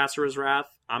into Asura's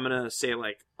Wrath. I'm gonna say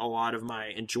like a lot of my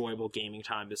enjoyable gaming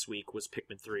time this week was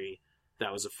Pikmin 3.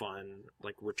 That was a fun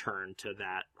return to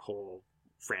that whole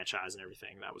franchise and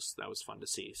everything. That was fun to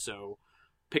see. So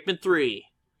Pikmin 3,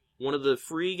 one of the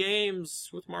free games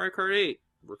with Mario Kart 8.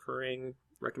 Recurring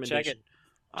recommendation.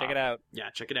 Check it out. Yeah,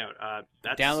 check it out.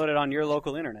 Download it on your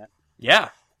local internet. Yeah.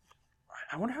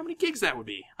 I wonder how many gigs that would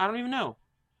be. I don't even know.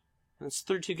 And it's a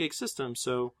 32 gig system,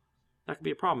 so that could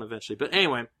be a problem eventually. But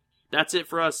anyway, that's it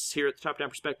for us here at the Top Down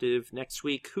Perspective. Next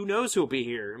week, who knows who'll be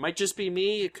here? It might just be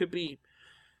me. It could be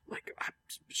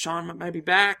Sean might be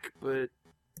back, but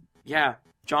yeah,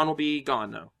 John will be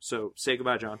gone though. So say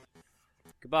goodbye, John.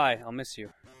 Goodbye. I'll miss you.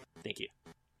 Thank you.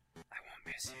 I won't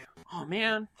miss you. Oh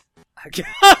man.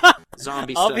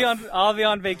 Zombie I'll stuff. I'll be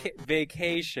on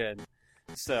vacation.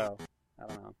 So I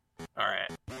don't know. All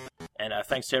right. And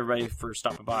thanks to everybody for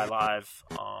stopping by live.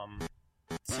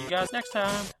 See you guys next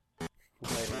time.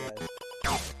 Later,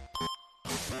 guys.